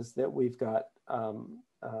is that we've got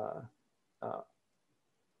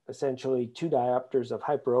essentially 2 diopters of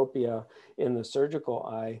hyperopia in the surgical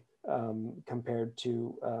eye, compared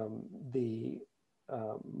to the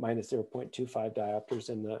minus 0.25 diopters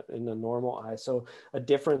in the normal eye. So a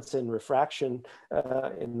difference in refraction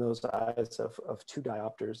in those eyes of 2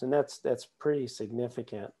 diopters, and that's pretty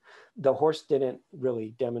significant. The horse didn't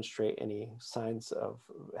really demonstrate any signs of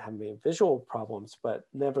having visual problems, but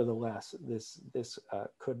nevertheless, this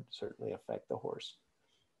could certainly affect the horse.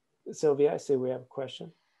 Sylvia, I see we have a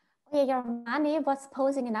question. Yermani was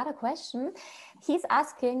posing another question. He's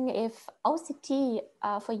asking if OCT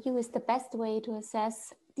for you is the best way to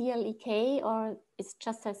assess DLEK, or is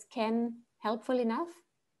just a scan helpful enough?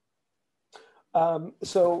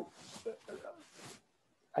 So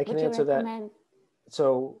I can answer that.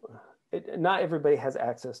 So not everybody has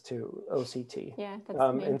access to OCT. Yeah, that's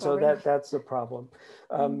the main and problem. so that's the problem.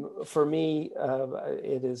 For me,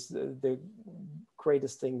 it is the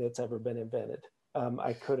greatest thing that's ever been invented.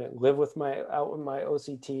 I couldn't live without my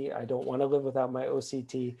OCT. I don't want to live without my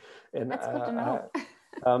OCT. And that's good to know.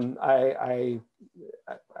 I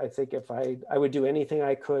think if I would do anything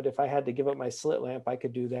I could. If I had to give up my slit lamp, I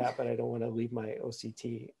could do that, but I don't want to leave my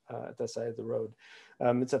OCT at the side of the road.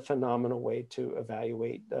 It's a phenomenal way to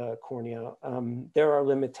evaluate cornea. There are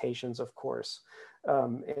limitations, of course.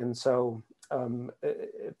 And so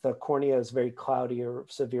if the cornea is very cloudy or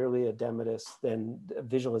severely edematous, then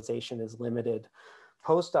visualization is limited.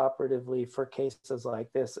 Post-operatively, for cases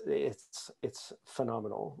like this, it's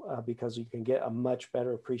phenomenal because you can get a much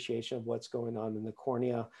better appreciation of what's going on in the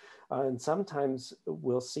cornea. And sometimes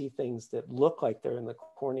we'll see things that look like they're in the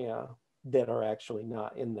cornea that are actually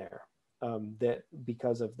not in there. That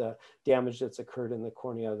because of the damage that's occurred in the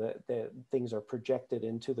cornea, that things are projected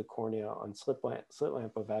into the cornea on slit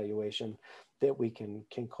lamp evaluation that we can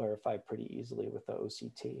clarify pretty easily with the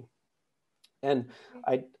OCT. And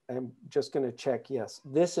I'm just going to check, yes,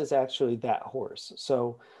 this is actually that horse.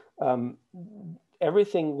 So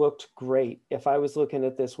everything looked great. If I was looking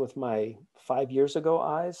at this with my 5 years ago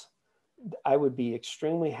eyes, I would be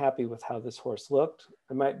extremely happy with how this horse looked.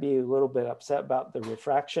 I might be a little bit upset about the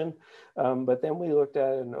refraction, but then we looked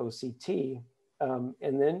at an OCT,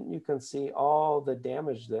 and then you can see all the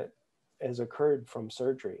damage that has occurred from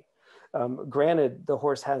surgery. Granted, the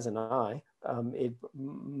horse has an eye. It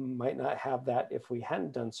might not have that if we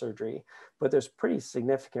hadn't done surgery, but there's pretty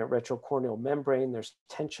significant retrocorneal membrane. There's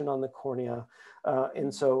tension on the cornea.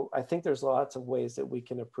 And so I think there's lots of ways that we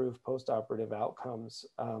can improve post-operative outcomes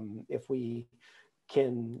if we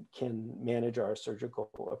can manage our surgical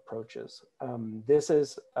approaches. This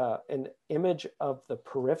is an image of the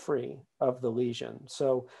periphery of the lesion.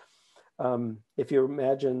 So if you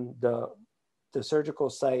imagine the surgical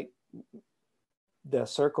site, the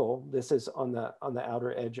circle, this is on the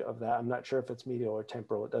outer edge of that. I'm not sure if it's medial or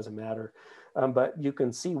temporal, it doesn't matter. But you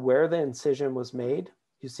can see where the incision was made.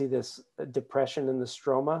 You see this depression in the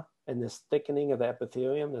stroma and this thickening of the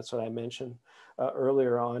epithelium. That's what I mentioned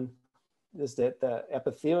earlier on, is that the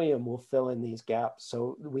epithelium will fill in these gaps.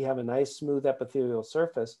 So we have a nice smooth epithelial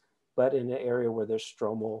surface, but in an area where there's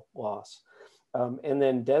stromal loss. And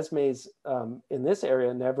then desmase in this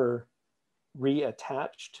area never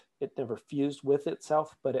reattached. It never fused with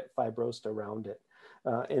itself, but it fibrosed around it.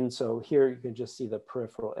 And so here you can just see the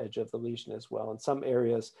peripheral edge of the lesion as well. In some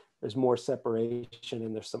areas, there's more separation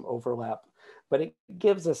and there's some overlap, but it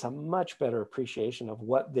gives us a much better appreciation of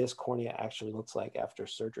what this cornea actually looks like after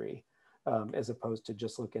surgery, as opposed to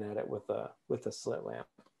just looking at it with a slit lamp.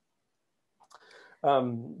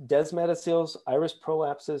 Desmetaseals, iris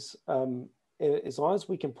prolapses, as long as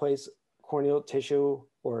we can place corneal tissue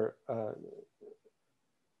or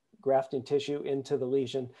grafting tissue into the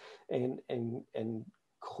lesion and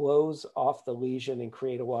close off the lesion and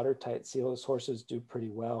create a watertight seal, those horses do pretty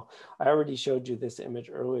well. I already showed you this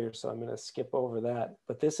image earlier, so I'm going to skip over that.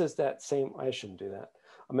 But this is that same, I shouldn't do that.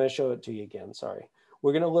 I'm going to show it to you again, sorry.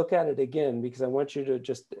 We're going to look at it again because I want you to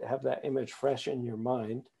just have that image fresh in your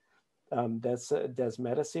mind. That's a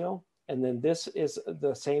desmetaseal. And then this is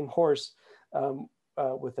the same horse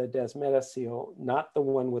with a desmetaseal, not the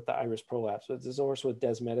one with the iris prolapse, but this is a horse with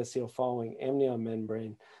desmetaseal following amnion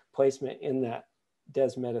membrane placement in that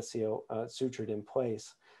desmetaseal sutured in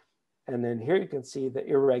place. And then here you can see the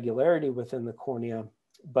irregularity within the cornea,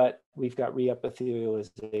 but we've got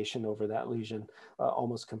reepithelialization over that lesion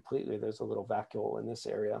almost completely. There's a little vacuole in this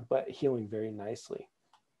area, but healing very nicely.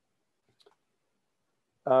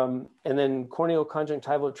 And then corneal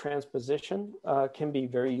conjunctival transposition can be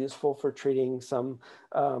very useful for treating some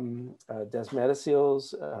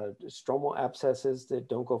desmetaseals, stromal abscesses that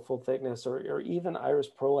don't go full thickness, or even iris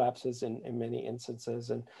prolapses in many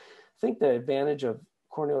instances. And I think the advantage of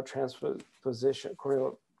corneal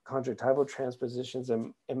conjunctival transpositions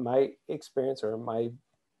in my experience or my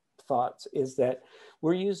thoughts is that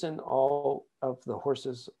we're using all of the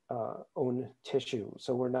horse's own tissue.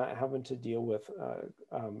 So we're not having to deal with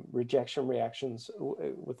rejection reactions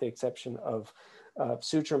with the exception of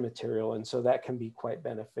suture material. And so that can be quite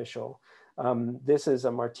beneficial. This is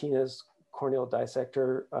a Martinez corneal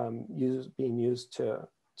dissector being used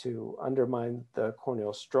to undermine the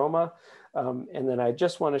corneal stroma. And then I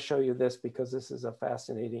just want to show you this because this is a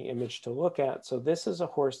fascinating image to look at. So this is a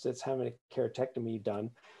horse that's having a keratectomy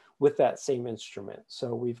done with that same instrument.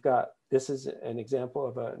 So we've got, this is an example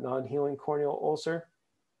of a non-healing corneal ulcer.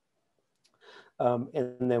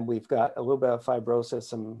 And then we've got a little bit of fibrosis,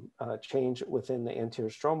 some change within the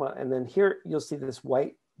anterior stroma. And then here you'll see this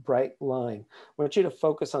white, bright line. I want you to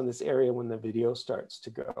focus on this area when the video starts to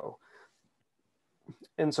go.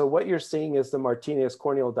 And so what you're seeing is the Martinez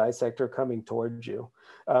corneal dissector coming towards you.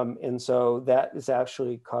 And so that is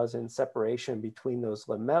actually causing separation between those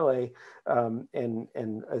lamellae and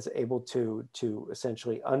is able to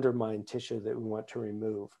essentially undermine tissue that we want to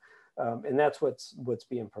remove. And that's what's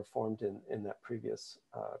being performed in that previous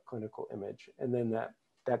clinical image. And then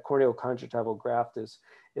that corneal conjunctival graft is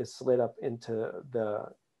slid up into the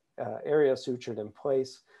area sutured in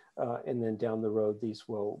place. And then down the road, these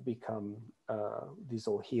will become, these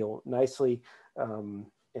will heal nicely.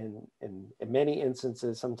 In many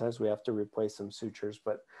instances, sometimes we have to replace some sutures,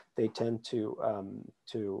 but they tend to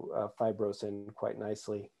fibrose in quite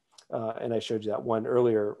nicely. And I showed you that one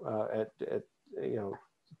earlier at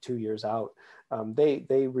 2 years out.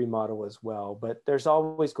 They remodel as well, but there's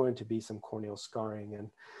always going to be some corneal scarring.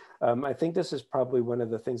 And I think this is probably one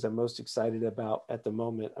of the things I'm most excited about at the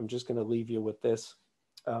moment. I'm just going to leave you with this.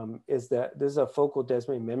 Is that this is a focal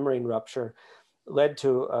desmoid membrane rupture led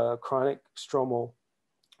to a chronic stromal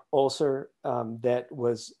ulcer that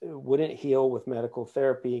wouldn't heal with medical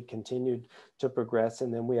therapy, continued to progress,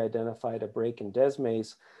 and then we identified a break in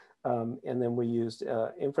desmase, and then we used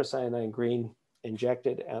infracyanine green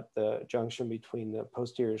injected at the junction between the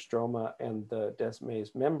posterior stroma and the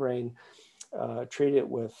desmase membrane, treated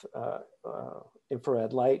with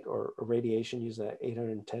infrared light or radiation using an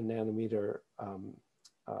 810 nanometer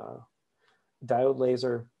diode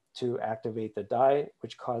laser to activate the dye,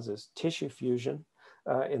 which causes tissue fusion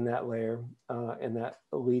in that layer. And that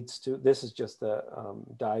leads to, this is just the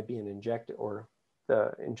dye being injected, or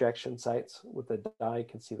the injection sites with the dye. You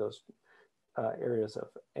can see those areas of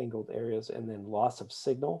angled areas, and then loss of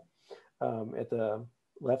signal at the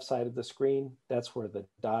left side of the screen. That's where the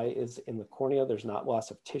dye is in the cornea. There's not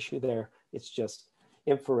loss of tissue there. It's just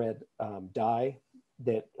infrared dye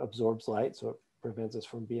that absorbs light, so it prevents us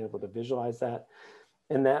from being able to visualize that.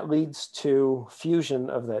 And that leads to fusion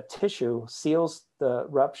of that tissue, seals the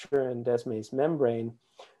rupture in desmase membrane,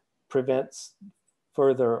 prevents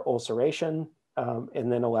further ulceration,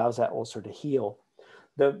 and then allows that ulcer to heal.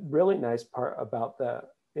 The really nice part about that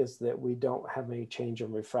is that we don't have any change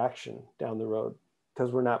in refraction down the road,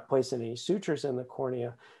 because we're not placing any sutures in the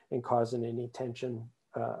cornea and causing any tension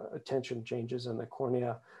changes in the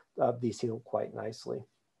cornea. These heal quite nicely.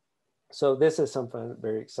 So this is something I'm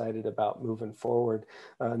very excited about moving forward.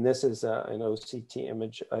 And this is an OCT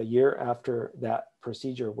image a year after that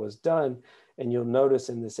procedure was done. And you'll notice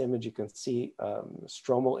in this image, you can see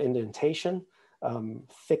stromal indentation,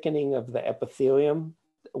 thickening of the epithelium,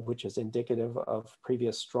 which is indicative of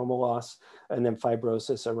previous stromal loss, and then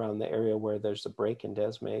fibrosis around the area where there's a break in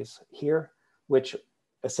desmase here, which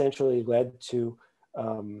essentially led to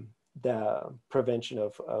the prevention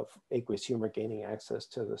of aqueous humor gaining access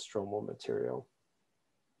to the stromal material.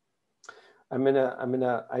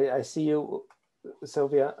 I see you,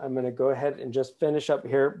 Sylvia. I'm gonna go ahead and just finish up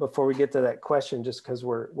here before we get to that question, just because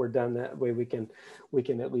we're done. That way we can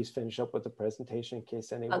at least finish up with the presentation in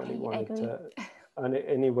case anybody wanted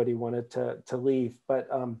to leave. But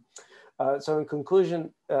so in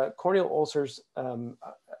conclusion, corneal ulcers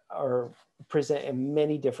are present in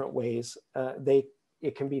many different ways.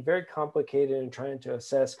 It can be very complicated in trying to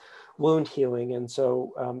assess wound healing. And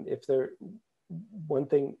so one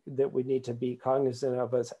thing that we need to be cognizant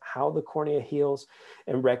of is how the cornea heals,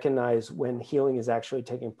 and recognize when healing is actually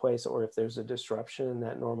taking place, or if there's a disruption in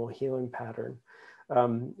that normal healing pattern.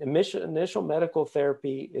 Initial medical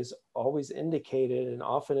therapy is always indicated, and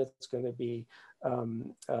often it's going to be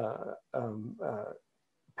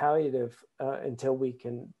palliative until we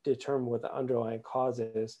can determine what the underlying cause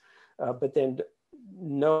is. But then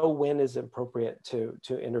know when is appropriate to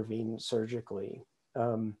intervene surgically.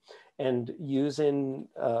 And using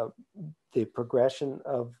the progression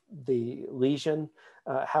of the lesion,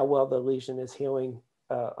 how well the lesion is healing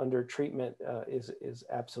under treatment is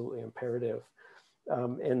absolutely imperative.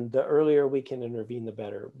 And the earlier we can intervene, the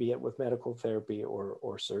better, be it with medical therapy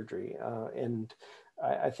or surgery. And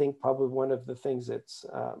I think probably one of the things that's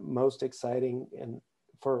most exciting and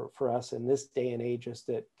for us in this day and age is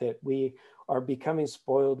that we are becoming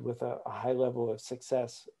spoiled with a high level of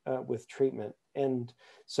success with treatment. And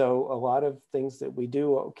so a lot of things that we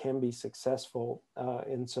do can be successful.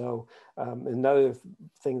 And so another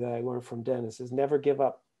thing that I learned from Dennis is never give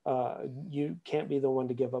up. You can't be the one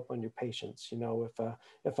to give up on your patients. You know,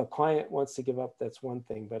 if a client wants to give up, that's one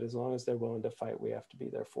thing, but as long as they're willing to fight, we have to be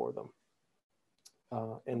there for them.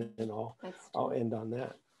 And then I'll end on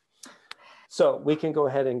that. So we can go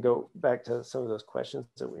ahead and go back to some of those questions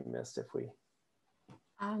that we missed if we.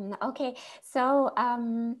 Okay, so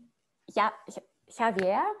yeah,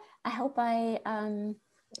 Javier, I hope I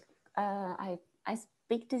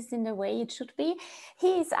speak this in the way it should be.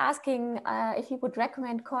 He is asking if you would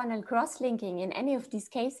recommend corneal cross-linking in any of these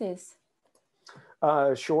cases.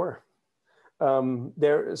 Sure.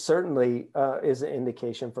 There certainly is an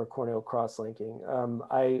indication for corneal cross-linking.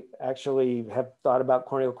 I actually have thought about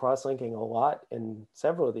corneal cross-linking a lot in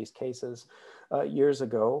several of these cases years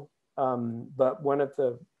ago. But one of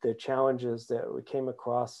the challenges that we came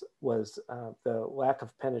across was the lack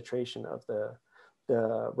of penetration of the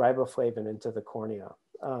riboflavin into the cornea,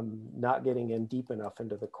 not getting in deep enough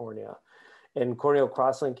into the cornea. And corneal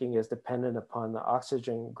cross-linking is dependent upon the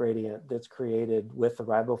oxygen gradient that's created with the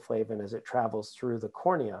riboflavin as it travels through the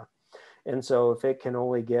cornea. And so if it can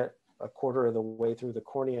only get a quarter of the way through the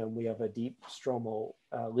cornea and we have a deep stromal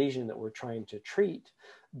lesion that we're trying to treat,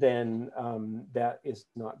 then that is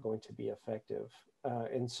not going to be effective.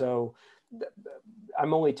 And so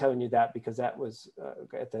I'm only telling you that because that was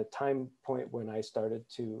at the time point when I started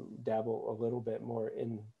to dabble a little bit more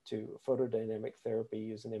into photodynamic therapy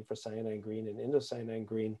using infracyanine green and indocyanine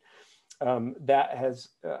green. That has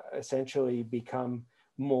essentially become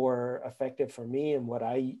more effective for me in what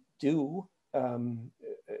I do.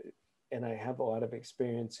 And I have a lot of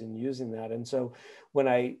experience in using that. And so when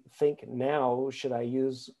I think now, should I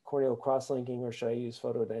use corneal cross-linking or should I use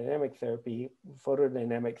photodynamic therapy?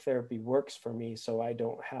 Photodynamic therapy works for me, so I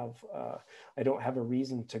don't have a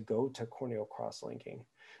reason to go to corneal cross-linking.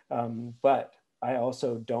 But I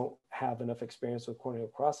also don't have enough experience with corneal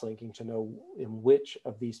cross-linking to know in which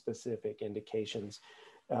of these specific indications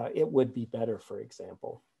it would be better, for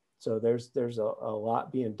example. So there's a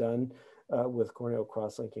lot being done with corneal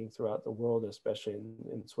cross-linking throughout the world, especially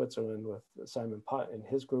in Switzerland with Simon Pott and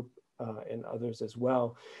his group and others as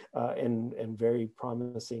well, and very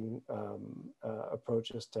promising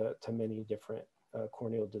approaches to many different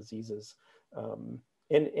corneal diseases. And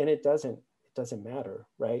it doesn't matter,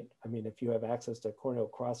 right? I mean, if you have access to corneal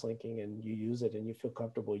cross-linking and you use it and you feel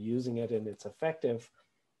comfortable using it and it's effective,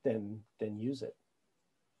 then use it.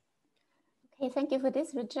 Okay, thank you for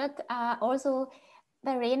this, Richard. Also,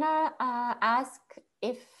 Verena asked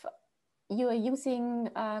if you are using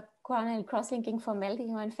corneal cross-linking for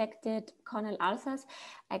melting or infected corneal ulcers.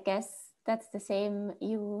 I guess that's the same.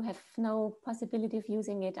 You have no possibility of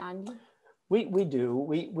using it, aren't you? We do.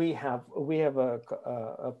 We have a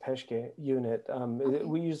Peschke unit. Okay.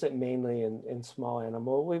 We use it mainly in small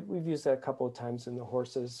animal. We've used that a couple of times in the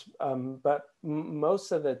horses, but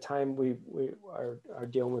most of the time we are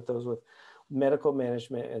dealing with those with medical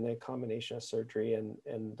management and a combination of surgery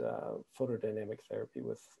and photodynamic therapy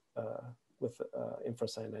with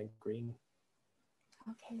infracyanine green.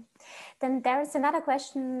 Okay, then there is another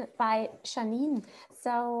question by Janine.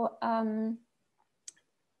 So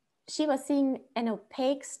she was seeing an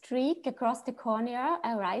opaque streak across the cornea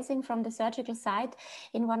arising from the surgical site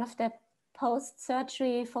in one of the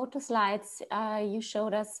post-surgery photo slides you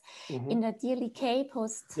showed us in the DLEK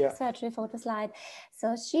post-surgery photo slide.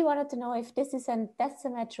 So she wanted to know if this is a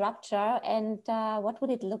descemet rupture and what would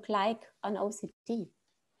it look like on OCT?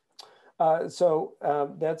 So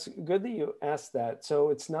that's good that you asked that. So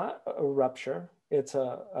it's not a rupture, it's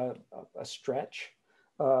a stretch.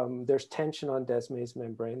 There's tension on Descemet's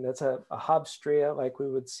membrane. That's a Hobstria like we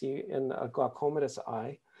would see in a glaucomatous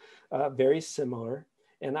eye, very similar.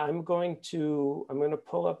 And I'm going to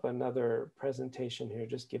pull up another presentation here.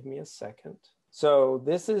 Just give me a second. So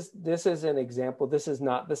this is an example. This is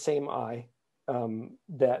not the same eye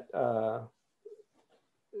that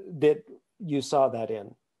you saw that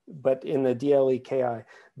in, but in the DLEK eye,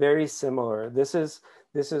 very similar. This is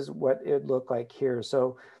what it looked like here.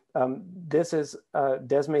 So this is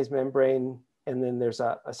Descemet's membrane, and then there's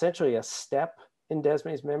essentially a step in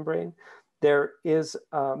Descemet's membrane. There is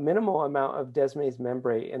a minimal amount of Descemet's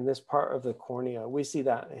membrane in this part of the cornea. We see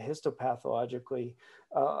that histopathologically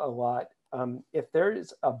a lot. If there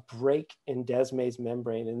is a break in Descemet's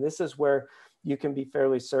membrane, and this is where you can be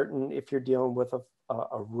fairly certain if you're dealing with a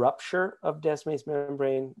rupture of Descemet's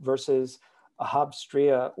membrane versus a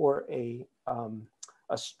Hobstria or a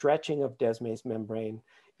stretching of Descemet's membrane,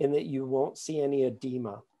 in that you won't see any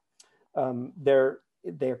edema. There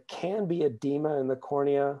can be edema in the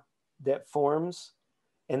cornea, that forms,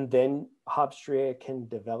 and then hauptstria can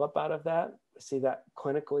develop out of that. We see that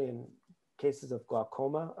clinically in cases of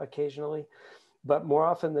glaucoma occasionally, but more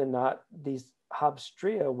often than not, these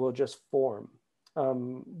hauptstria will just form.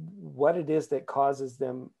 What it is that causes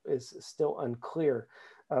them is still unclear,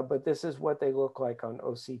 but this is what they look like on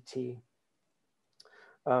OCT.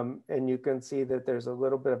 And you can see that there's a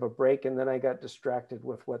little bit of a break, and then I got distracted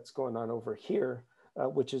with what's going on over here,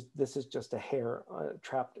 this is just a hair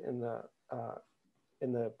trapped in the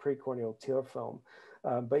precorneal tear film.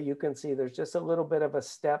 But you can see there's just a little bit of a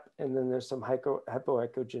step, and then there's some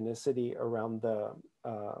hypoechogenicity around the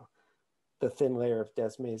thin layer of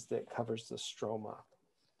desmase that covers the stroma.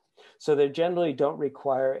 So they generally don't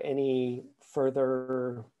require any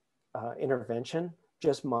further intervention,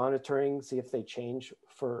 just monitoring, see if they change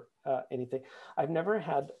for anything. I've never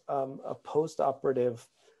had a post-operative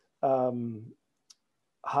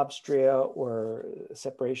hauptstria or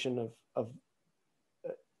separation of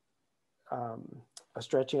a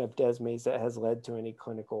stretching of desmase that has led to any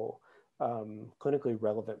clinically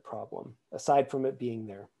relevant problem, aside from it being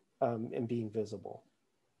there and being visible.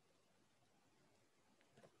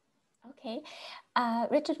 Okay.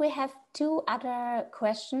 Richard, we have two other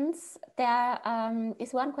questions. There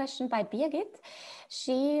is one question by Birgit.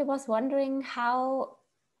 She was wondering, how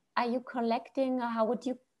are you collecting, or how would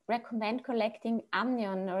you recommend collecting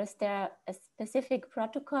amnion, or is there a specific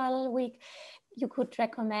protocol you could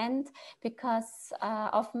recommend? Because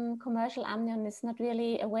often commercial amnion is not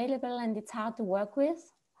really available and it's hard to work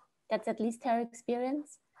with. That's at least her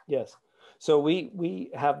experience. Yes. So we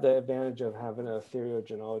have the advantage of having a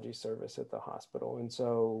theriogenology service at the hospital. And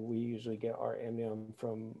so we usually get our amnion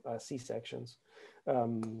from C-sections.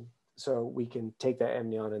 So we can take that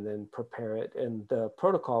amnion and then prepare it. And the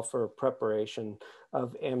protocol for preparation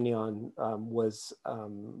of amnion was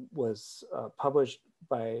published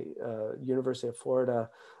by University of Florida.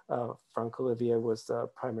 Frank Olivier was the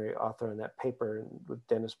primary author on that paper, and with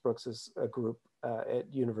Dennis Brooks's group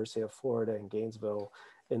at University of Florida in Gainesville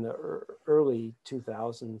in the early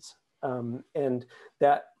 2000s. And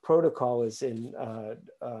that protocol is in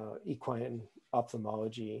equine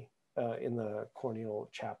ophthalmology in the corneal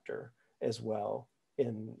chapter as well,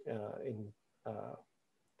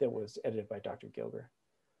 that was edited by Dr. Gilger.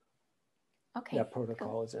 Okay. That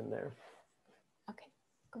protocol is in there. Okay,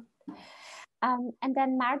 good. And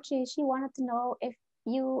then Margie, she wanted to know if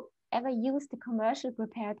you ever used the commercial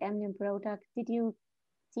prepared amnion product. Did you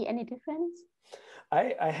see any difference?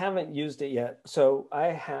 I haven't used it yet. So I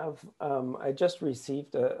have, I just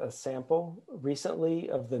received a sample recently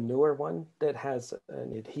of the newer one that has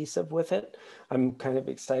an adhesive with it. I'm kind of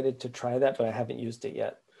excited to try that, but I haven't used it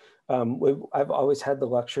yet. I've always had the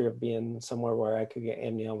luxury of being somewhere where I could get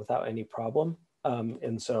amnion without any problem.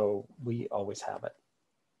 And so we always have it.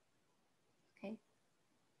 Okay,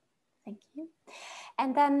 thank you.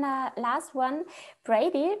 And then last one,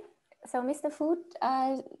 Brady. So Mr. Food,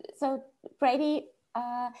 so Brady,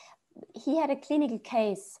 he had a clinical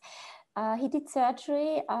case. He did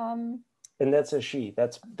surgery. And that's a she.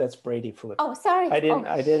 That's Brady Food. Oh, sorry. I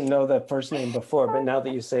didn't know the first name before, but now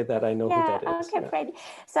that you say that, I know who that is. Okay, yeah. Brady.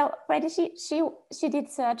 So Brady, she did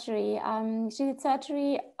surgery. And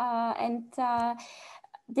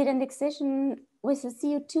did an excision with a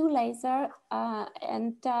CO2 laser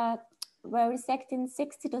and were resecting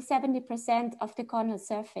 60 to 70% of the corneal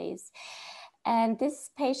surface. And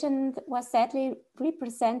this patient was sadly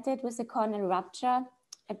represented with a corneal rupture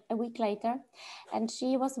a week later. And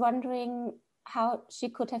she was wondering how she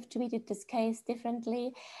could have treated this case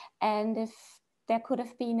differently, and if there could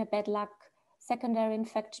have been a bad luck secondary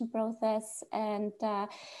infection process. And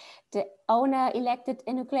the owner elected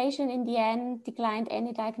enucleation in the end, declined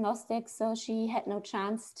any diagnostics, so she had no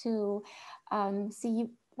chance to see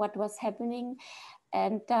what was happening.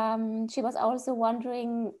 And she was also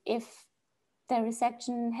wondering if the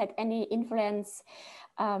resection had any influence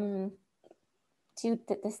to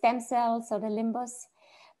the stem cells or the limbus,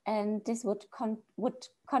 and this would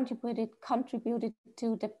contributed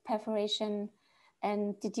to the perforation.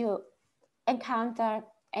 And did you encounter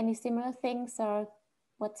any similar things, or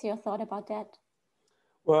what's your thought about that?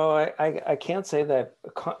 Well, I can't say that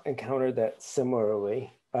I encountered that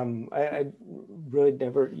similarly. I really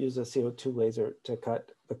never use a CO2 laser to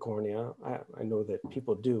cut the cornea. I know that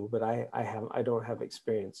people do, but I don't have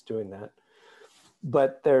experience doing that.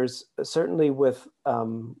 But there's certainly with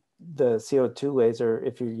the CO2 laser,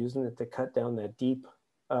 if you're using it to cut down that deep,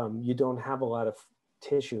 you don't have a lot of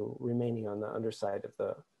tissue remaining on the underside of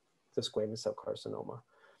the squamous cell carcinoma.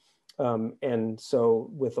 And so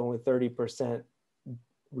with only 30%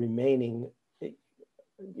 remaining,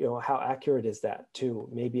 how accurate is that too?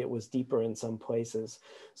 Maybe it was deeper in some places.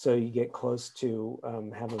 So you get close to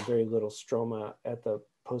having very little stroma at the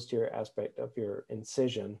posterior aspect of your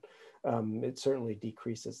incision. It certainly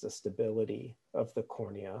decreases the stability of the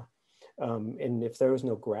cornea. And if there was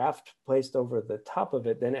no graft placed over the top of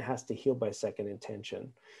it, then it has to heal by second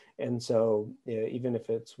intention. And so even if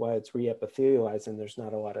it's why it's reepithelialized and there's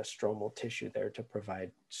not a lot of stromal tissue there to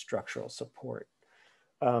provide structural support.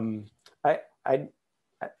 I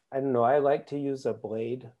don't know, I like to use a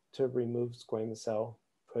blade to remove squamous cell,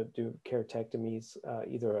 do keratectomies,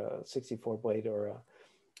 either a 64 blade or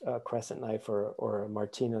a crescent knife or a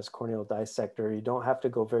Martinez corneal dissector. You don't have to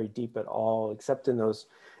go very deep at all, except in those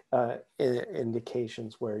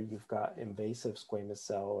indications where you've got invasive squamous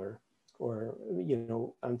cell or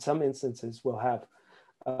in some instances we'll have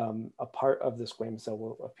a part of the squamous cell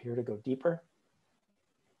will appear to go deeper.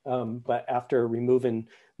 But after removing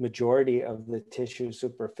majority of the tissue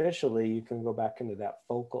superficially, you can go back into that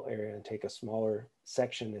focal area and take a smaller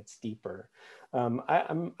section that's deeper.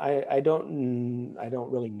 I don't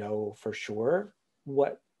really know for sure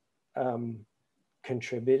what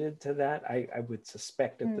contributed to that. I would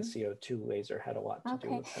suspect that the CO2 laser had a lot to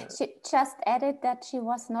do with that. She just added that she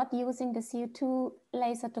was not using the CO2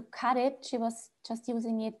 laser to cut it. She was just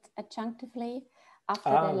using it adjunctively after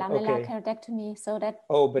the lamellar keratectomy, so that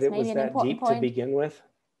but it was that deep to begin with.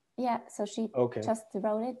 Yeah, so she just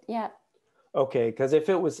wrote it. Yeah. Okay, because if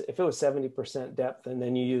it was 70% depth and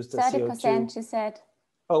then you used the 30%, CO2, she said.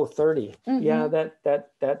 Oh, 30. Yeah,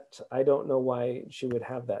 that I don't know why she would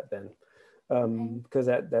have that then, because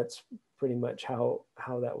that's pretty much how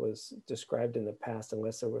that was described in the past,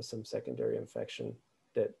 unless there was some secondary infection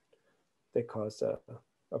that caused a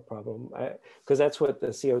problem. Because that's what the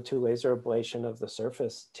CO2 laser ablation of the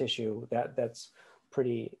surface tissue, that's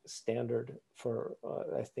pretty standard for,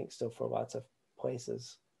 I think still for lots of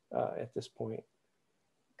places at this point.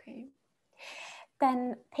 Okay.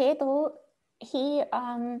 Then Pedro, he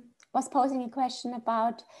was posing a question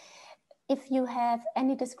about if you have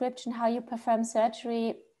any description how you perform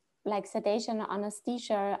surgery, like sedation or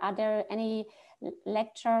anesthesia. Are there any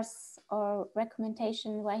lectures or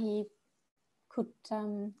recommendation where he could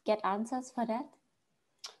get answers for that?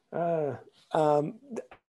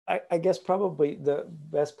 I guess probably the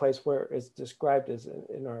best place where it's described is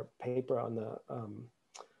in our paper on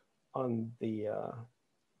the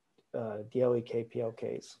DLEK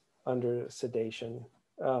PLKs under sedation,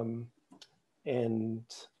 and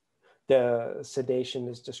the sedation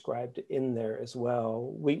is described in there as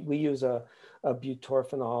well. We use a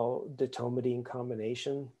butorphanol detomidine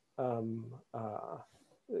combination,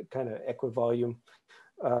 kind of equivolume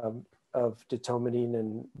of detomidine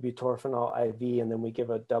and butorphanol IV, and then we give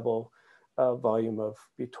a double volume of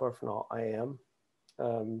butorphanol IM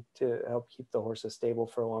to help keep the horses stable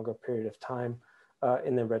for a longer period of time,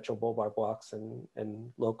 and then retrobulbar blocks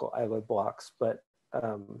and local eyelid blocks. But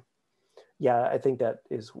yeah, I think that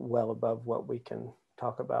is well above what we can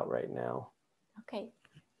talk about right now. Okay.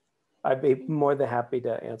 I'd be more than happy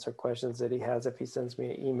to answer questions that he has if he sends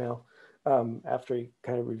me an email after he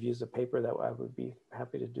kind of reviews the paper. That I would be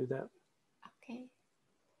happy to do that. Okay,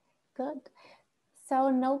 good. So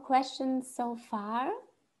no questions so far.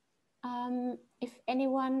 If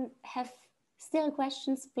anyone have still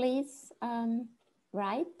questions, please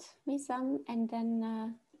write me some, and then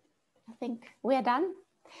I think we're done.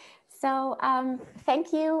 So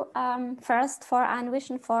thank you first for Anne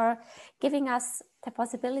Vision for giving us the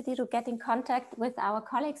possibility to get in contact with our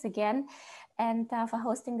colleagues again, and for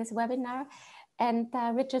hosting this webinar. And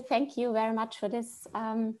Richard, thank you very much for this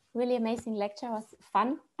really amazing lecture. It was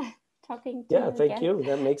fun talking to you. Yeah, thank you.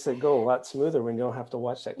 That makes it go a lot smoother when you don't have to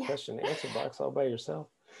watch that question and answer box all by yourself.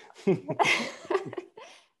 And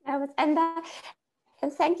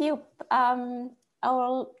thank you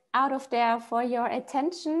all out of there for your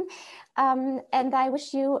attention. And I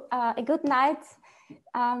wish you a good night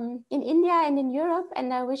in India and in Europe.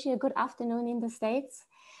 And I wish you a good afternoon in the States.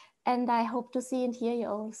 And I hope to see and hear you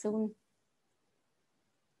all soon.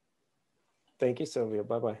 Thank you, Sylvia.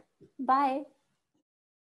 Bye-bye. Bye.